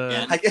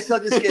 Again. I guess I'll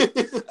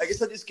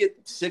just get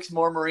 6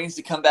 more Marines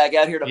to come back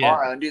out here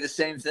tomorrow and do the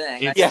same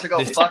thing. I guess I'll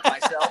go fuck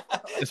myself.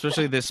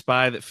 Especially this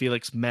spy that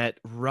Felix met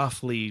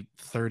roughly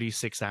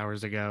 36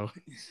 hours ago.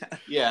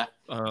 Yeah,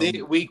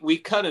 we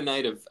cut a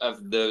night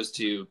of those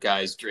two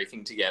guys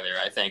drinking together.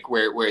 I think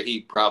where he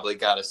probably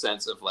got a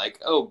sense of like,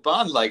 oh,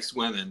 Bond likes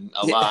women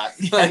a lot.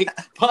 Like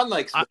Bond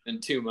likes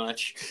women too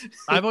much.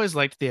 I've always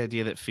liked the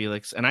idea that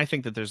Felix, and I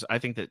think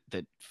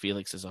that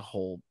Felix is a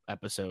whole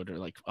episode or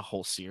like a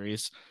whole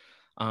series,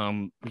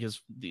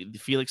 because the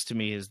Felix to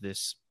me is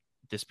this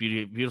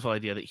beautiful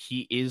idea that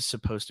he is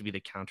supposed to be the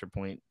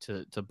counterpoint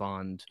to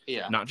Bond,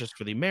 not just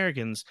for the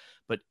Americans,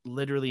 but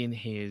literally in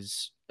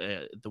his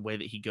the way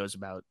that he goes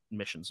about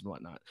missions and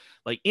whatnot.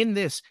 Like in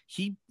this,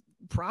 he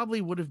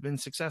probably would have been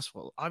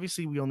successful.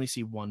 Obviously, we only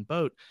see one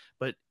boat,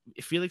 but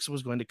Felix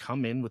was going to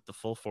come in with the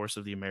full force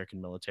of the American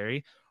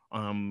military.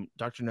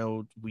 Dr.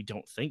 No, we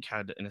don't think,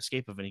 had an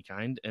escape of any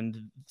kind,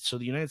 and so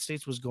the United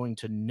States was going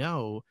to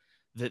know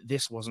that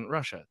this wasn't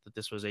Russia, that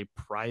this was a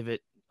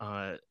private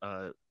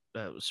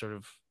sort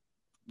of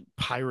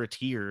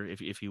pirateer,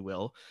 if you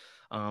will.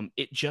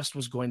 It just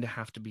was going to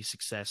have to be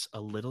success a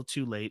little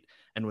too late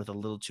and with a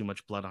little too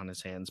much blood on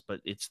his hands.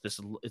 But it's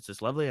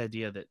this lovely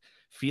idea that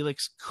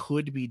Felix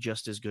could be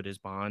just as good as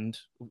Bond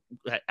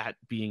at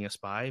being a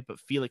spy, but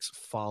Felix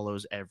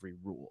follows every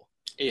rule.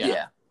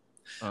 Yeah.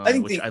 I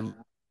think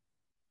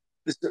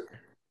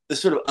the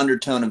sort of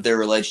undertone of their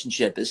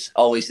relationship is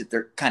always that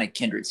they're kind of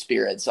kindred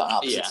spirits on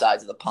opposite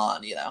sides of the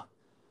pond, you know?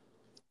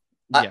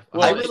 Yeah.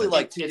 I really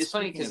like to. It's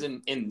funny because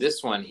in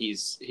this one,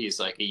 he's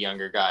like a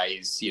younger guy.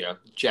 He's,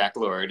 Jack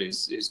Lord,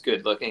 who's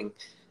good looking.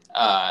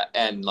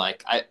 And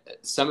like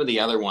some of the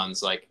other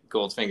ones like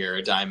Goldfinger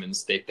or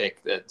Diamonds, they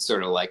pick that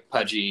sort of like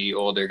pudgy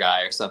older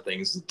guy or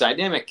something. So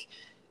dynamic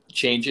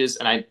changes.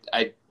 And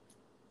I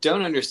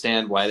don't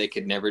understand why they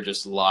could never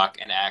just lock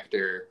an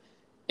actor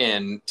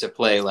in to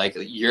play like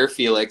you're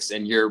Felix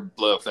and you're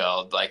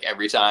Blofeld like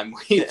every time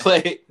we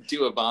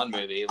do a Bond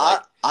movie.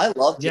 Like, I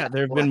love there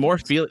have been more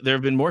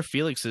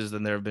Felixes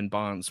than there have been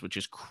Bonds, which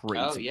is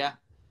crazy. Oh yeah.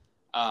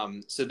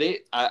 So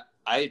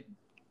I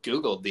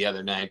Googled the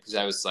other night because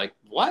I was like,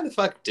 why the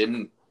fuck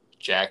didn't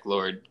Jack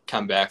Lord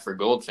come back for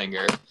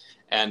Goldfinger?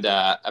 And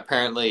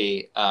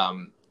apparently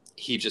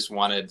he just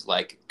wanted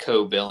like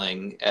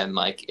co-billing and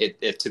like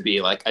it to be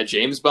like a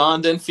James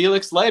Bond and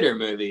Felix Leiter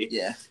movie.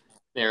 Yeah.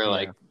 They were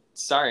like,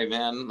 sorry,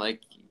 man,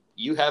 like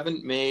you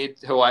haven't made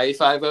Hawaii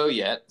Five-0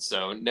 yet,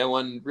 so no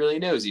one really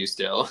knows you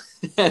still.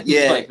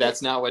 Like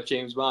that's not what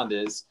James Bond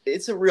is.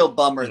 It's a real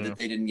bummer that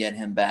they didn't get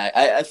him back.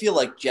 I feel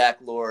like Jack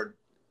Lord,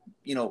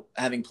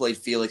 having played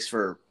Felix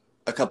for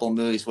a couple of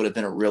movies would have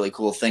been a really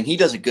cool thing. He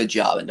does a good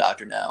job in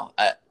Dr. No.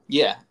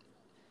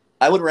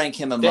 I would rank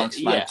him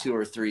amongst my yeah. 2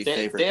 or 3 They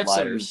favorite have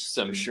gliders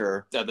some for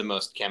sure. The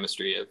most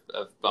chemistry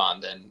of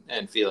Bond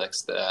and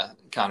Felix, the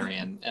Connery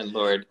and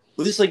Lord.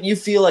 Well, just like you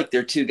feel like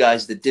they're 2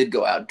 guys that did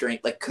go out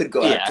could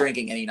go out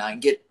drinking any night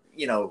and get,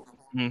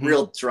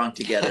 real drunk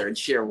together and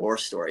share war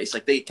stories.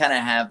 Like they kind of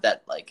have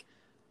that like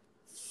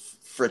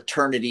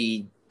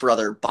fraternity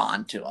brother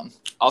bond to them.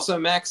 Also,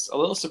 Max, a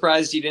little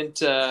surprised you didn't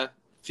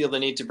feel the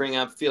need to bring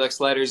up Felix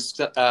Leiter's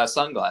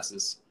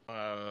sunglasses.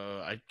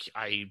 I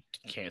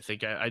can't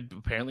think.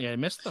 Apparently I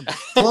missed them.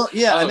 Well,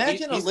 yeah.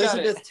 Imagine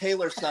Elizabeth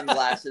Taylor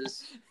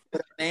sunglasses,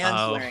 but a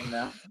man's wearing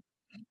them.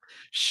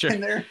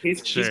 Sure.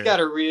 He's got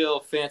a real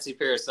fancy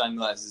pair of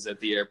sunglasses at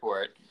the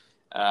airport.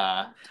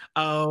 I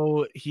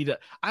will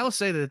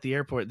say that at the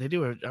airport they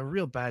do a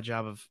real bad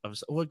job of.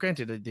 Well,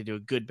 granted, they do a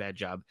good bad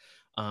job.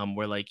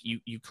 Where like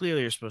you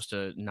clearly are supposed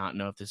to not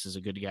know if this is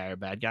a good guy or a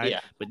bad guy,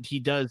 but he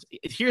does.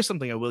 Here's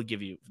something I will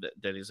give you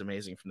that is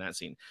amazing from that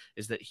scene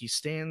is that he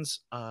stands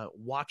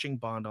watching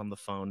Bond on the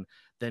phone.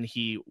 Then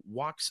he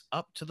walks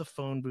up to the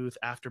phone booth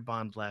after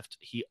Bond left.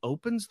 He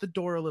opens the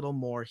door a little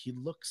more. He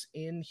looks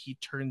in. He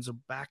turns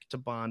back to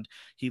Bond.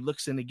 He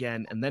looks in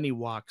again, and then he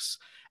walks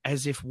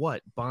as if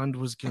Bond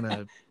was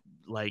gonna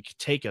like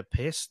take a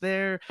piss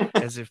there,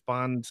 as if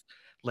Bond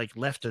like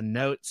left a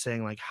note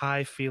saying like,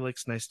 "Hi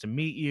Felix, nice to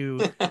meet you."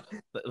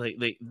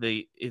 Like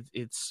the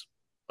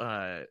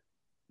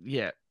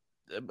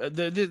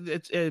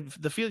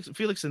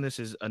Felix in this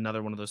is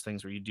another one of those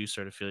things where you do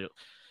sort of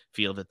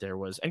feel that there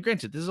was, and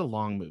granted this is a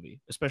long movie,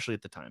 especially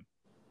at the time.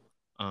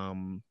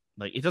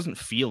 Like it doesn't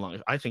feel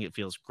long. I think it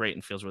feels great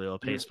and feels really low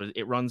paced, but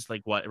it runs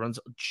like it runs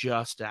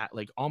just at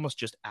like almost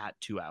just at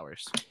 2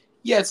 hours.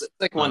 Yeah, it's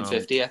like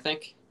 150, I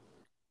think.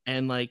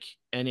 And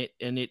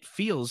it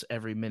feels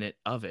every minute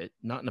of it,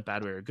 not in a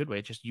bad way or a good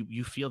way. Just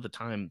you feel the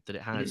time that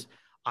it has.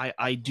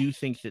 I do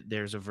think that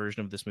there's a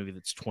version of this movie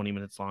that's 20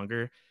 minutes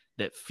longer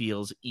that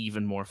feels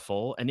even more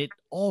full, and it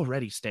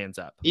already stands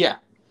up. Yeah.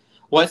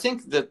 Well, I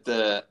think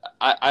that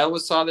I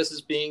always saw this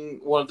as being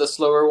one of the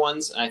slower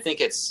ones, and I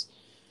think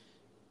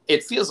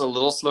it feels a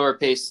little slower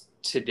paced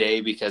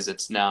today because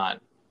it's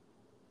not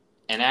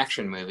an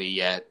action movie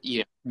yet.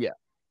 Yeah.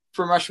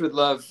 From Russia with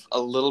Love a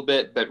little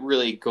bit, but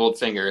really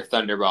Goldfinger,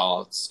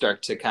 Thunderball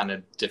start to kind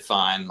of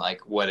define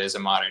like what is a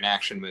modern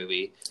action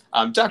movie.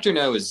 Dr.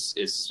 No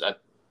is a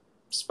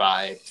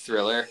spy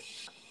thriller,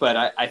 but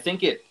I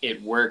think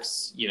it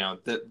works.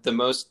 The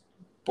most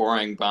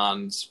boring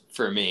Bonds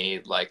for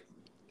me, like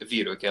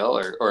View to a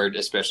Kill or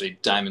especially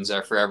Diamonds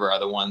Are Forever, are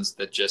the ones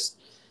that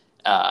just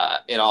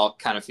it all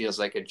kind of feels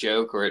like a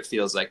joke, or it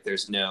feels like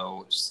there's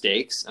no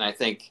stakes. And I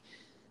think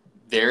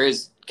there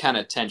is kind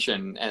of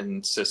tension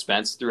and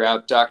suspense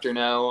throughout Dr.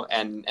 No,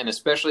 and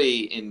especially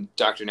in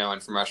Dr. No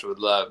and From Russia with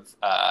Love,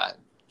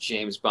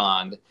 James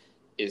Bond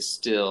is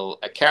still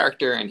a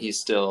character, and he's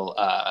still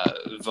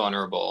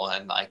vulnerable,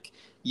 and like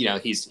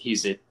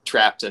he's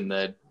trapped in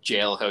the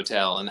jail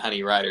hotel, and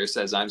Honey Rider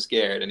says I'm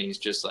scared, and he's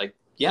just like,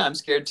 yeah, I'm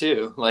scared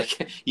too.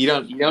 Like you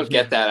don't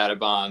get that out of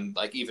Bond,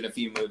 like even a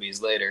few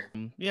movies later.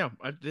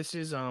 This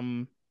is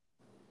I'll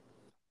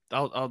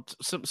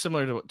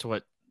similar to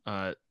what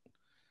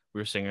we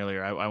were saying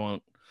earlier. I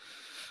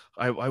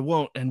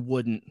won't and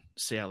wouldn't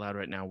say out loud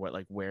right now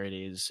where it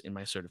is in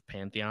my sort of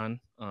pantheon.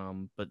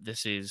 But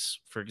this is,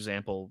 for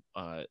example,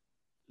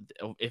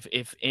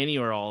 if any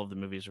or all of the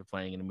movies were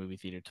playing in a movie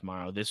theater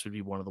tomorrow, this would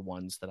be one of the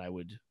ones that I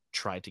would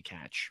try to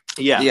catch.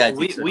 Yeah,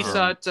 we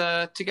saw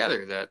it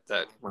together.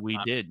 That we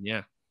did.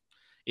 Yeah,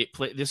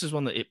 this is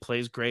one that it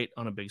plays great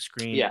on a big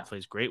screen. Yeah. It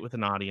plays great with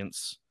an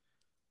audience.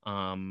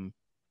 And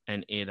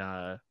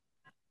it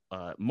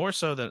more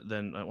so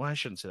than well, I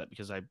shouldn't say that,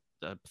 because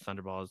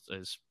Thunderball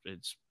is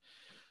it's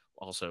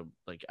also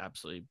like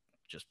absolutely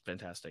just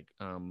fantastic.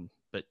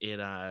 But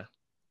it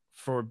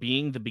for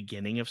being the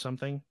beginning of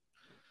something,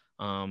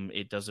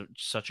 it does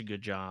such a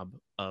good job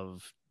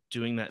of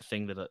doing that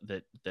thing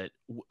that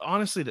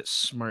honestly that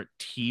smart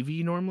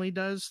TV normally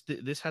does.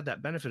 This had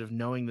that benefit of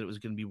knowing that it was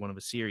going to be one of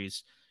a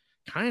series,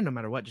 kind of no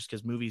matter what, just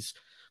because movies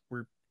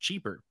were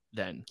cheaper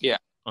then. Yeah.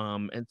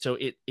 And so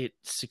it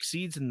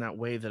succeeds in that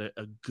way that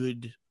a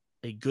good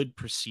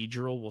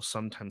procedural will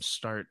sometimes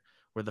start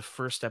where the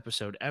first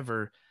episode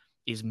ever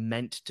is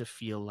meant to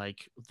feel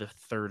like the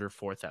third or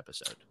fourth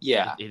episode.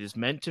 Yeah. It is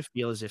meant to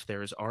feel as if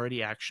there is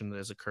already action that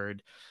has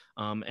occurred.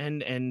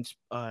 And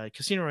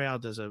Casino Royale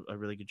does a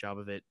really good job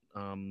of it.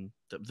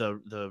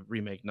 The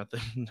remake, not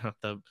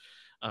the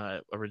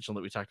original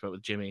that we talked about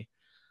with Jimmy.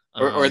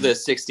 Or the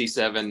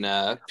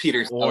 67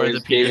 Peter or Sellers,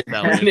 the Peter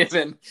Sellers.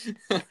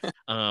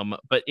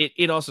 But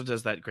it also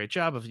does that great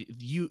job of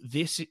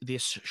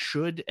this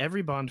should,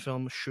 every Bond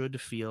film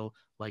should feel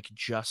like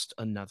just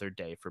another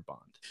day for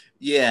Bond.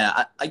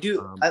 Yeah, I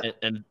do.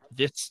 And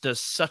this does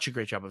such a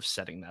great job of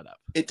setting that up.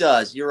 It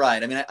does. You're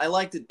right. I mean, I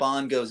like that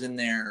Bond goes in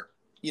there,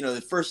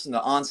 the first in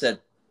the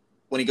onset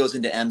when he goes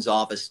into M's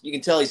office, you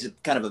can tell he's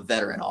kind of a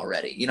veteran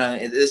already.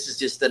 This is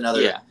just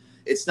another,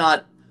 It's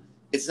not,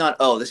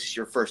 oh, this is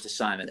your first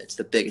assignment. It's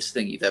the biggest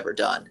thing you've ever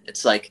done.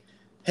 It's like,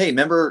 hey,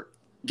 remember,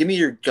 give me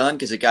your gun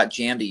because it got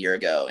jammed a year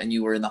ago and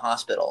you were in the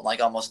hospital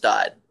and almost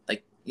died.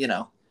 you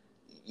know,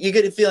 you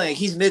get a feeling like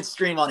he's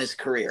midstream on his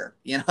career.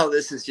 You know,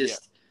 this is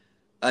just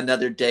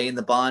another day in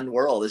the Bond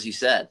world, as you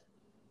said.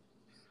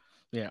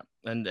 Yeah,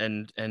 and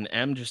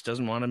M just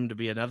doesn't want him to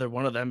be another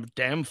one of them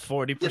damn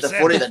 40%.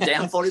 Yeah, the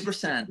damn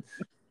 40%.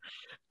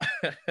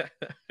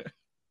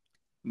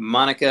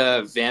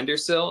 Monica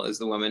Vandersil is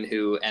the woman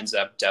who ends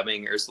up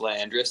dubbing Ursula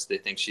Andress. They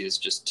think she is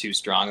just too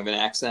strong of an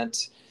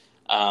accent.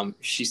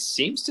 She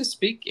seems to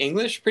speak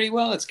English pretty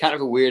well. It's kind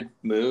of a weird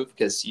move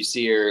because you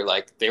see her,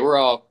 like, they were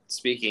all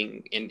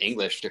speaking in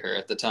English to her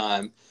at the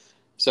time.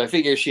 So I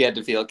figure she had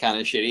to feel kind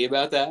of shitty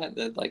about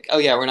that. Like, oh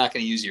yeah, we're not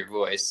going to use your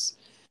voice.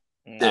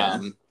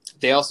 Yeah.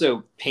 They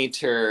also paint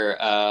her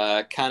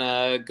kind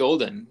of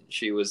golden.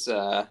 She was,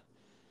 I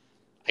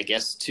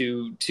guess,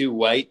 too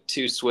white,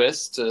 too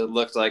Swiss to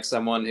look like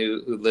someone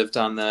who lived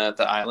on the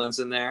islands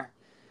in there.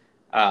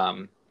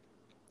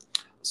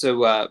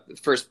 So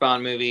first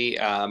Bond movie,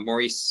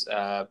 Maurice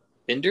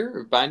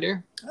Binder.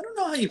 I don't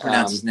know how you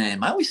pronounce his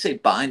name. I always say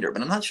Binder,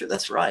 but I'm not sure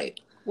that's right.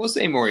 We'll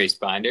say Maurice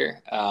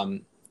Binder.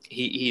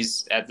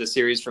 He's at the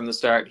series from the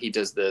start. He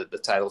does the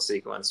title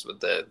sequence with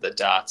the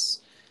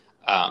dots.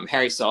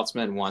 Harry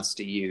Saltzman wants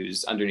to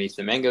use Underneath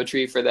the Mango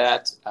Tree for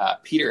that.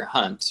 Peter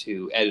Hunt,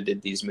 who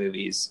edited these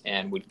movies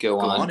and would go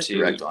on to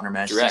direct On Her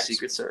Majesty's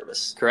Secret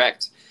Service.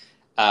 Correct.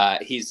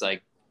 He's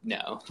like,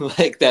 no,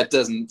 like that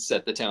doesn't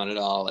set the tone at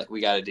all. Like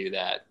we got to do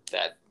that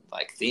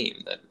like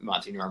theme that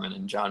Monty Norman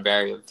and John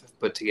Barry have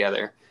put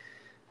together.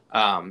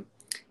 And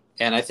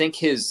I think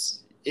his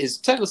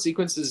title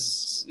sequence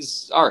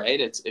is all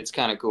right. It's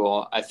kind of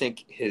cool. I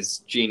think his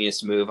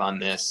genius move on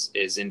this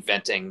is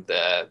inventing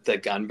the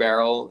gun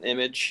barrel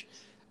image.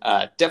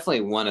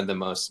 Definitely one of the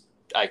most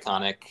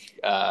iconic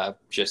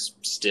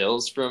just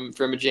stills from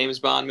a James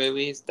Bond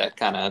movie. That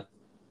kind of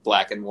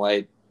black and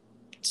white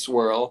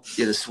swirl.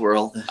 Yeah, the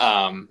swirl.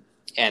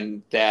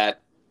 And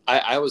that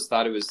I always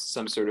thought it was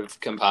some sort of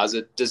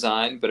composite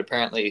design, but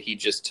apparently he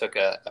just took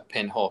a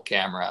pinhole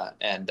camera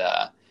and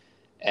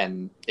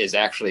is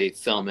actually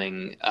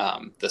filming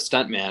the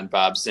stuntman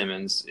Bob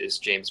Simmons is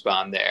James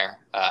Bond there,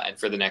 and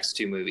for the next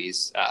two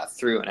movies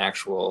through an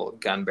actual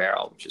gun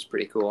barrel, which is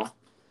pretty cool.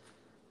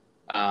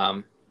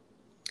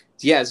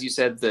 Yeah, as you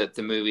said, the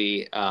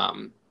movie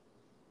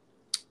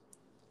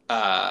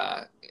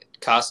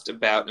cost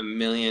about $1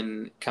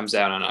 million, comes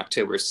out on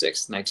October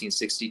 6th,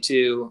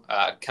 1962,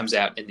 comes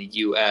out in the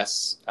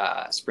U.S.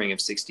 Spring of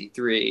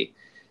 63,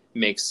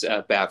 makes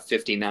about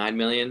 $59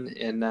 million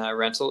in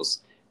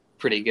rentals.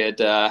 Pretty good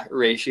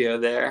ratio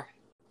there.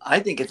 I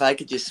think if I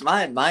could just,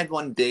 my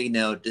one big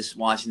note, just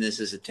watching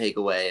this as a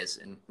takeaway is,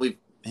 and we've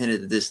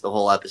hinted at this the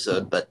whole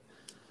episode, but,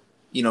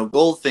 you know,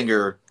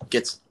 Goldfinger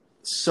gets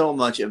so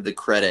much of the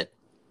credit.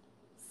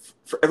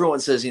 For everyone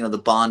says, you know, the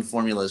Bond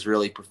formula is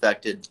really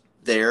perfected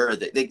there.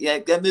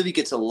 That movie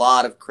gets a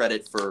lot of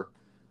credit for,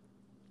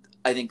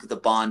 I think, the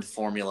Bond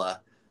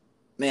formula.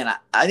 Man,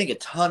 I think a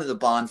ton of the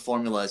Bond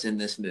formula is in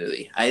this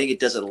movie. I think it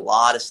does a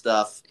lot of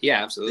stuff.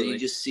 Yeah, absolutely. That you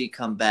just see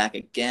come back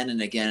again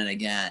and again and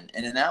again.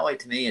 And in that way,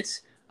 to me,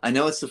 I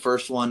know it's the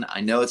first one.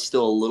 I know it's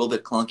still a little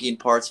bit clunky in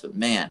parts, but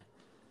man,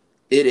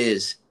 it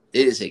is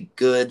a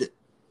good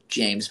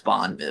James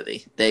Bond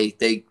movie.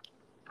 They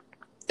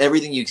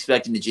everything you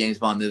expect in the James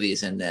Bond movie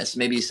is in this,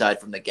 maybe aside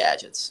from the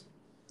gadgets,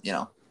 you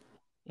know.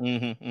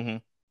 Mm-hmm, mm-hmm.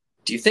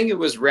 Do you think it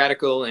was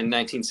radical in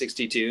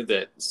 1962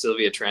 that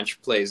Sylvia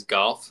Trench plays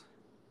golf?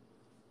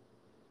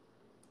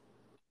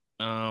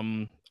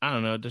 I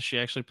don't know. Does she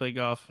actually play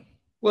golf?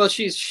 Well,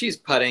 she's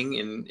putting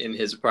in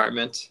his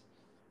apartment.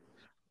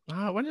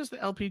 When does the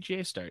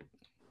LPGA start?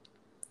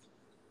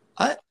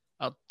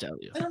 I'll tell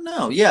you. I don't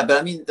know. Yeah,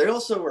 but I mean, they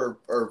also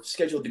are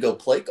scheduled to go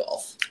play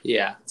golf.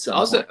 Yeah.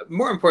 Also,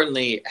 more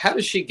importantly, how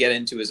does she get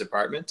into his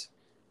apartment?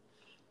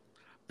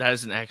 That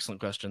is an excellent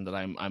question that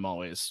I'm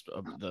always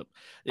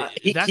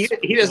he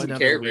doesn't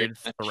care. Weird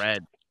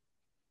thread.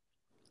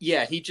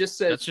 Yeah, he just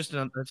said that's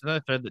another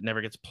thread that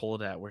never gets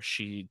pulled at, where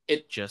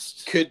it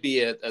just could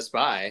be a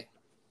spy.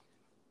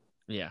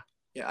 Yeah.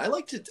 Yeah, I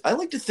like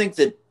to think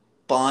that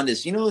Bond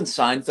is, you know, in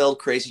Seinfeld,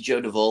 Crazy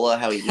Joe Davola,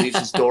 how he leaves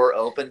his door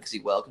open because he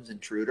welcomes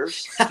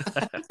intruders.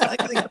 I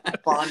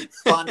think Bond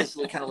just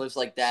kind of lives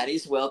like that. He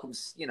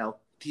welcomes, you know,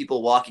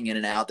 people walking in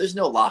and out. There's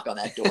no lock on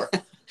that door.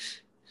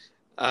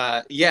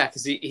 Yeah,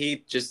 because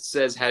he just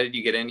says, "How did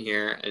you get in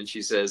here?" And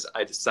she says,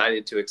 "I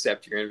decided to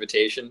accept your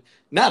invitation."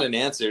 Not an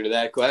answer to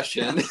that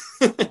question.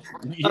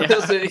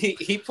 So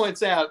he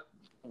points out,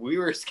 we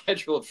were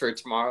scheduled for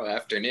tomorrow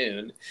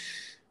afternoon.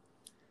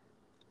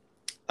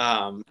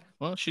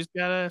 Well, she's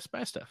got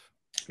spy stuff.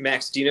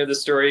 Max, do you know the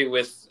story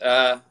with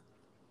the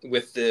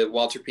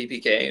Walter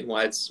PPK and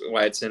why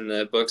it's in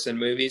the books and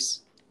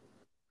movies?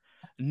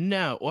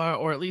 No,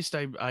 or at least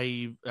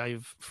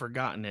I've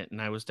forgotten it,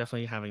 and I was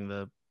definitely having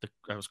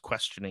I was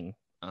questioning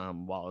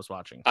while I was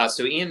watching.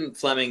 So Ian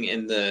Fleming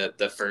in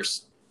the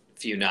first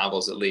few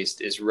novels, at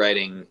least, is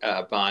writing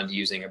Bond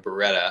using a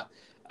Beretta.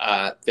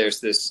 There's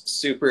this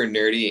super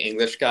nerdy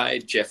English guy,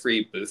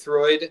 Geoffrey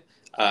Boothroyd,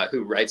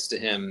 who writes to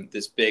him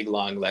this big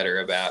long letter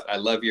about, "I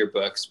love your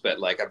books, but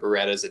like a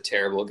Beretta is a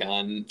terrible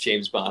gun.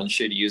 James Bond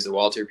should use a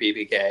Walter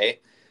PPK."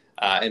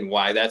 and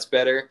why that's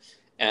better.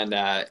 And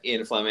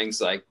Ian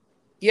Fleming's like,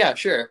 yeah,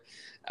 sure.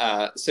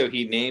 So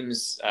he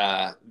names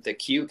the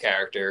Q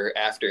character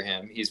after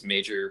him. He's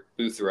Major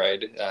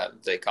Boothroyd.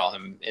 They call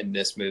him in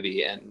this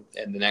movie and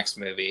in the next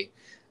movie.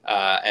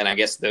 And I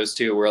guess those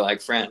two were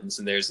like friends.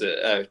 And there's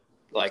a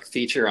like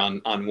feature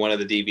on one of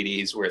the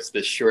DVDs where it's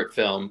this short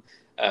film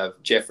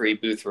of Jeffrey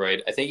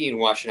Boothroyd. I think you can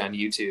watch it on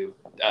YouTube.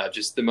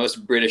 Just the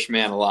most British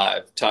man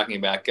alive, talking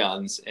about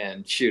guns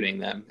and shooting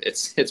them.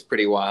 It's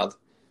pretty wild.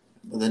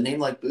 With a name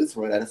like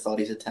Boothroyd, I'd have thought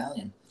he's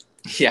Italian.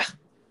 Yeah.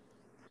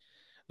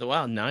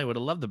 Wow, now I would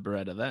have loved the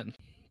Beretta then.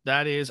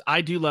 That is,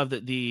 I do love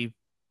that they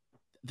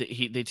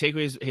take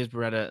away his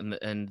Beretta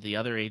and the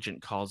other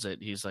agent calls it.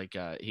 He's like,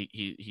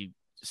 he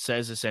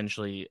says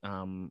essentially,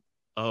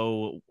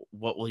 oh,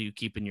 what will you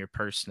keep in your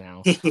purse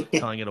now?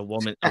 Calling it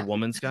a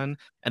woman's gun,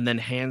 and then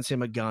hands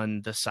him a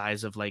gun the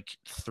size of like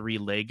 3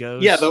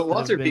 Legos. Yeah, the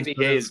Walter PPK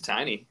is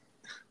tiny.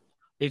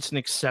 It's an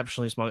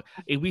exceptionally small.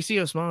 We see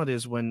how small it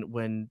is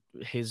when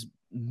his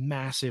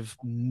massive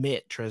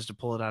mitt tries to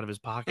pull it out of his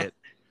pocket.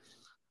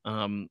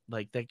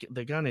 Like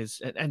the gun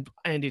is, and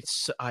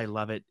it's, I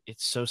love it.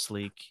 It's so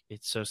sleek.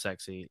 It's so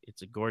sexy.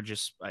 It's a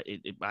gorgeous.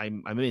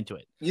 I'm into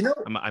it. You know,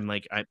 I'm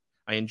like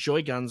I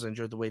enjoy guns. I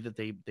enjoy the way that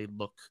they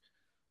look.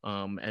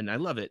 And I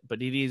love it,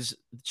 but it is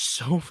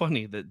so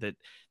funny that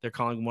they're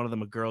calling one of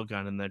them a girl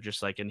gun, and they're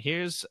just like, and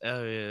here's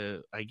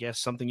I guess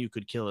something you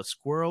could kill a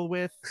squirrel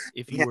with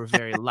if you were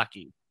very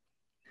lucky.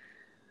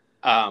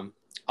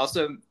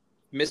 Also,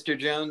 Mr.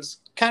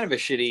 Jones, kind of a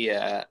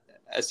shitty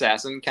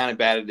assassin, kind of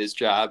bad at his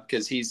job,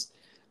 because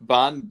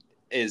Bond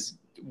is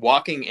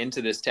walking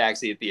into this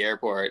taxi at the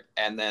airport,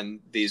 and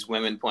then these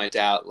women point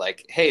out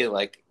like, hey,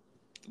 like,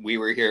 we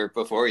were here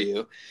before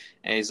you.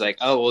 And he's like,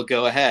 oh, well,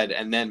 go ahead.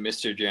 And then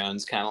Mr.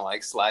 Jones kind of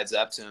like slides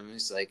up to him.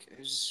 He's like,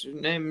 is your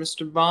name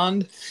Mr.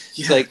 Bond?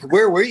 He's like,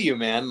 where were you,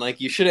 man?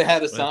 Like, you should have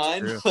had a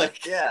sign.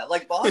 Like, yeah,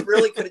 like Bond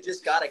really could have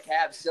just got a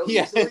cab so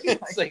easily.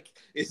 It's like,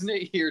 isn't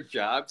it your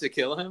job to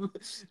kill him?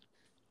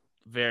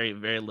 Very,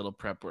 very little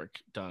prep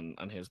work done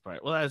on his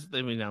part. Well, as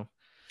we know,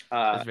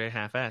 it's very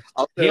half-assed.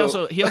 He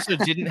also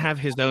didn't have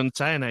his own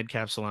cyanide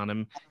capsule on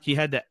him. He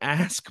had to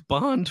ask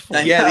Bond for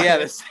it.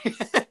 Yeah.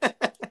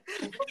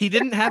 He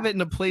didn't have it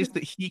in a place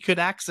that he could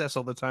access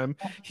all the time.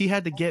 He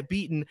had to get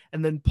beaten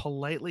and then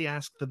politely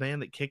ask the man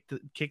that kicked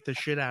the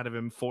shit out of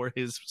him for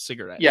his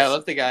cigarettes. Yeah, I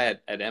love the guy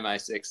at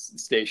MI6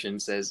 station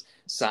says,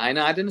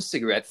 cyanide in a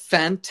cigarette,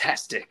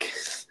 fantastic.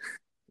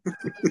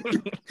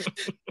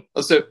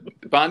 Also,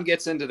 Bond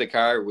gets into the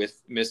car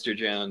with Mr.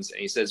 Jones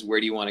and he says, where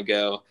do you want to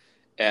go?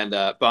 And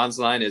Bond's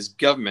line is,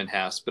 government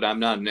house, but I'm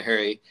not in a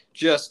hurry.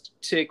 Just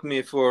take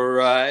me for a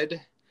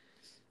ride.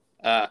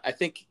 I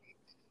think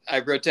I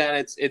wrote down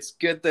it's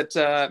good that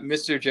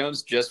Mr.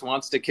 Jones just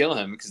wants to kill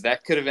him, because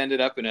that could have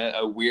ended up in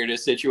a weirder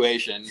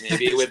situation,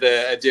 maybe with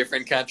a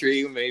different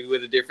country, maybe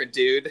with a different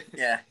dude.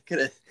 Yeah, could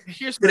have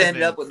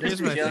ended up with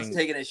Mr. Jones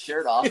taking his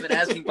shirt off and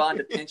asking Bond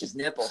to pinch his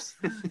nipples.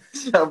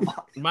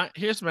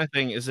 Here's my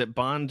thing is that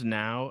Bond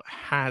now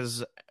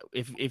has,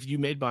 if you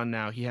made Bond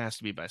now, he has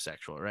to be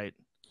bisexual, right?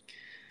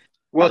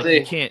 Well,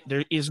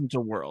 there isn't a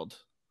world.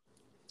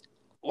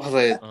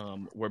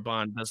 Well, where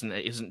Bond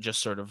isn't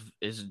just sort of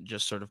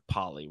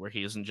poly, where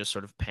he isn't just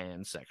sort of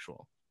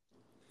pansexual.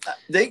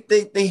 They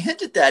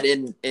hinted that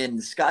in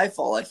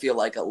Skyfall, I feel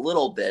like, a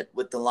little bit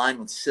with the line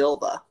with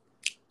Silva.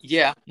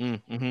 Yeah,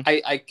 mm-hmm.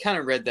 I kind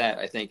of read that,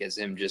 I think, as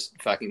him just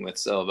fucking with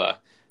Silva,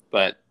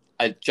 but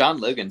John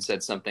Logan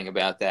said something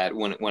about that,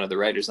 one of the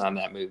writers on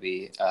that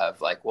movie, of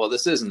like, well,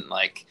 this isn't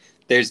like,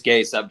 there's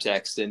gay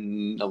subtext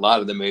in a lot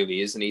of the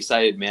movies, and he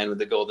cited Man with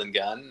the Golden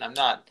Gun. I'm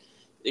not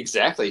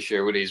exactly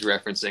sure what he's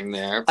referencing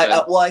there.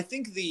 But... I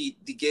think the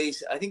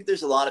gays. I think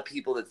there's a lot of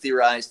people that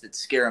theorize that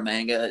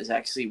Scaramanga is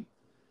actually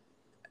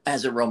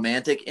has a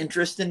romantic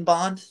interest in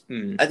Bond.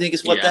 I think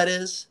is what that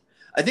is.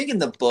 I think in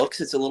the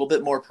books it's a little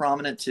bit more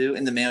prominent too.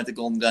 In the Man with the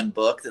Golden Gun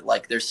book, that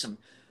like there's some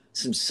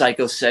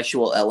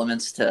psychosexual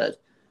elements to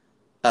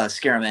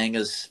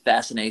Scaramanga's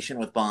fascination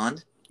with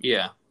Bond.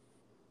 Yeah,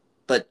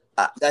 but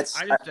I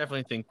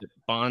definitely think that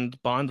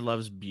Bond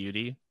loves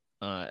beauty.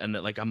 And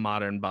that like a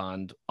modern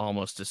Bond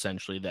almost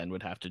essentially then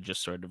would have to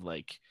just sort of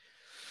like,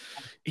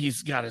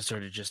 he's got to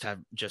sort of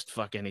just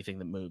fuck anything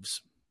that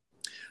moves.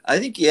 I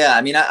think, yeah.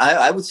 I mean,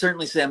 I would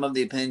certainly say I'm of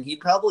the opinion he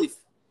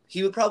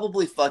would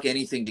probably fuck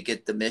anything to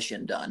get the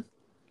mission done,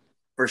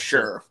 for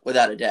sure,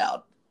 without a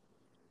doubt.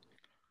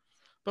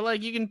 But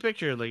like you can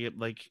picture like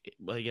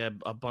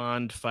a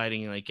Bond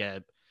fighting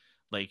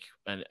like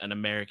an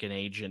American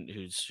agent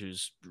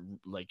who's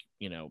like,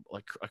 you know,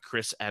 like a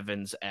Chris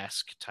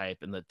Evans-esque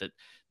type, and that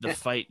the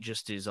fight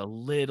just is a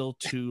little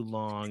too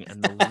long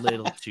and a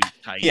little too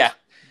tight. Yeah.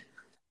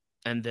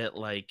 And that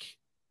like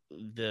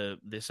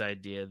this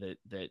idea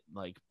that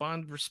like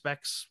Bond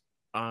respects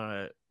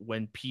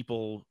when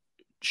people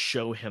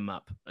show him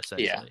up,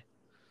 essentially.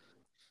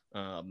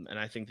 Yeah. And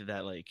I think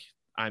that like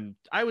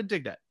I would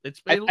dig that.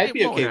 I'd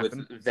be okay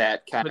with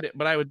that kind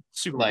but I would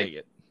super dig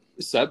it.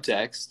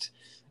 Subtext.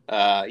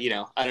 You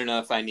know, I don't know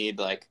if I need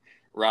like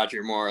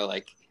Roger Moore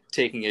like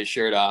taking his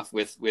shirt off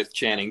with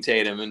Channing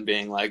Tatum and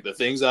being like, "The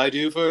things I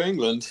do for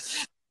England."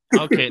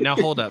 Okay, now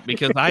hold up,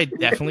 because I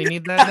definitely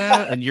need that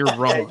now, and you're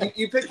wrong. Yeah,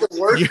 you picked the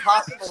worst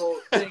possible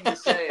thing to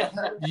say.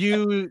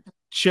 You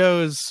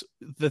chose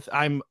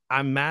I'm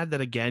mad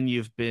that again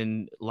you've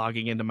been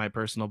logging into my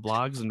personal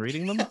blogs and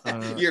reading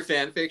them. Your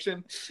fan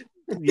fiction.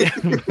 Yeah,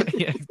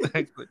 yeah,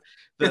 exactly.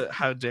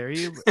 How dare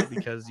you?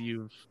 Because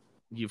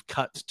you've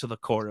cut to the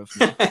core of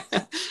me.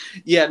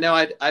 Yeah, no,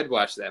 I'd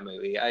watch that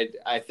movie.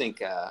 I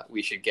think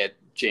we should get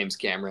James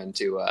Cameron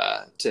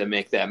to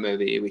make that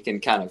movie. We can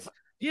kind of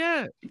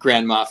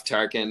Grand Moff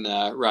Tarkin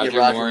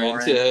Roger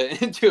Moore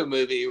into a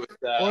movie with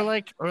or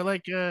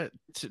like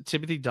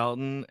Timothy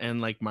Dalton and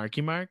like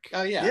Marky Mark.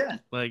 Oh yeah.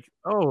 Like,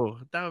 oh,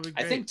 that would be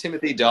great. I think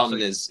Timothy Dalton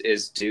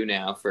is due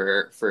now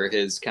for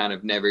his kind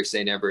of Never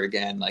Say Never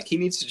Again. Like, he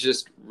needs to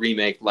just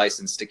remake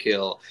License to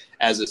Kill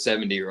as a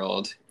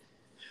 70-year-old.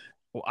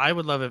 Well, I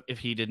would love it if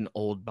he did an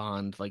old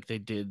Bond, like they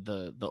did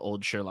the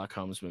old Sherlock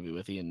Holmes movie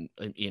with Ian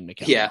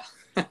McKellen. Yeah,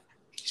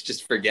 he's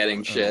just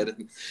forgetting shit.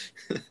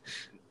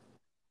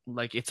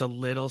 Like, it's a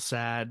little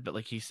sad, but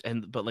like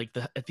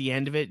at the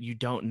end of it, you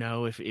don't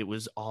know if it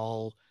was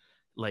all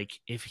like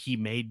if he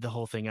made the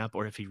whole thing up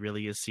or if he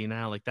really is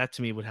senile. Like, that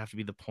to me would have to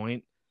be the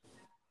point,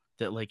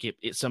 that like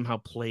it somehow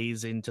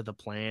plays into the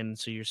plan,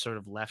 so you're sort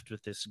of left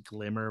with this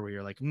glimmer where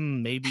you're like,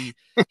 maybe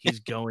he's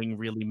going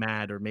really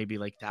mad, or maybe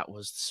like that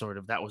was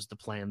the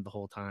plan the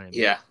whole time.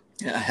 Yeah,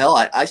 hell,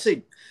 I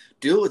say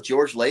do it with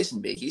George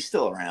Lazenby. He's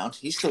still around.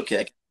 He's still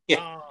kicking.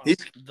 Yeah,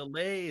 the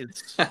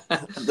Lays.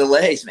 The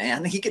Lays,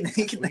 man. He can.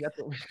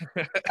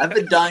 I've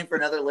been dying for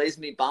another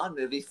Lazenby Bond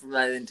movie for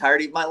the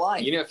entirety of my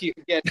life. You know, if you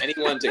could get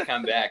anyone to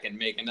come back and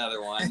make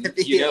another one,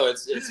 you know,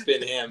 it's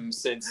been him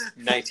since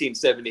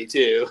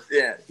 1972.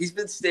 Yeah, he's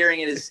been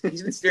staring at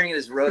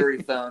his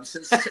rotary phone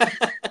since.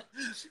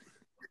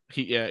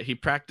 He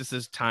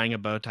practices tying a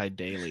bow tie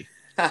daily.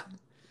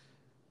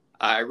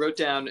 I wrote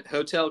down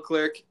hotel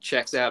clerk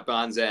checks out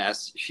Bond's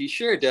ass. She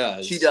sure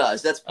does. She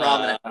does. That's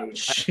prominent.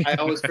 I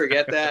always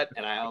forget that,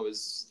 and I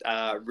always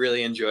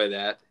really enjoy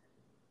that.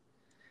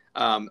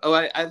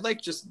 I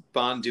like just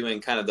Bond doing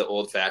kind of the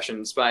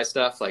old-fashioned spy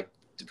stuff, like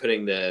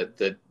putting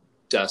the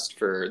dust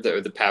for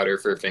the powder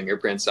for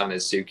fingerprints on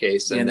his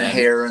suitcase, and the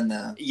hair and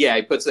the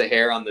he puts the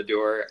hair on the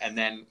door, and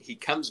then he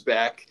comes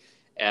back,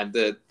 and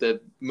the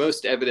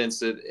most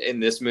evidence in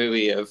this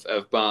movie of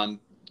Bond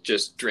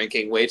just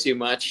drinking way too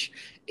much.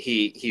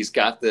 He's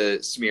got the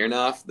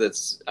Smirnoff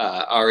that's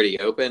already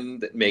open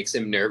that makes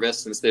him nervous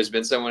since there's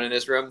been someone in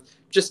his room.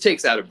 Just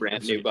takes out a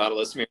brand new bottle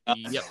of Smirnoff.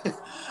 Yep.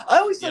 I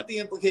always thought the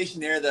implication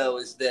there, though,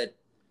 is that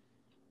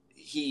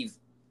he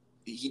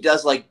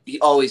does, like, he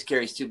always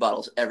carries two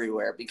bottles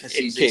everywhere because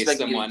he's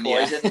expecting to be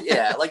poisoned.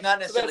 Yeah, like not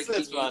necessarily he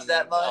needs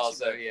that much.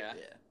 Also,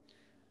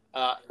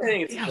 I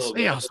think it's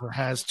he also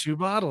has two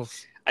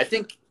bottles. I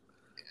think,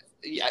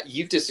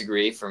 you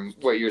disagree from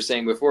what you were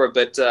saying before,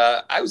 but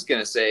I was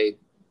gonna say,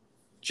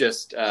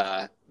 just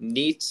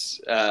neat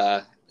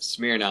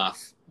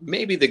Smirnoff,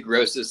 maybe the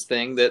grossest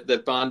thing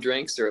that Bond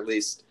drinks, or at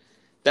least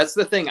that's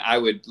the thing I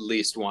would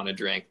least want to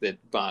drink that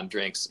Bond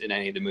drinks in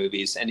any of the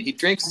movies. And he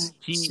drinks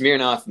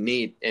Smirnoff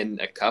neat in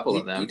a couple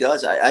of them. He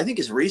does. I think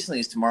as recently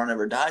as Tomorrow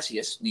Never Dies, he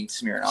has neat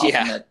Smirnoff.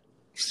 Yeah.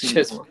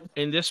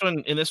 In this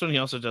one, he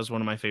also does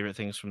one of my favorite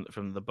things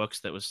from the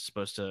books that was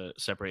supposed to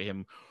separate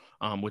him.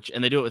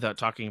 And they do it without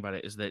talking about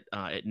it, is that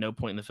at no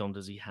point in the film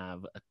does he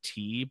have a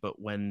tea,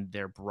 but when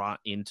they're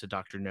brought into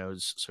Dr.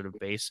 No's sort of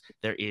base,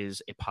 there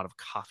is a pot of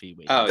coffee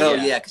waiting. Oh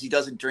yeah, because he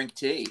doesn't drink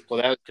tea.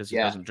 Well, that because he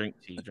doesn't drink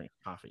tea, he drinks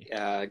coffee.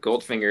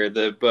 Goldfinger,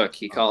 the book,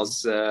 he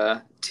calls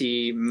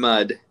tea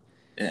mud.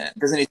 Yeah,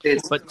 doesn't he say?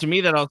 But to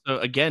me, that also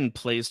again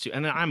plays to,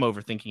 and I'm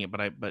overthinking it,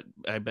 but I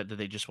bet that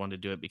they just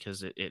wanted to do it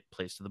because it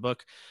plays to the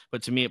book.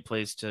 But to me, it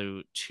plays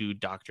to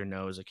Dr.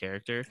 No as a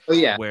character. Oh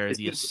yeah, where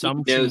the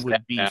assumption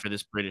would be for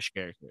this British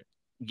character.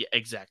 Yeah,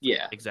 exactly.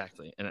 Yeah,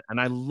 exactly. And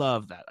I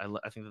love that.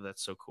 I think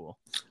that's so cool.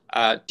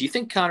 Do you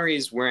think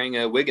Connery's wearing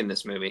a wig in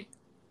this movie?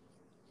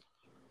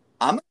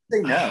 I'm gonna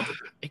say no.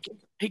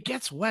 It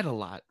gets wet a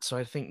lot, so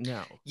I think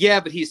no.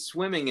 Yeah, but he's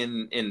swimming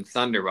in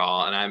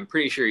Thunderball, and I'm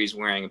pretty sure he's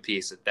wearing a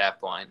piece at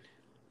that point.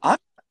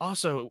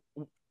 Also,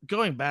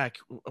 going back,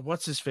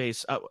 what's his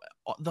face?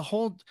 The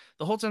whole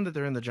time that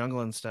they're in the jungle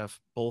and stuff,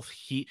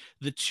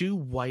 the two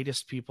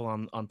whitest people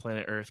on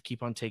planet Earth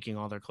keep on taking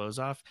all their clothes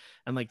off,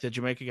 and like the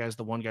Jamaica guy's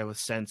the one guy with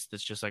sense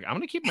that's just like, I'm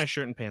gonna keep my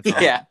shirt and pants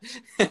on. Yeah.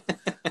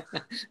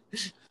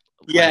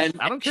 Yeah, and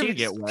I don't care to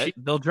get wet;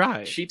 they'll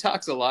dry. She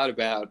talks a lot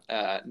about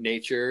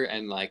nature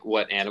and like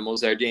what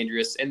animals are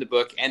dangerous in the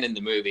book and in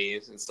the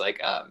movies. It's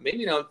like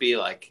maybe don't be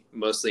like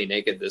mostly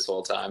naked this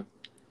whole time.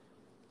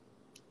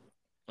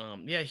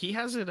 Yeah, he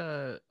has it.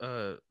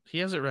 He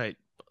has it right.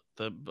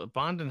 The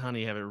Bond and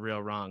Honey have it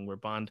real wrong. Where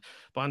Bond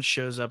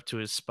shows up to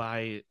his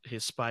spy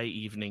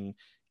evening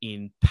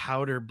in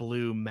powder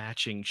blue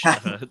matching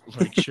shirt and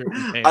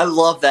pants. I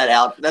love that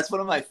outfit. That's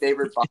one of my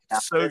favorite Bond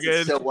outfits. So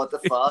good. So what the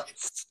fuck?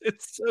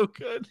 It's so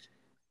good.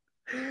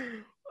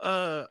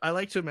 I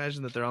like to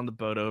imagine that they're on the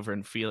boat over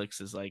and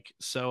Felix is like,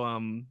 so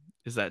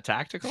is that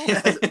tactical?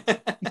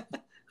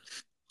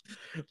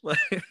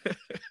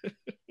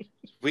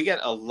 We get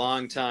a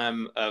long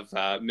time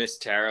of Miss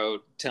Tarot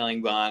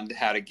telling Bond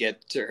how to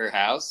get to her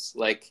house.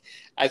 Like,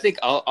 I think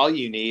all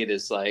you need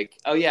is like,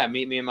 oh yeah,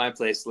 meet me in my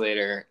place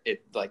later.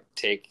 It like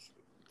take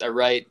a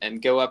right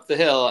and go up the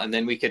hill, and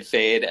then we could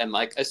fade and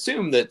like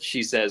assume that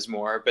she says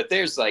more. But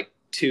there's like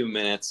 2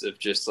 minutes of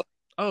just like,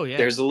 Oh yeah.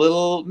 there's a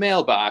little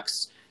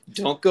mailbox.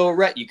 Don't go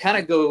right. You kind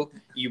of go,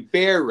 you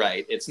bear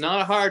right. It's not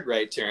a hard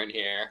right turn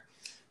here.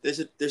 There's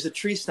a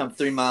tree stump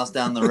 3 miles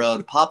down the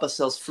road. Papa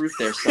sells fruit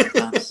there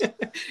sometimes.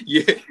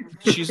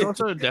 She's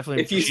also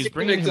definitely. If you she's see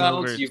bringing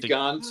McDonald's, him over. you've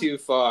gone too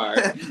far.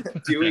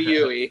 Do a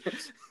Yui.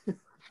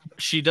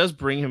 She does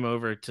bring him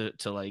over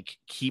to like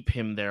keep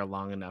him there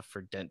long enough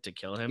for Dent to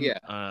kill him.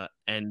 Yeah.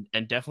 And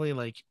definitely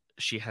like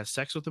she has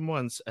sex with him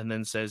once and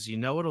then says, you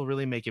know, it'll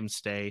really make him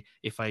stay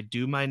if I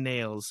do my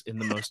nails in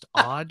the most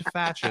odd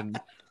fashion,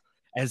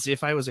 as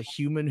if I was a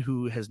human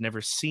who has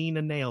never seen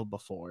a nail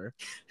before.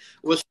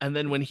 Well, and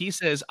then when he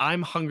says,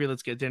 I'm hungry,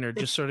 let's get dinner,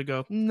 just sort of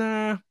go,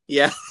 nah.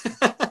 Yeah.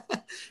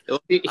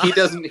 He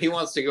doesn't. He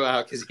wants to go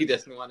out because he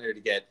doesn't want her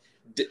to get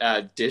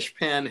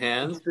dishpan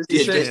hands.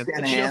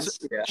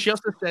 She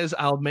also says,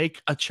 I'll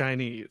make a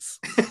Chinese.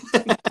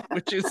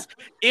 Which is,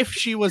 if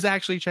she was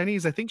actually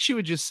Chinese, I think she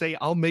would just say,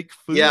 I'll make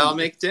food. Yeah, I'll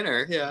make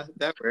dinner. Yeah,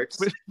 that works.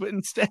 But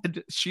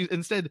instead,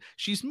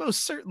 she's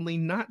most certainly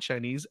not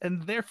Chinese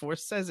and therefore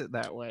says it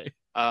that way.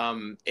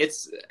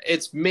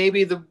 It's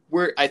maybe the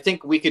word. I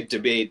think we could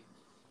debate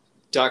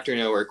Dr.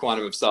 No or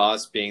Quantum of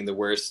Solace being the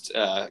worst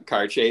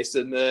car chase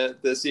in the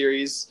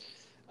series.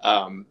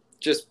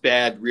 Just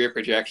bad rear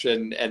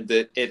projection, and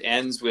that it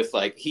ends with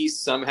like he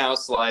somehow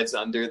slides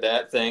under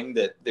that thing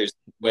that there's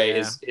no way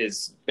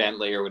his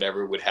Bentley or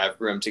whatever would have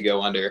room to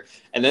go under,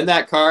 and then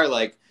that car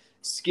like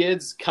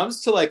skids,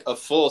 comes to like a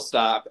full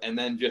stop, and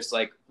then just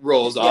like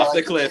rolls off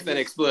the cliff and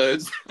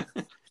explodes.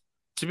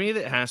 To me,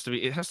 it has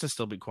to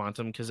still be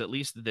Quantum, because at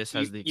least this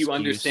has the excuse you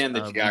understand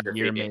the geography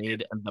year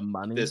made and the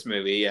money. This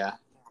movie, yeah.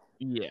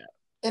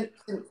 And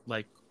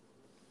like.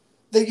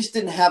 They just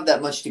didn't have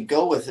that much to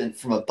go with it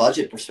from a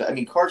budget perspective. I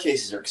mean, car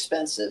chases are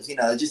expensive. You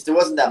know, there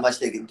wasn't that much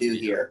they could do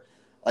here.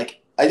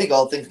 Like, I think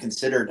all things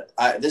considered,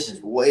 this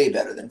is way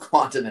better than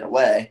Quantum in a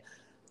way.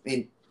 I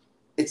mean,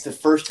 it's the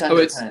first time.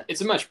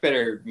 It's a much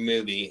better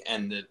movie,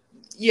 and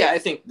I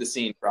think the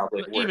scene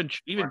probably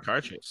worked. Even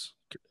car chase,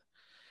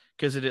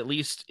 because it at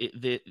least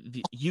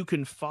you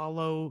can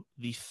follow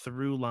the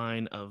through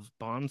line of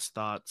Bond's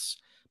thoughts,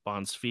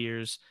 Bond's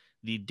fears,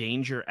 the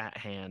danger at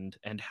hand,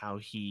 and how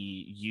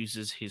he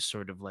uses his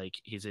sort of like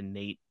his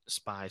innate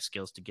spy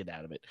skills to get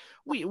out of it.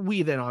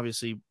 We then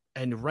obviously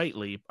and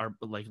rightly are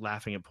like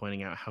laughing and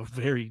pointing out how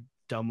very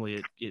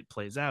dumbly it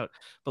plays out,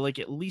 but like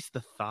at least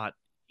the thought,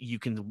 you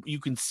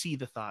can see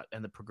the thought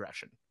and the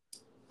progression.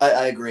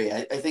 I agree.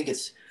 I think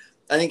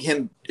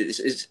him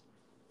is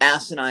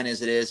asinine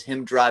as it is,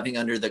 him driving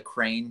under the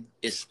crane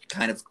is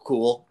kind of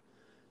cool.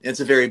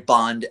 It's a very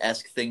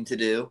Bond-esque thing to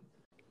do.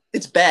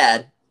 It's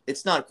bad.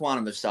 It's not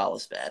Quantum of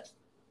Solace bad.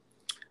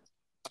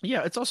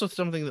 Yeah, it's also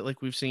something that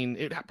like we've seen.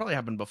 It probably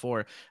happened before,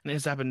 and it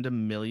has happened a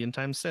million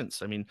times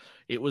since. I mean,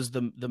 it was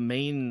the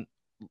main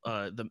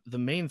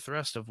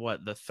thrust of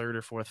what the third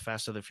or fourth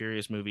Fast and the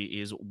Furious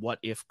movie is. What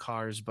if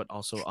cars, but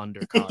also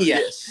under cars?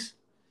 Yes.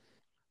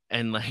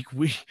 And like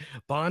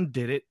Bond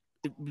did it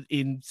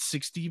in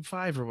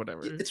 65 or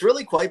whatever. It's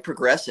really quite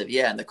progressive,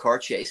 in the car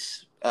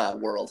chase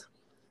world.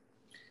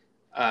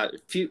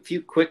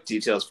 Few quick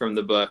details from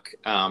the book.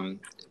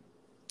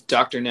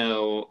 Dr.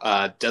 No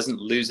doesn't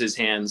lose his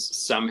hands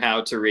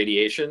somehow to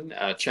radiation.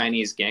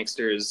 Chinese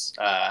gangsters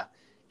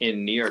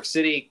in New York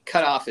City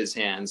cut off his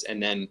hands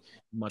and then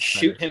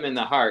shoot him in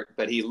the heart,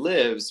 but he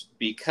lives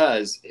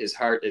because his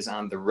heart is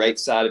on the right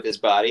side of his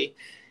body.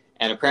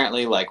 And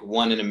apparently like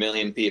 1 in a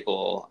million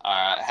people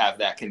have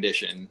that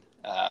condition.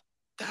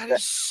 That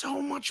is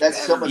so much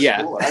That's better. so much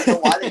cooler. I don't know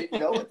why they didn't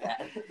go with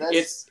that.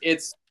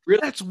 It's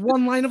really, that's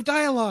one line of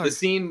dialogue. The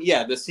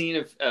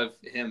scene of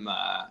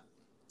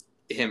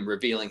him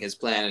revealing his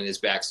plan and his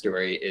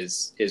backstory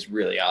is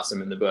really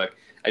awesome in the book.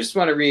 I just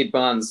want to read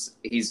Bond's.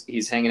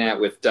 He's hanging out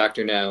with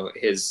Dr. No.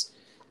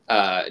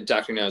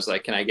 Dr. No's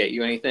like, can I get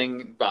you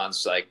anything?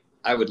 Bond's like,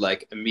 I would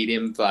like a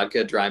medium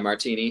vodka dry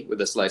martini with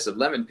a slice of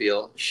lemon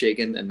peel,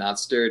 shaken and not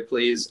stirred,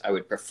 please. I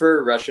would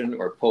prefer Russian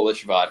or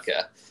Polish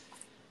vodka.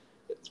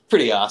 It's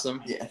pretty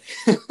awesome. Yeah.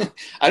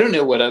 I don't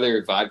know what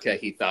other vodka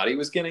he thought he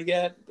was going to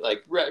get.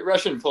 Like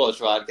Russian, Polish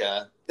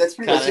vodka. That's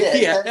pretty much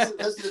it. Yeah.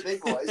 Those are the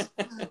big boys.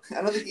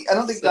 I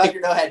don't think Dr.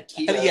 No had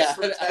Tito's. Yeah,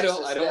 I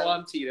don't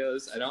want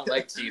Tito's. I don't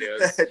like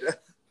Tito's.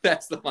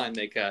 That's the line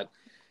they cut.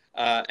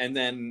 And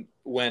then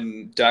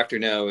when Dr.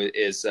 No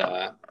is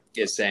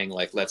saying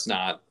like, let's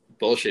not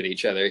bullshit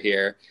each other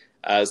here,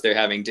 as they're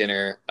having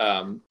dinner,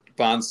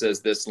 Bond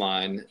says this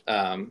line,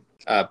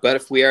 but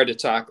if we are to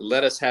talk,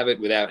 let us have it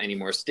without any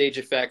more stage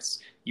effects.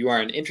 You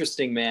are an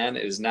interesting man.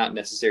 It is not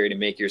necessary to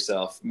make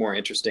yourself more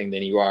interesting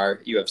than you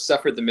are. You have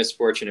suffered the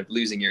misfortune of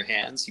losing your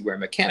hands. You wear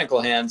mechanical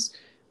hands.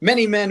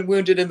 Many men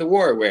wounded in the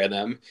war wear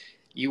them.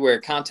 You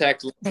wear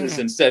contact lenses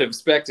instead of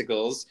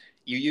spectacles.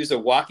 you use a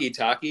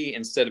walkie-talkie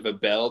instead of a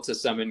bell to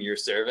summon your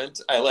servant.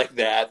 I like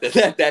that.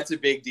 That's a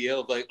big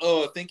deal. Like,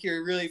 oh, think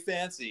you're really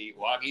fancy,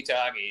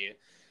 walkie-talkie.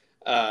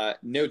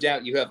 No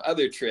doubt you have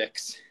other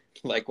tricks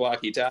like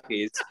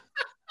walkie-talkies.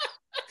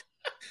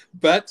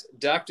 But,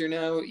 Dr.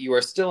 No, you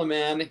are still a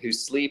man who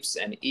sleeps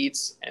and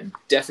eats and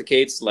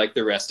defecates like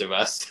the rest of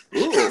us.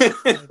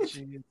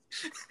 Ooh.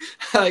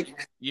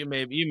 Like, you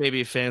may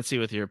be fancy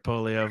with your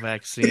polio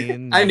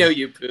vaccine. I know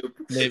you poop.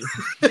 Maybe.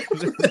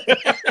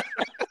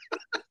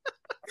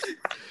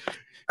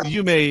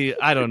 You may,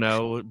 I don't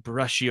know,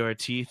 brush your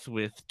teeth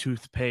with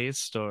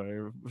toothpaste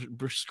or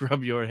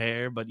scrub your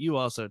hair, but you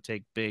also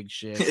take big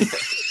shit.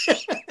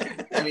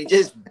 I mean,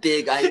 just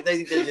big. I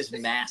think they're just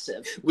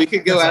massive. We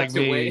could go That's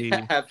out like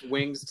to have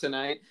wings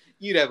tonight.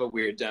 You'd have a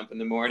weird dump in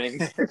the morning.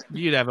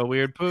 You'd have a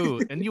weird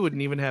poo, and you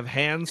wouldn't even have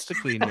hands to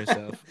clean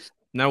yourself.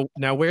 Now,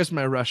 where's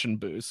my Russian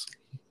booze?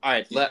 All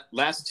right,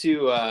 last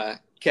two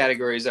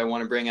categories I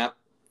want to bring up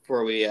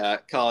before we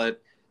call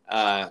it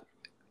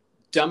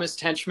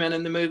dumbest henchman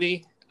in the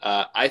movie.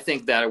 I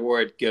think that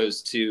award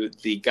goes to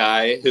the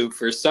guy who,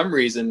 for some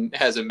reason,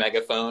 has a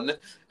megaphone,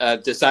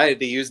 decided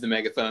to use the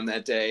megaphone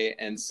that day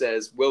and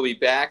says, "We'll be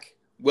back.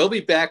 We'll be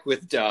back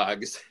with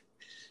dogs."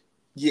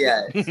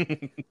 Yeah,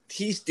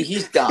 he's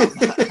dumb.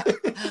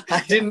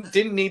 I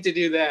didn't need to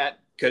do that.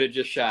 Could have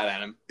just shot at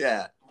him.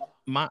 Yeah.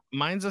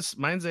 Mine's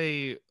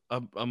a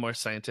more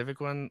scientific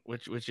one,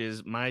 which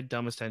is my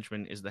dumbest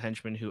henchman is the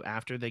henchman who,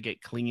 after they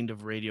get cleaned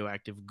of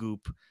radioactive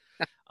goop,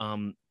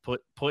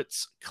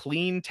 puts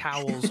clean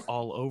towels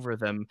all over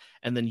them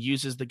and then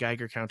uses the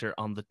Geiger counter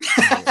on the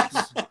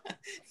towels.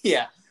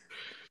 Yeah.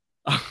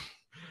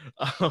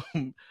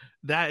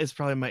 That is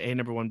probably my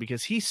number one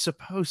because he's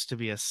supposed to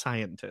be a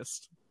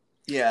scientist.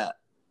 Yeah.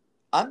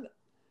 I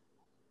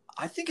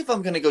think if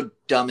I'm gonna go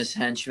dumbest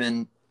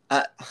henchman,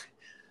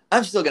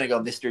 I'm still gonna go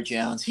Mr.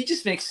 Jones. He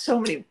just makes so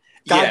many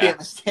goddamn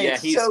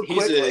mistakes so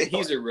quickly.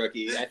 He's a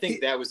rookie. I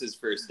think that was his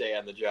first day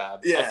on the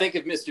job. Yeah. I think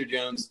if Mr.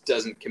 Jones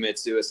doesn't commit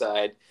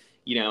suicide,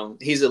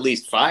 he's at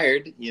least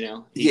fired. He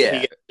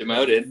gets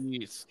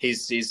demoted.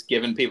 He's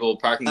giving people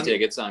parking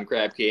tickets on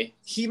Crab Key.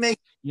 He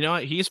makes. You know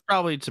what? He's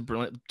probably to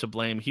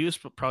blame. He was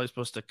probably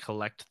supposed to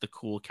collect the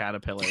cool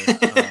caterpillar.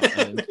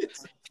 And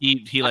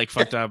he like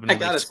fucked up and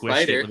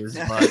squished it with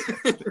his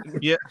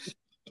butt. Yeah.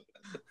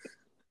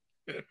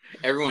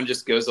 Everyone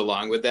just goes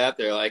along with that.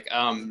 They're like,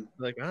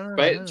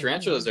 but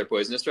tarantulas are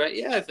poisonous, right?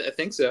 Yeah, I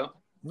think so.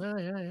 Yeah.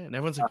 And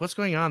everyone's like, what's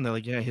going on? They're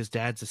like, yeah, his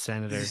dad's a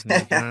senator. And,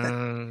 like,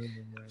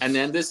 and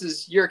then this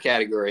is your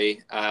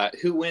category.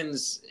 Who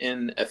wins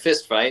in a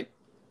fist fight?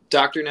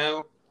 Dr.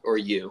 No or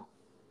you?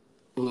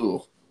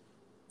 Ooh.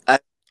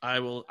 I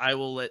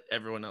will let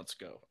everyone else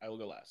go. I will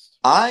go last.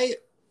 I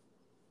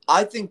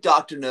think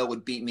Dr. No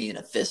would beat me in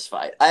a fist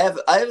fight. I have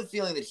a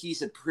feeling that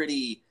he's a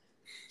pretty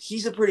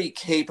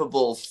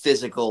capable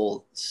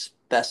physical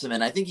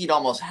specimen. I think he'd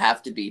almost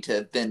have to be to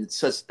have been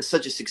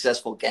such a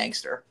successful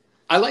gangster.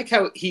 I like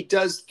how he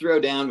does throw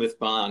down with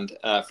Bond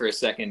for a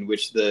second,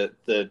 which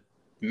the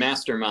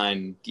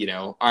mastermind,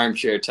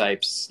 armchair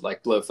types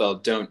like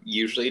Blofeld don't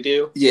usually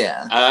do.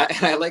 Yeah.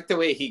 And I like the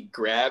way he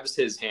grabs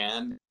his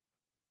hand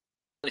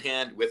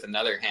with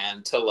another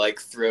hand to like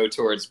throw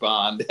towards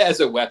Bond as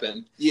a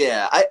weapon.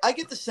 Yeah, I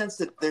get the sense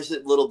that there's a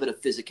little bit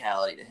of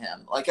physicality to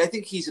him. Like, I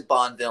think he's a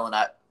Bond villain.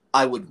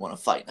 I wouldn't want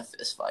to fight in a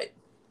fist fight.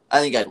 I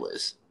think I'd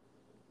lose.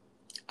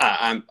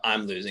 I'm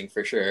losing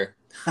for sure.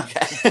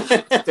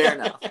 Okay, fair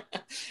enough.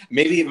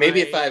 Maybe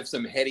if I have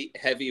some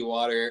heavy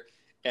water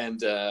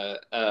and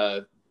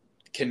a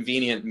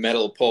convenient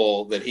metal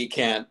pole that he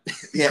can't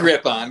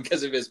grip on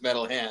because of his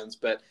metal hands,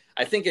 but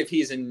I think if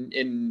he's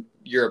in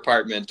your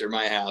apartment or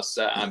my house,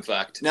 I'm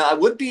fucked. Now, I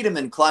would beat him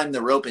and climb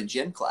the rope in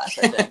gym class,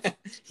 I think.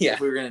 Yeah.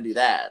 If we were going to do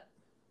that.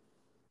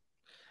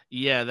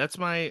 Yeah, that's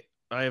my...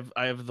 I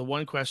have the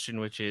one question,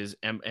 which is,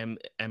 am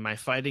I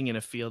fighting in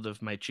a field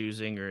of my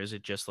choosing, or is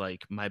it just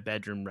like my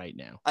bedroom right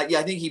now? Yeah,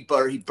 I think he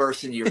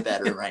burst into your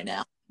bedroom right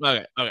now.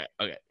 Okay.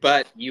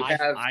 But you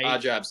have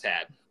Oddjob's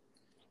hat.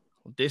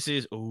 This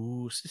is...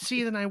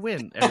 see, then I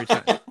win every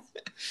time.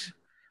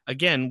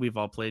 Again, we've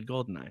all played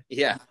GoldenEye.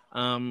 Yeah.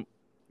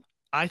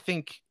 I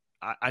think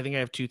I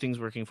have two things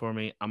working for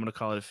me. I'm going to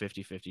call it a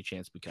 50-50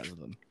 chance because of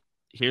them.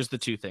 Here's the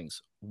two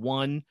things.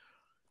 One,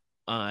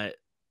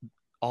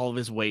 all of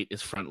his weight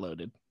is front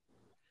loaded.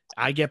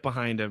 I get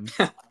behind him.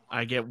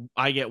 I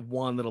get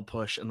one little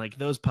push, and like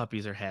those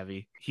puppies are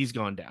heavy. He's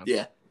gone down.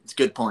 Yeah, it's a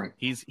good point.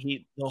 He's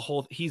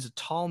a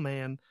tall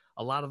man.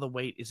 A lot of the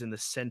weight is in the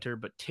center,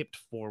 but tipped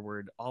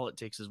forward. All it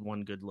takes is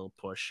one good little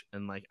push,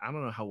 and like I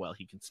don't know how well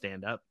he can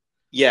stand up.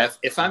 Yeah,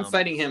 if I'm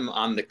fighting him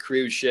on the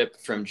cruise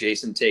ship from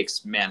Jason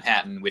Takes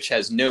Manhattan, which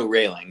has no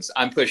railings,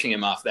 I'm pushing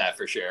him off that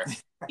for sure.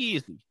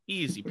 Easy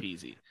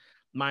peasy.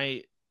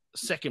 My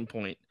second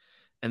point,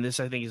 and this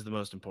I think is the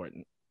most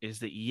important, is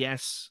that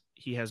yes,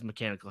 he has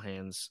mechanical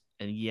hands,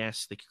 and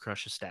yes, they could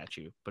crush a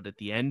statue. But at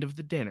the end of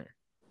the dinner,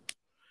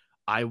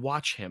 I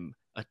watch him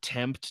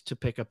attempt to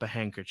pick up a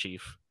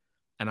handkerchief,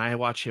 and I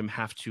watch him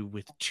have to,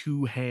 with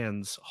two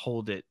hands,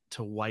 hold it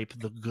to wipe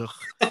the gugh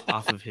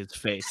off of his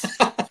face.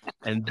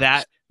 And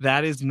that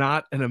is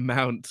not an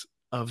amount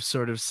of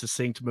sort of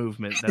succinct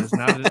movement. That is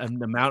not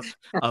an amount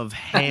of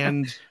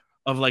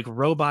like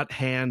robot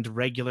hand,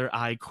 regular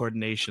eye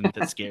coordination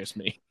that scares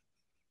me.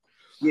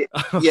 Yeah,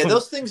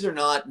 those things are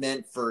not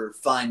meant for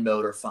fine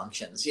motor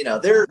functions.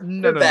 They're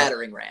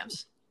battering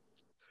rams.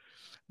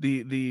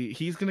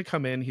 He's gonna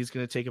come in. He's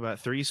gonna take about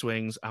 3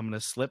 swings. I'm gonna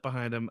slip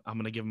behind him. I'm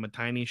gonna give him a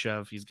tiny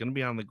shove. He's gonna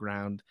be on the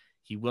ground.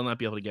 He will not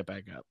be able to get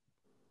back up.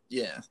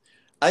 Yeah,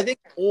 I think.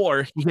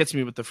 Or he hits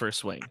me with the first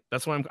swing.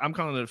 That's why I'm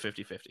calling it a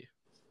 50-50.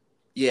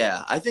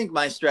 Yeah, I think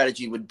my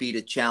strategy would be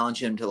to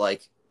challenge him to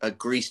like a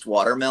greased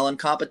watermelon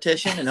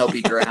competition and hope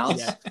he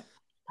drowns. Yeah.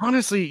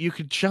 Honestly, you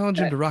could challenge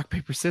him to rock,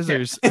 paper,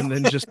 scissors, and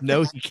then just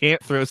know he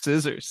can't throw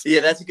scissors.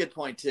 Yeah, that's a good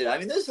point too. I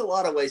mean, there's a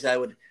lot of ways I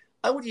would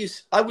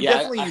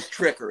definitely use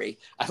trickery.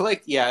 I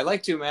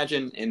like to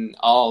imagine in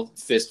all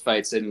fist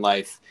fights in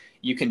life,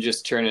 you can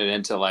just turn it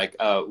into like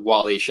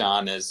Wally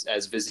Shawn as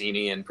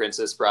Vizzini and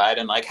Princess Bride,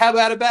 and like, how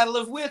about a battle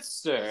of wits,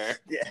 sir?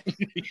 Yeah.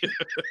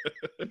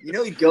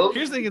 You go.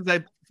 Here's the thing: is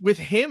that with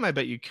him, I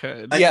bet you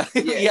could. Yeah.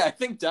 I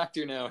think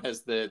Dr. No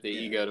has the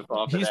ego to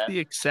fall for He's that. the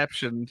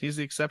exception. He's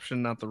the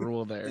exception, not the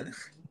rule. There.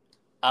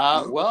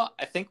 Well,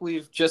 I think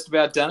we've just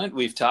about done it.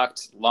 We've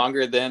talked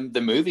longer than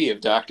the movie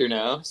of Dr.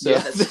 No, so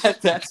yes.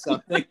 that's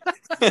something.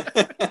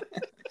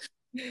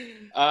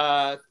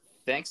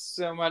 Thanks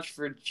so much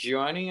for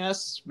joining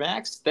us,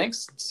 Max.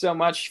 Thanks so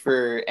much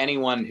for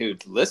anyone who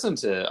listened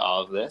to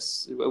all of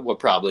this. We'll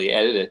probably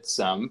edit it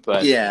some,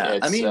 but yeah,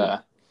 I mean,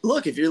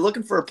 look, if you're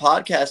looking for a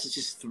podcast, it's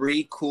just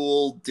 3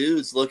 cool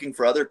dudes looking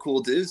for other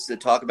cool dudes to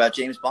talk about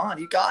James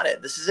Bond. You got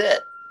it. This is it.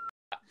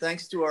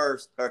 Thanks to our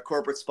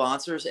corporate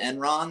sponsors,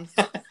 Enron,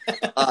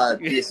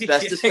 the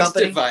asbestos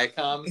company, to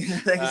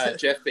Viacom,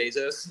 Jeff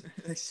Bezos.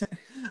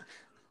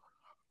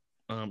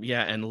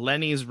 Yeah, and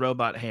Lenny's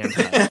robot hand.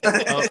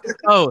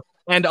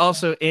 And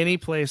also any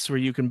place where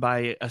you can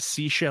buy a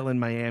seashell in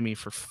Miami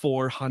for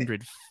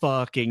 $400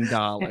 fucking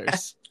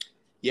dollars.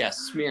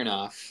 Yes,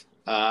 Smirnoff.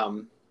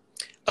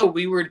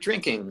 We were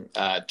drinking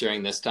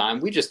during this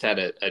time. We just had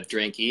a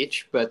drink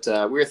each, but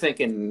we were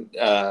thinking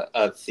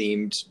a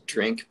themed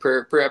drink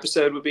per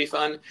episode would be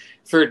fun.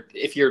 For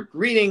if you're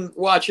reading,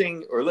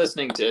 watching, or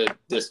listening to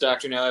this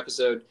Dr. No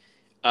episode,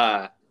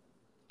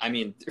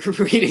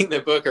 reading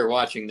the book or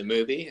watching the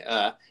movie,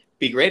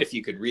 be great if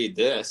you could read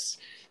this.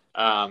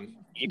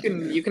 You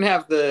can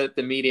have the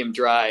medium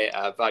dry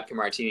vodka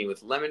martini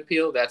with lemon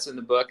peel. That's in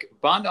the book.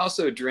 Bond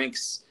also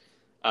drinks.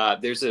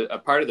 There's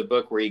a part of the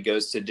book where he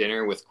goes to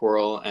dinner with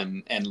Coral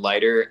and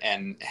Leiter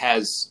and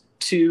has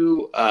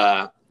 2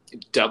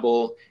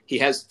 double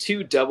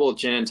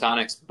gin and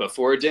tonics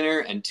before dinner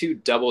and 2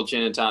 double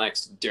gin and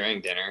tonics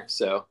during dinner.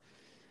 So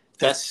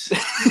that's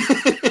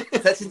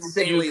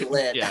insanely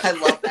lit. Yeah. I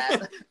love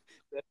that.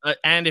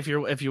 And if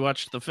you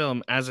watch the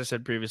film, as I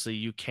said previously,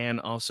 you can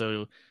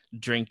also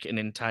drink an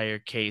entire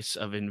case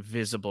of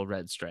Invisible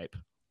Red Stripe.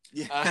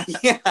 Yeah.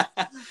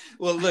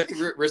 Well, look,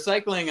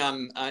 recycling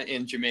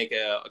in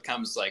Jamaica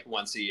comes like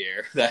once a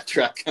year. That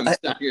truck comes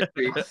down your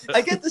street.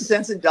 I get the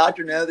sense in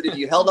Dr. No that if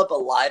you held up a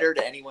lighter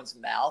to anyone's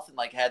mouth and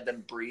like had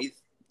them breathe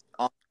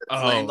on the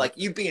flame, like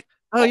you'd be.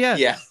 Oh yeah,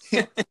 yeah.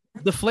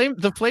 The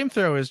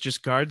flamethrowers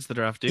just guards that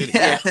are off duty.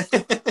 Yeah.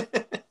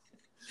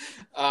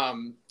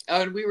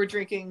 And we were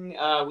drinking.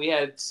 We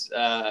had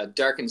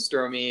dark and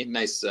stormy,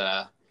 nice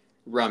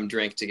rum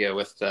drink to go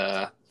with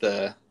the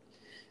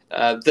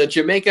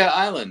Jamaica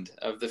island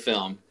of the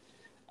film.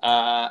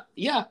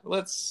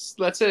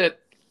 That's it.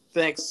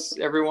 Thanks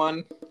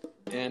everyone,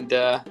 and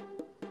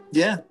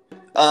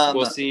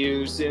we'll see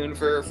you soon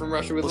for From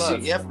Russia with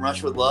Love. From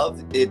Russia with Love.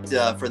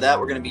 For that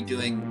we're going to be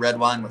doing red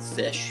wine with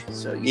fish,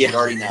 so you should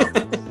already know.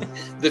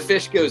 The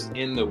fish goes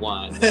in the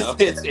wine, so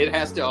it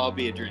has to all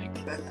be a drink.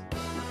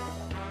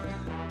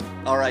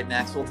 All right,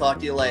 Max, we'll talk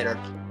to you later.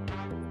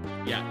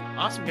 Yeah,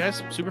 awesome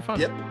guys, super fun.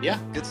 Yep, yeah,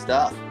 good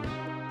stuff.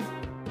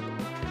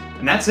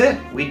 And that's it.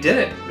 We did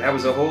it. That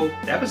was a whole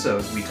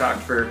episode. We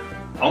talked for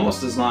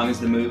almost as long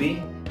as the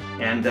movie,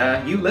 and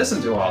you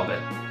listened to all of it.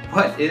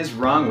 What is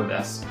wrong with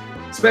us?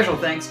 Special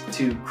thanks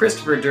to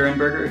Christopher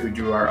Durenberger, who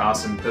drew our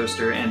awesome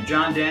poster, and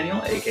John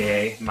Daniel,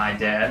 aka my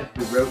dad,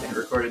 who wrote and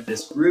recorded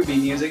this groovy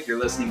music you're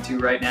listening to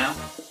right now.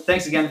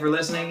 Thanks again for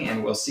listening,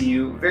 and we'll see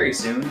you very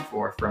soon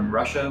for From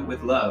Russia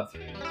with Love.